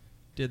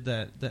did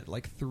that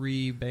like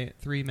three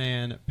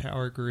man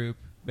power group,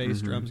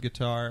 bass, drums,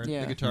 guitar.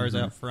 Yeah. The guitar's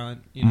out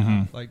front,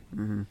 like.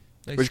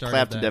 They Which started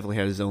Clapton that. definitely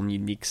had his own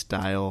unique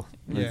style.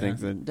 Yeah. I think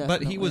that.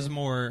 But he was Definitely.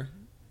 more.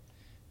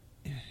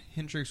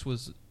 Hendrix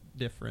was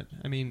different.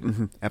 I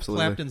mean,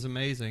 Absolutely. Clapton's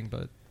amazing,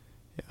 but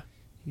Yeah.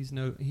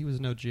 he was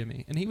no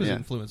Jimmy, and he was Yeah.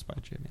 influenced by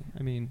Jimmy.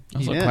 I mean,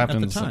 Also, Yeah.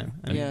 Clapton's at the time.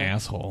 an Yeah.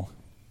 asshole.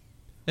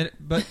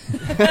 But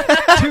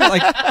too,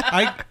 like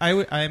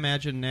I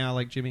imagine now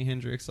like Jimi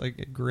Hendrix, like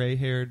a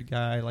gray-haired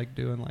guy, like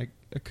doing like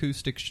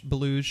acoustic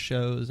blues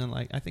shows, and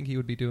like I think he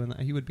would be doing that.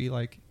 He would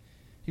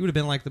have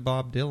been like the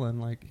Bob Dylan.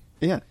 Like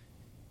Yeah.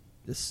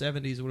 the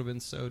 '70s would have been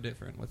so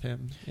different with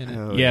him in it.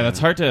 Oh, Yeah, that's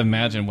hard to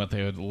imagine what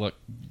they would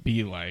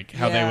be like,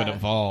 how they would Yeah.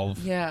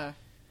 evolve. Yeah.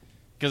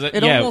 Because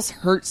It almost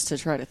hurts to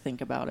try to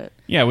think about it.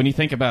 Yeah, when you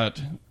think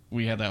about,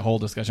 we had that whole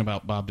discussion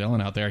about Bob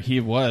Dylan out there. He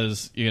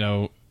was,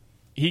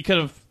 he could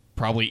have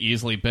probably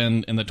easily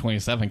been in the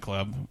 27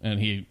 Club, and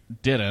he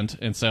didn't.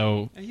 And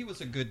so And he was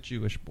a good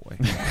Jewish boy.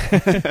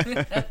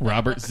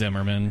 Robert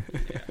Zimmerman,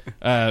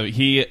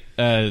 he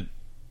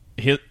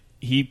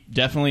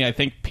definitely, I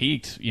think,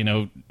 peaked,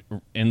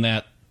 in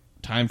that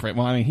time frame.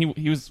 Well, I mean,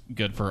 he was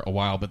good for a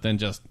while, but then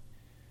just,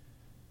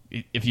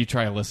 if you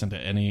try to listen to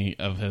any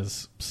of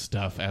his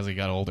stuff as he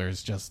got older,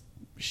 it's just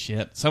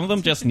shit. Some of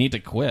them just need to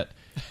quit.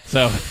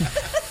 So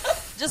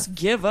Just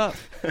give up.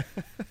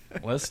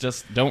 let's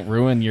just don't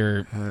ruin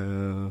your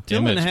Dylan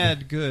image.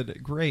 had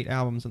great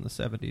albums in the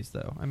 '70s,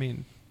 though. I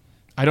mean,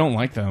 I don't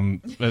like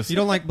them. you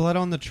don't like Blood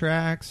on the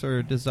Tracks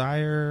or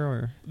Desire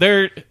or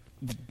They're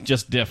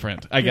just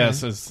different, I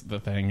guess, is the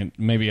thing. And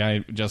maybe I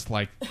just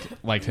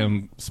liked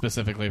him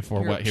specifically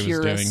for You're what a he was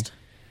doing. purist.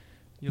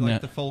 you like Nah.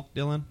 the folk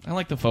Dylan? I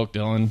like the folk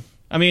Dylan.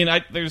 I mean,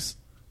 there's,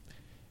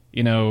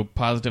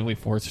 Positively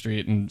 4th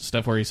Street and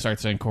stuff where he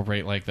starts to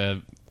incorporate like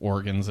the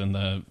organs and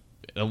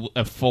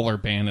a fuller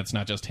band. It's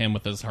not just him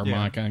with his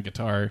harmonica and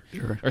guitar.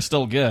 Sure. Are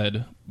still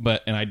good,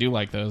 and I do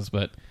like those.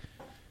 But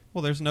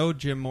Well, there's no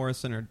Jim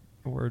Morrison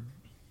or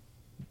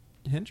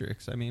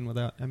Hendrix. I mean,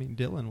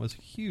 Dylan was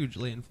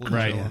hugely influential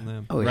Right. on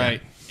them. Oh, yeah.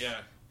 right, yeah,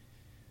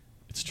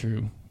 it's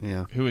true.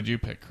 Yeah. Who would you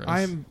pick, Chris?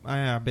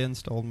 Ben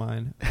stole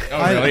mine.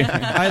 Oh, really?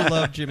 I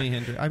love Jimi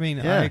Hendrix. I mean,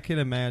 Yeah. I can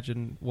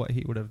imagine what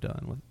he would have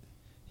done with.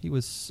 He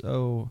was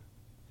so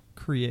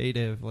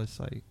creative. It's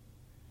like,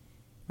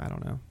 I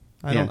don't know.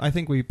 I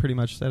think we pretty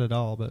much said it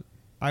all, but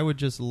I would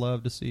just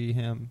love to see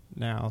him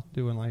now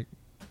doing like,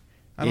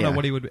 I don't know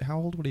what he would be. How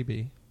old would he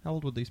be? How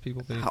old would these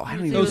people be? I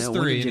don't even Those know.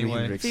 When three, did Jimi anyway.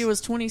 Hendrix- If he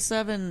was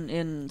 27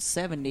 in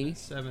 70,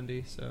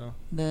 70, so.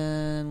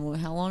 then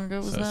how long ago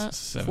was So that?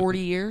 70. 40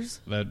 years?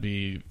 That'd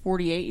be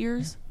 48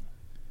 years?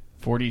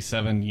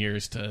 47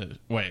 years to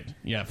wait.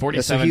 Yeah, Yeah,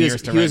 47 so he years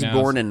was, to he right was now.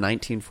 born in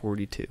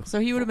 1942. So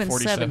he would have been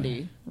 47.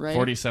 70, right?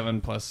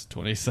 47 plus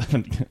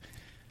 27.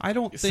 I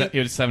don't think He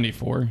was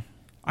 74.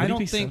 I Would he don't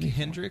be think 74?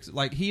 Hendrix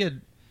like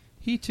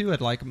he too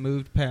had like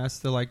moved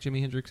past the like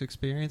Jimi Hendrix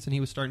experience, and he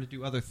was starting to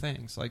do other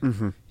things. Like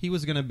he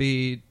was going to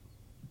be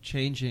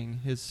changing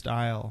his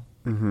style.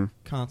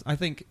 I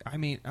think. I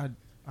mean,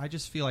 I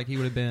just feel like he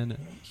would have been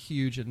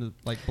huge in the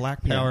like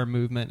Black Power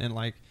movement, and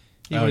like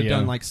he would have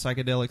done like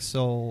psychedelic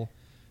soul,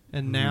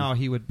 and now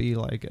he would be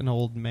like an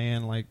old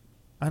man. Like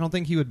I don't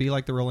think he would be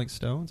like the Rolling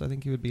Stones. I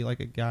think he would be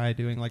like a guy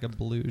doing like a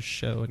blues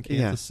show in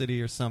Kansas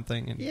City or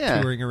something, and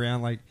touring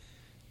around like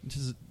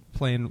just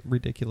playing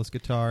ridiculous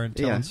guitar and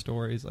telling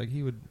stories. Like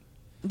he would.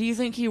 Do you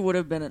think he would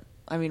have been?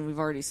 I mean, we've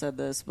already said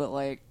this, but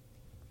like,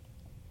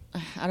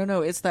 I don't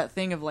know. It's that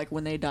thing of like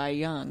when they die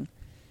young.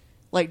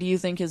 Like, do you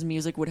think his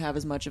music would have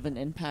as much of an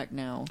impact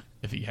now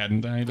If he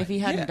hadn't died? if he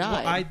hadn't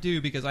died? Well, I do,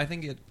 because I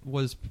think it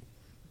was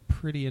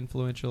pretty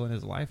influential in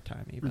his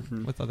lifetime,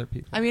 even with other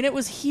people. I mean, it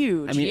was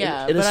huge. I mean,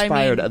 yeah, it but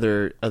inspired I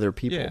mean, other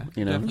people. Yeah,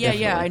 You know. definitely. Yeah,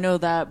 Definitely. I know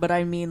that, but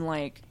I mean,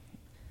 like,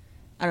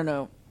 I don't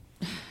know.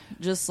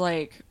 Just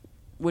like,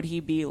 would he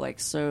be like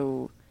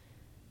so?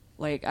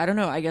 Like, I don't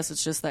know. I guess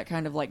it's just that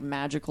kind of like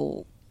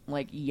magical,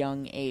 like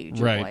young age.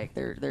 Of, Right. like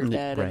they're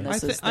dead, Right. and I,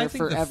 this is I they're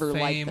think forever the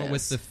like fame this.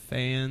 with the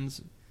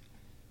fans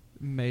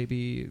may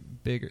be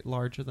bigger,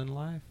 larger than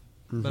life.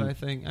 But I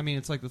think, I mean,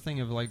 it's like the thing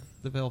of like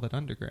the Velvet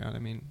Underground. I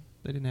mean,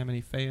 they didn't have any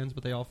fans,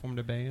 but they all formed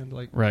a band.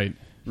 Like Right.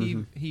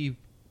 he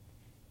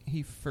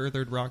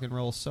furthered rock and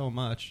roll so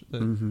much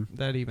that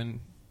that even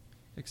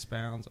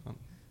expounds on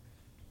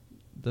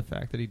the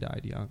fact that he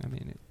died young. I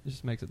mean, it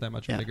just makes it that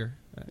much bigger.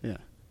 Yeah.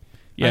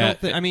 Yeah.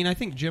 I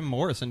think Jim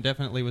Morrison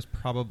definitely was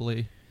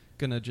probably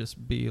gonna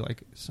just be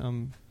like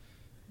some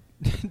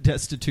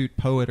destitute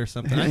poet or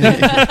something.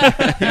 I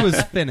think he was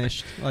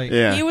finished. Like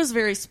Yeah. He was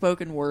very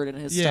spoken word in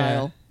his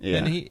style. Yeah.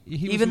 And he was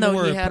Even though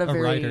more he had a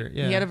very writer.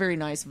 Yeah. he had a very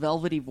nice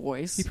velvety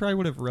voice. He probably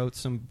would have wrote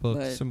some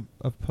books But-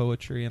 of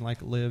poetry and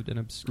like lived in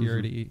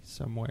obscurity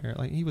somewhere.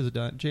 Like he was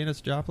done.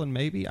 Janis Joplin,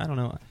 maybe, I don't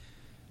know.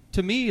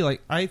 to me,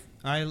 like I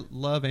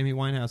love Amy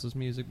Winehouse's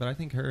music, but I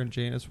think her and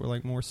Janis were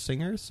like more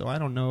singers. So I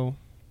don't know.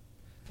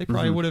 They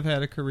probably would have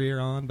had a career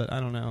on, but I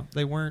don't know.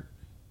 They weren't.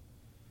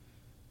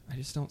 I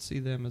just don't see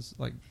them as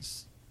like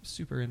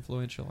super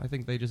influential. I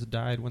think they just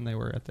died when they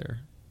were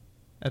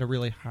at a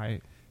really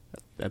high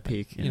At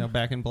peak. You know,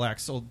 Back in Black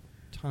sold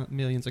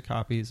millions of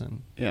copies,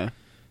 and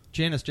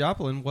Janis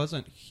Joplin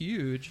wasn't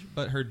huge,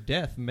 but her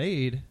death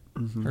made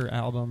her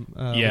album.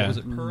 What was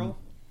it, Pearl?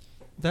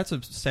 That's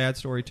a sad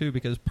story too,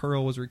 because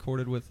Pearl was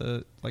recorded with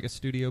a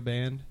studio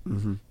band,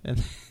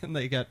 and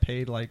they got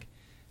paid like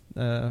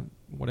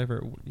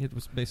whatever it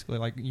was, basically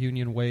like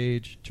union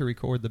wage to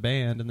record the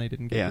band, and they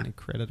didn't get any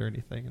credit or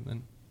anything, and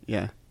then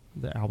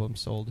the album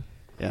sold,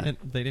 and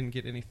they didn't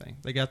get anything.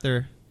 They got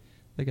their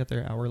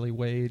hourly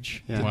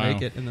wage to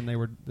make it, and then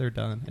they're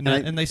done,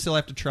 and they still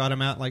have to trot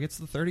them out like it's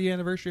the 30th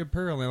anniversary of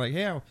Pearl, and they're like,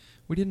 yeah,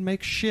 we didn't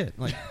make shit,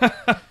 like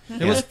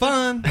it was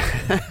fun.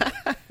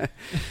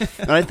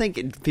 And I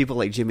think people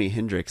like Jimi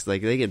Hendrix,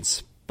 like they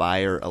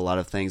inspire a lot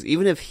of things,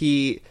 even if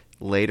he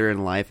later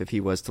in life, if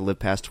he was to live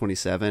past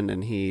 27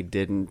 and he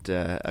didn't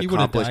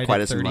accomplish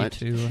quite as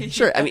much.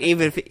 Sure, I mean,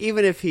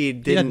 even if he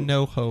didn't, he had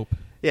no hope.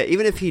 Yeah,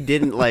 even if he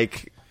didn't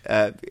like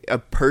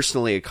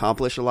personally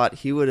accomplish a lot,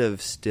 he would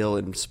have still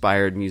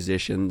inspired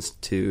musicians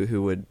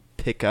who would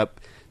pick up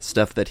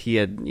stuff that he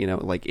had,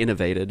 like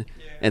innovated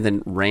and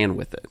then ran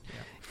with it.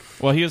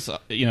 Well, he was,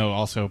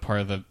 also part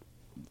of the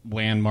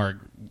landmark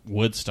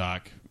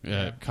Woodstock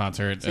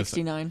concert.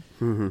 69.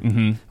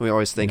 We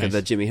always think of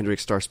the Jimi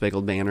Hendrix Star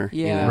Spangled Banner.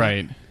 Yeah.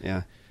 Right.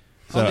 Yeah.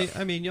 So,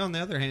 on the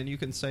other hand, you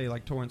can say,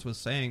 like Torrance was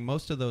saying,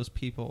 most of those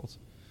people's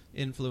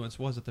influence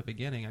was at the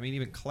beginning. I mean,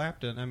 even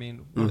Clapton,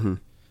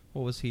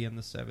 what was he in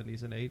the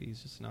 70s and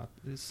 80s? Just not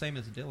the same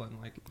as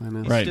Dylan. Like,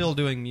 he's still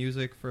doing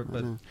music but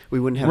we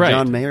wouldn't have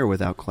John Mayer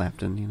without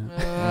Clapton,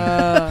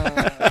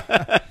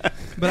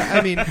 But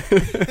I mean,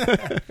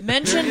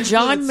 mention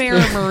John Mayer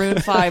and Maroon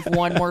 5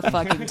 one more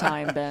fucking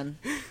time, Ben.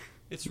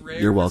 It's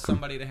rare You're for welcome.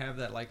 somebody to have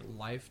that like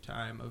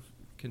lifetime of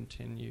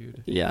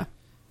continued. Yeah.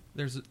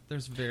 There's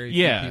very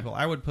few people.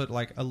 I would put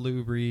like a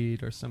Lou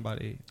Reed or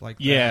somebody like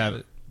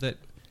that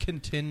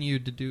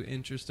continued to do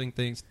interesting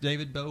things.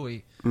 David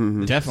Bowie.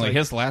 Definitely.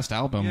 His last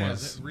album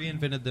was... that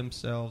reinvented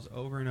themselves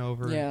over and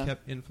over and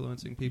kept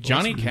influencing people.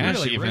 Johnny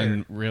Cash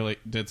really really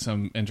did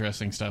some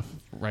interesting stuff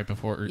right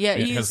before he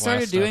his started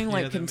last stuff.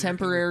 doing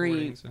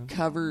contemporary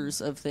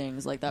covers of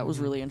things. Like, that was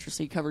really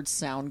interesting. He covered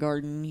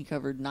Soundgarden. He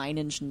covered Nine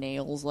Inch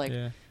Nails. Like,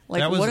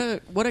 that was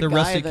what a the guy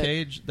Rusty that...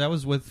 Cage. That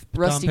was with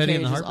Rusty Tom Petty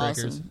Cage and the is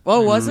Heartbreakers. awesome.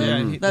 Oh, was it?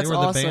 Yeah, That's they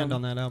were awesome. the band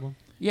on that album.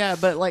 Yeah,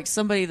 but like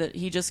somebody that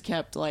he just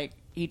kept like...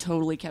 He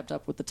totally kept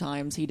up with the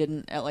times. He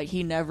didn't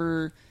he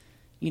never,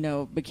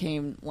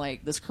 became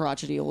like this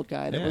crotchety old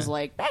guy that was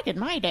like, back in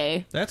my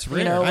day. That's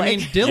rare. I mean,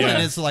 Dylan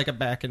is like a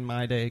back in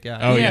my day guy.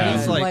 Oh yeah,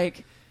 he's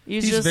like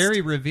he's just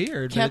very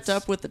revered. Kept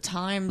up with the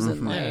times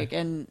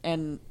and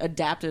and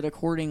adapted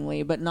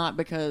accordingly, but not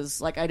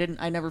because like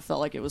I never felt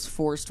like it was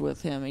forced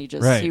with him.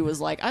 He was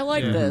like, I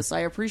like this.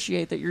 I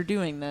appreciate that you're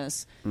doing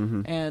this,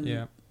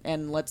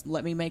 and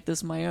let me make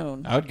this my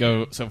own. I would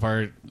go so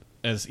far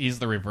as he's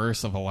the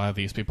reverse of a lot of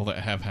these people that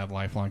have had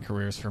lifelong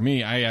careers. For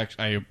me, I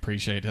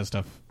appreciate his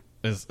stuff,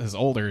 his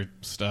older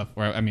stuff.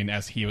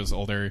 As he was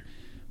older,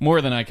 more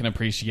than I can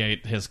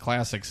appreciate his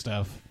classic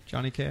stuff.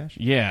 Johnny Cash?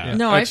 Yeah.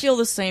 No, I feel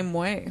the same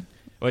way.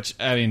 Which,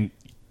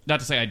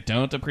 not to say I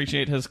don't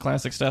appreciate his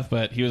classic stuff,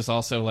 but he was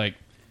also like,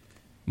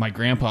 my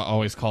grandpa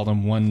always called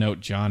him One Note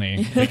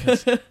Johnny.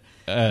 Because,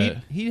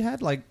 he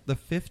had like the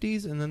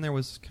 50s, and then there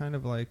was kind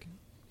of like,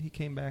 he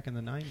came back in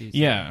the 90s.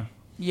 Yeah.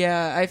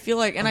 Yeah, I feel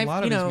like... And a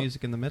lot of his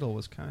music in the middle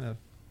was kind of...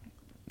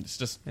 It's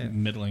just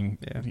middling.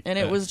 Yeah. And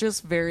it was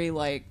just very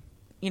like,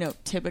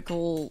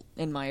 typical,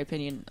 in my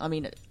opinion. I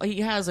mean,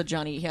 he has a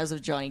Johnny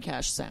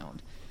Cash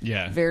sound.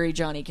 Yeah. Very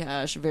Johnny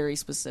Cash, very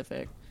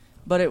specific.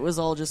 But it was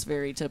all just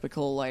very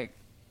typical, like,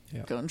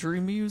 country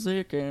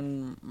music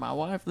and my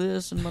wife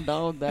this and my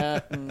dog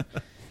that and...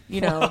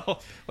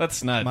 Well,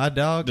 let's not. My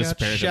dog got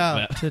disparage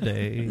shot that.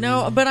 today.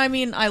 No, but I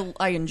mean,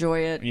 I enjoy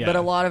it, Yeah. but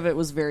a lot of it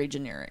was very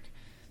generic.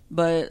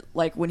 But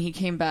like when he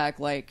came back,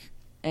 like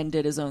and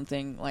did his own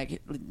thing,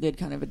 like did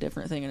kind of a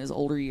different thing in his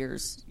older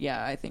years.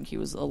 Yeah, I think he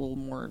was a little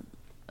more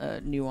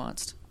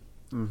nuanced.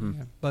 Mm-hmm.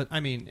 Yeah. But I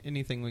mean,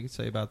 anything we can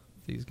say about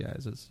these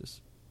guys is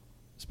just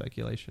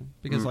speculation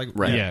because,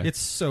 it's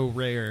so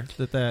rare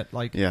that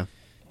like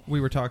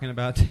we were talking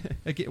about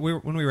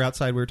when we were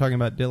outside, we were talking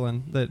about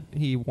Dylan that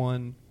he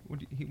won.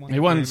 He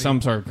won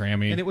some sort of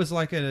Grammy, and it was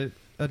like a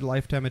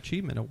Lifetime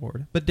Achievement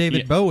Award. But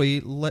David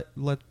Bowie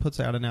puts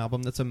out an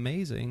album that's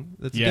amazing,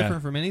 that's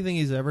different from anything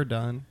he's ever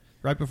done.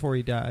 Right before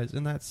he dies,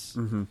 and that's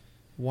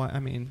why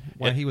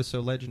he was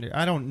so legendary.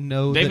 I don't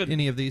know that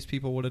any of these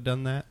people would have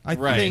done that. I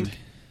think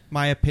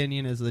my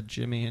opinion is that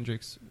Jimi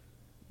Hendrix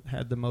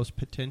had the most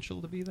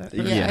potential to be that.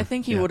 Yeah, I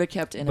think he would have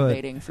kept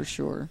innovating for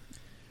sure.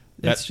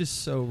 That's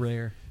just so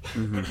rare.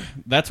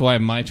 That's why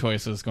my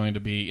choice is going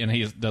to be, and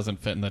he doesn't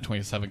fit in the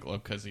 27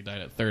 Club because he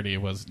died at 30,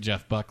 was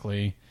Jeff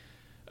Buckley.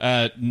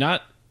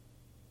 Not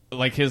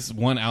like his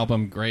one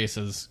album, Grace,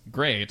 is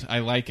great. I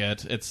like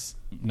it. It's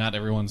not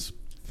everyone's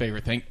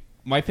favorite thing.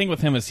 My thing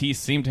with him is he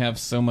seemed to have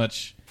so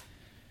much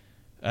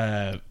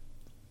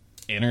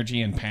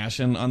energy and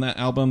passion on that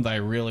album that I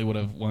really would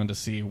have wanted to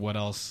see what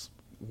else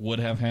would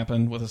have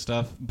happened with his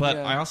stuff. But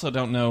I also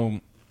don't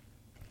know,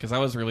 because that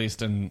was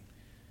released in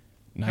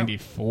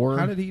 94.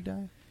 How did he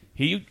die?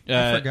 He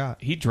I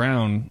forgot. He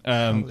drowned.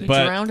 He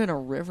but drowned in a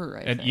river,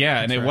 I think.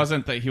 yeah, and it right.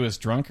 wasn't that he was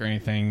drunk or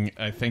anything.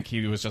 I think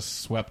he was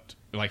just swept,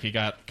 like he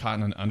got caught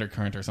in an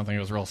undercurrent or something. It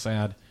was real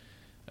sad.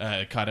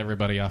 It caught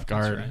everybody off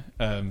guard.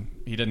 That's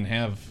He didn't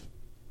have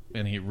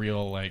any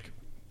real like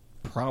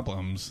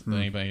problems that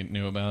anybody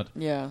knew about.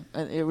 Yeah,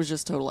 it was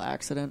just total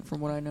accident from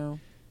what I know.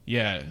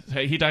 Yeah,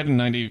 he died in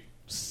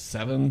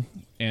 97,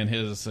 and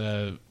his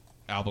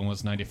album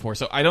was 94.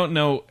 So I don't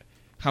know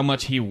how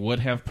much he would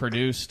have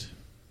produced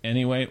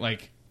anyway,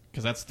 like,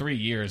 because that's 3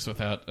 years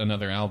without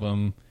another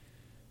album.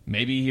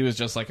 Maybe he was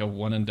just like a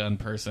one-and-done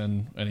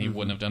person, and he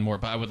wouldn't have done more.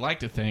 But I would like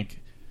to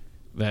think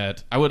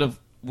that I would have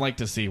liked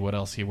to see what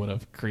else he would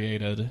have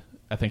created.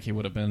 I think he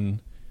would have been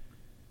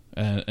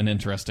an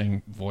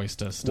interesting voice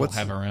to still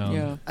have around.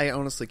 Yeah. I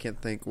honestly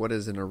can't think. What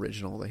is an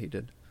original that he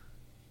did?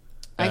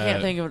 I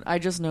can't think of it. I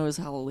just know his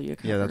Hallelujah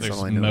cover. Yeah, that's There's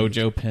all I know.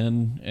 Mojo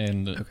Pin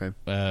and Okay.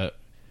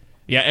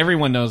 yeah,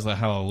 everyone knows the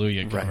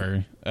Hallelujah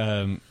Right.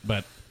 cover.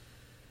 But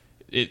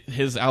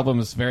his album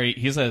is very.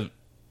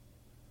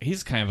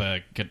 He's kind of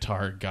a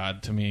guitar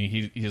god to me.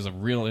 He has a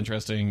real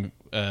interesting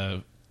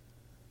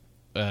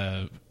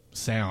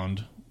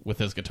sound with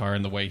his guitar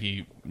and the way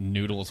he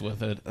noodles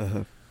with it.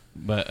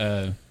 But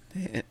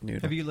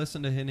Have you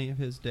listened to any of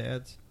his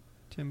dad's,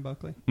 Tim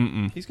Buckley?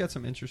 mm-mm. He's got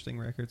some interesting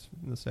records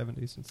in the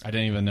 70s. And I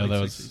didn't even know late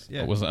that was. 60s.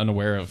 Yeah. I was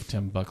unaware of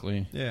Tim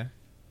Buckley. Yeah.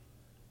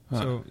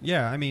 Huh. So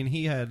yeah, I mean,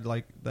 he had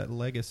like that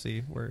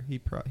legacy where he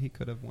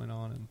could have went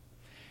on and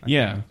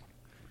Yeah.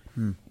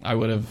 I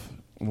would have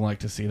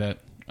liked to see that.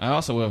 I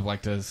also would have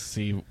liked to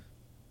see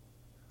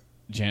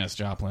Janis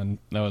Joplin.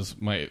 That was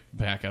my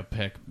backup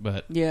pick,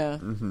 but Yeah.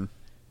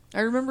 I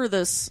remember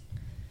this.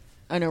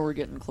 I know we're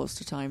getting close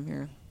to time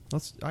here.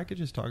 I could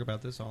just talk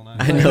about this all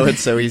night. I know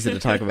it's so easy to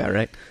talk about,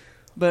 right?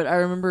 But I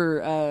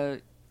remember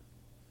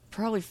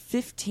probably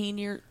 15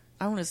 years.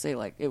 I want to say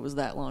like it was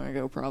that long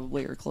ago,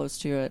 probably, or close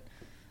to it.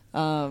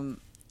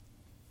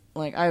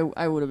 Like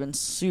I would have been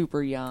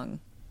super young.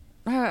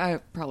 I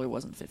probably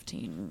wasn't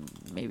 15.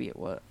 Maybe it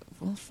was.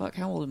 Well, fuck.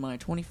 How old am I?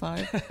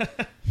 25.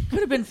 Could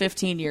have been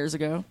 15 years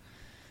ago.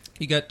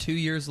 You got 2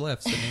 years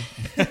left, Sydney.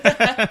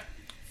 I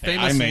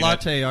Famous made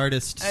latte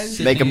artist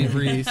Make Sydney 'em-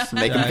 Reese.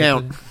 make 'em died.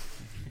 count.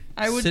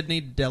 I would.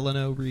 Sydney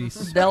Delano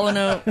Reese.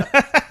 Delano.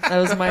 That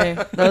was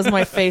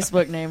my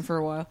Facebook name for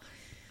a while.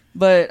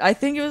 But I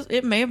think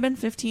it may have been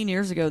 15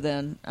 years ago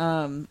then.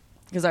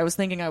 Because I was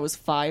thinking I was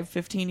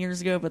 15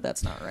 years ago, but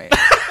that's not right.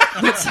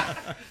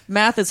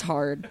 Math is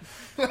hard.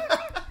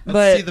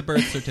 Let's see the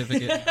birth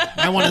certificate.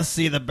 I want to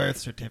see the birth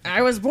certificate.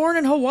 I was born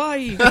in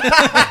Hawaii.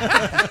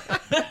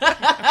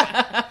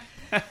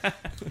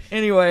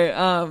 Anyway,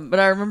 but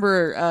I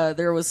remember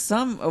there was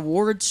some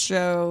awards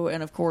show,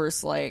 and of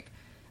course, like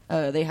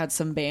they had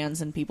some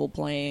bands and people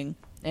playing,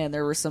 and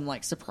there were some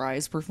like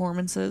surprise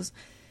performances.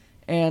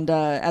 And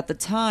at the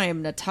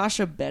time,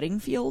 Natasha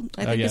Bedingfield,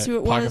 I think is who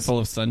it Pocket was. Full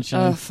of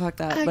Sunshine. Oh, fuck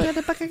that. But, I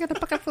got a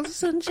bucket full of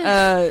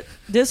sunshine.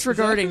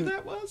 disregarding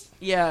that was?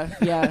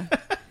 Yeah.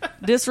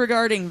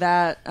 Disregarding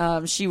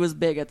that, she was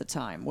big at the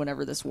time,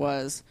 whenever this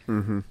was.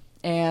 Mm-hmm.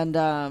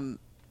 And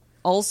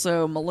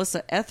also,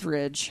 Melissa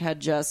Etheridge had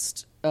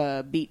just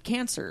beat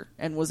cancer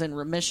and was in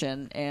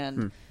remission,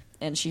 and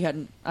she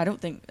hadn't. I don't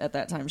think at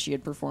that time she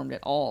had performed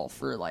at all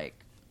for like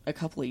a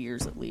couple of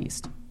years at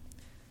least.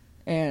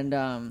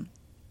 And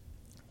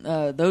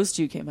those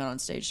two came out on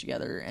stage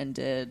together and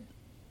did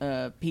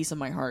 "Piece of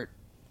My Heart."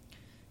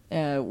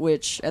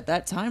 Which at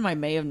that time I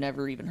may have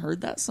never even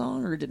heard that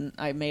song, or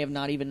I may have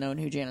not even known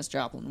who Janis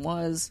Joplin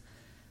was.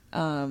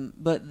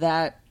 But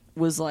that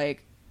was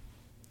like,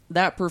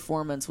 that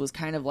performance was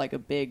kind of like a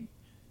big,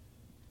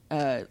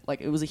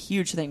 like it was a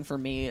huge thing for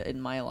me in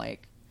my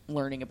like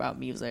learning about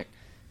music,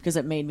 because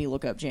it made me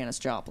look up Janis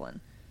Joplin,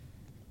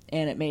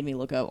 and it made me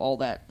look up all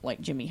that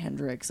like Jimi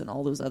Hendrix and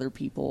all those other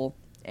people.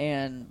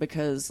 And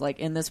because like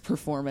in this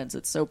performance,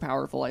 it's so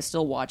powerful. I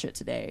still watch it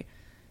today.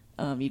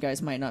 You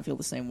guys might not feel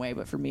the same way,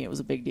 but for me, it was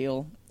a big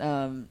deal.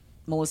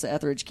 Melissa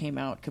Etheridge came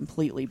out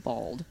completely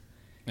bald.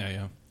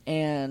 Yeah.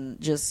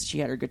 And just, she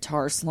had her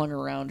guitar slung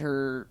around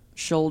her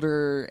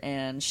shoulder,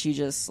 and she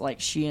just, like,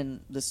 she and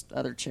this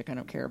other chick I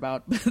don't care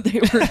about, but they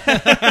were,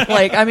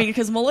 like, I mean,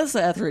 because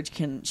Melissa Etheridge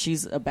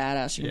she's a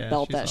badass. She can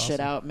belt she's that shit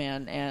awesome. out,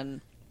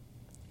 man.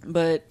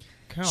 But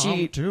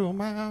Come to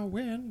my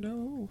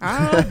window.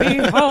 I'll be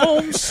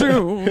home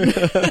soon.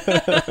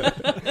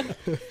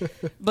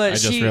 But I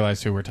just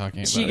realized who we're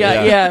talking about. she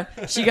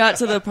got she got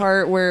to the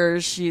part where That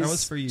was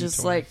she's for you,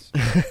 just Torrance.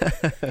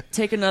 like,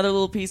 take another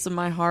little piece of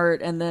my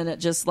heart, and then it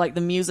just like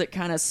the music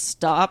kind of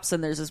stops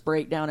and there's this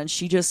breakdown, and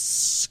she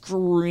just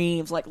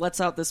screams, like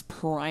lets out this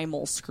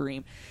primal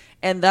scream.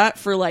 And that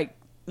for like,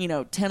 10,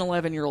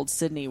 11-year-old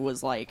Sydney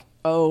was like,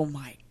 oh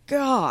my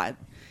God.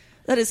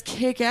 that is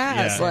kick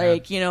ass. Yeah.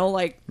 Like, you know,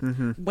 like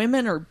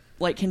women are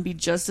like can be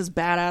just as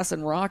badass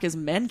in rock as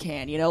men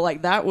can. You know,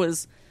 like that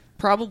was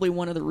probably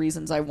one of the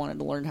reasons I wanted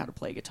to learn how to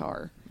play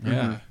guitar.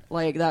 Yeah.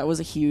 Like that was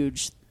a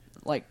huge,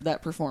 like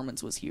that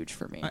performance was huge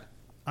for me.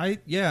 I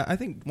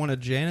think one of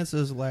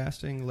Janice's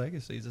lasting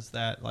legacies is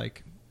that,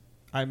 like,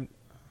 I'm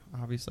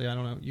obviously, I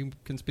don't know, you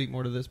can speak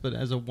more to this, but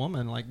as a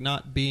woman, like,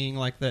 not being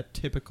like that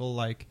typical,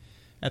 like,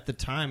 at the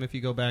time, if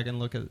you go back and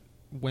look at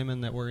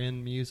women that were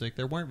in music,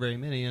 there weren't very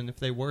many, and if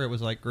they were, it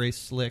was like Grace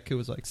Slick, who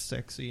was like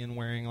sexy and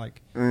wearing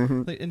like,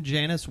 and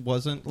Janice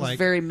wasn't It was like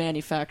very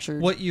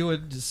manufactured. what you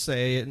would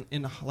say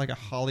in like a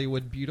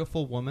Hollywood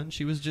beautiful woman.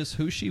 She was just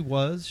who she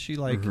was. She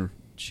like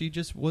she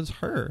just was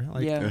her.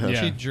 Like Yeah.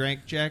 she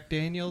drank Jack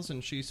Daniels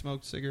and she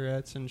smoked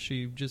cigarettes and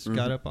she just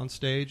got up on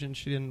stage and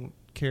she didn't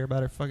care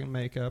about her fucking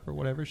makeup or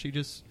whatever.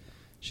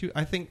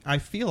 I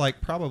feel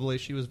like probably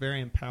she was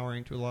very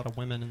empowering to a lot of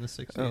women in the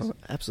 60s. Oh,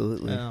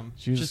 absolutely.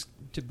 She was- Just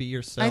to be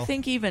yourself. I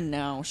think even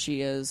now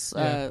she is.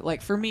 Yeah.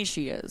 Like for me,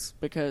 she is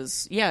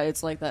because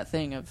it's like that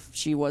thing of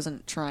she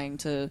wasn't trying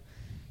to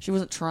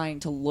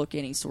look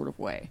any sort of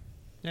way.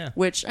 Yeah.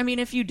 Which I mean,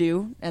 if you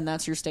do, and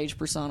that's your stage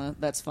persona,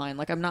 that's fine.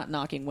 Like I'm not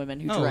knocking women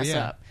who Oh, dress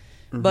yeah. up,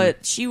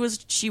 but she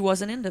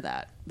wasn't into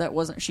that.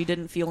 She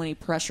didn't feel any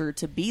pressure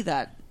to be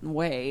that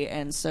way,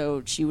 and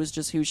so she was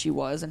just who she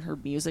was, and her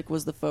music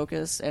was the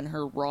focus, and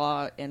her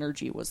raw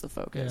energy was the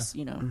focus. Yeah.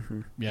 You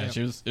know. Yeah,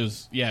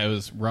 it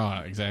was raw,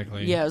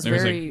 exactly. Yeah, it was there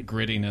was very- a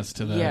grittiness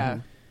to that, Yeah.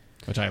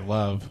 which I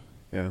love.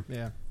 Yeah.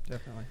 Yeah,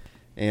 definitely.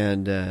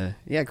 And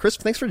Chris,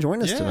 thanks for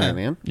joining us Yeah. tonight,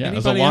 man. Yeah, it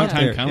was a Anybody long out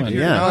time there, coming. If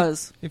you're, Yeah. It not,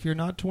 was. if you're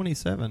not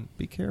 27,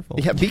 be careful.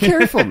 Yeah, be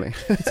careful, man.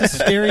 It's a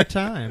scary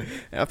time.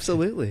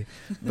 Absolutely.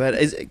 But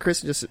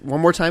Chris, just one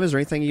more time, is there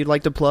anything you'd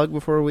like to plug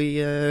before we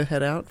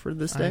head out for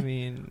this day? I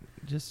mean,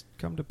 just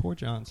come to Port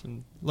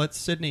Johnson. Let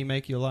Sydney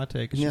make you a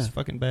latte because Yeah. she's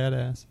fucking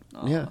badass.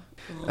 Yeah.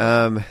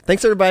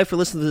 Thanks everybody for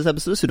listening to this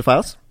episode of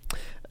Pseudophiles.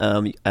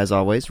 As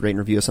always, rate and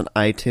review us on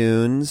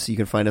iTunes. You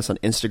can find us on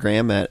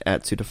Instagram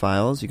at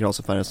Pseudophiles. You can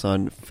also find us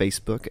on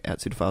Facebook at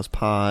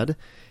PseudophileSpod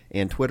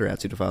and Twitter at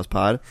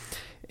PseudophileSpod.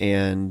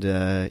 And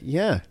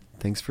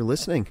thanks for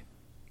listening.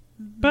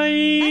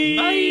 Bye.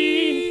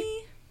 Bye.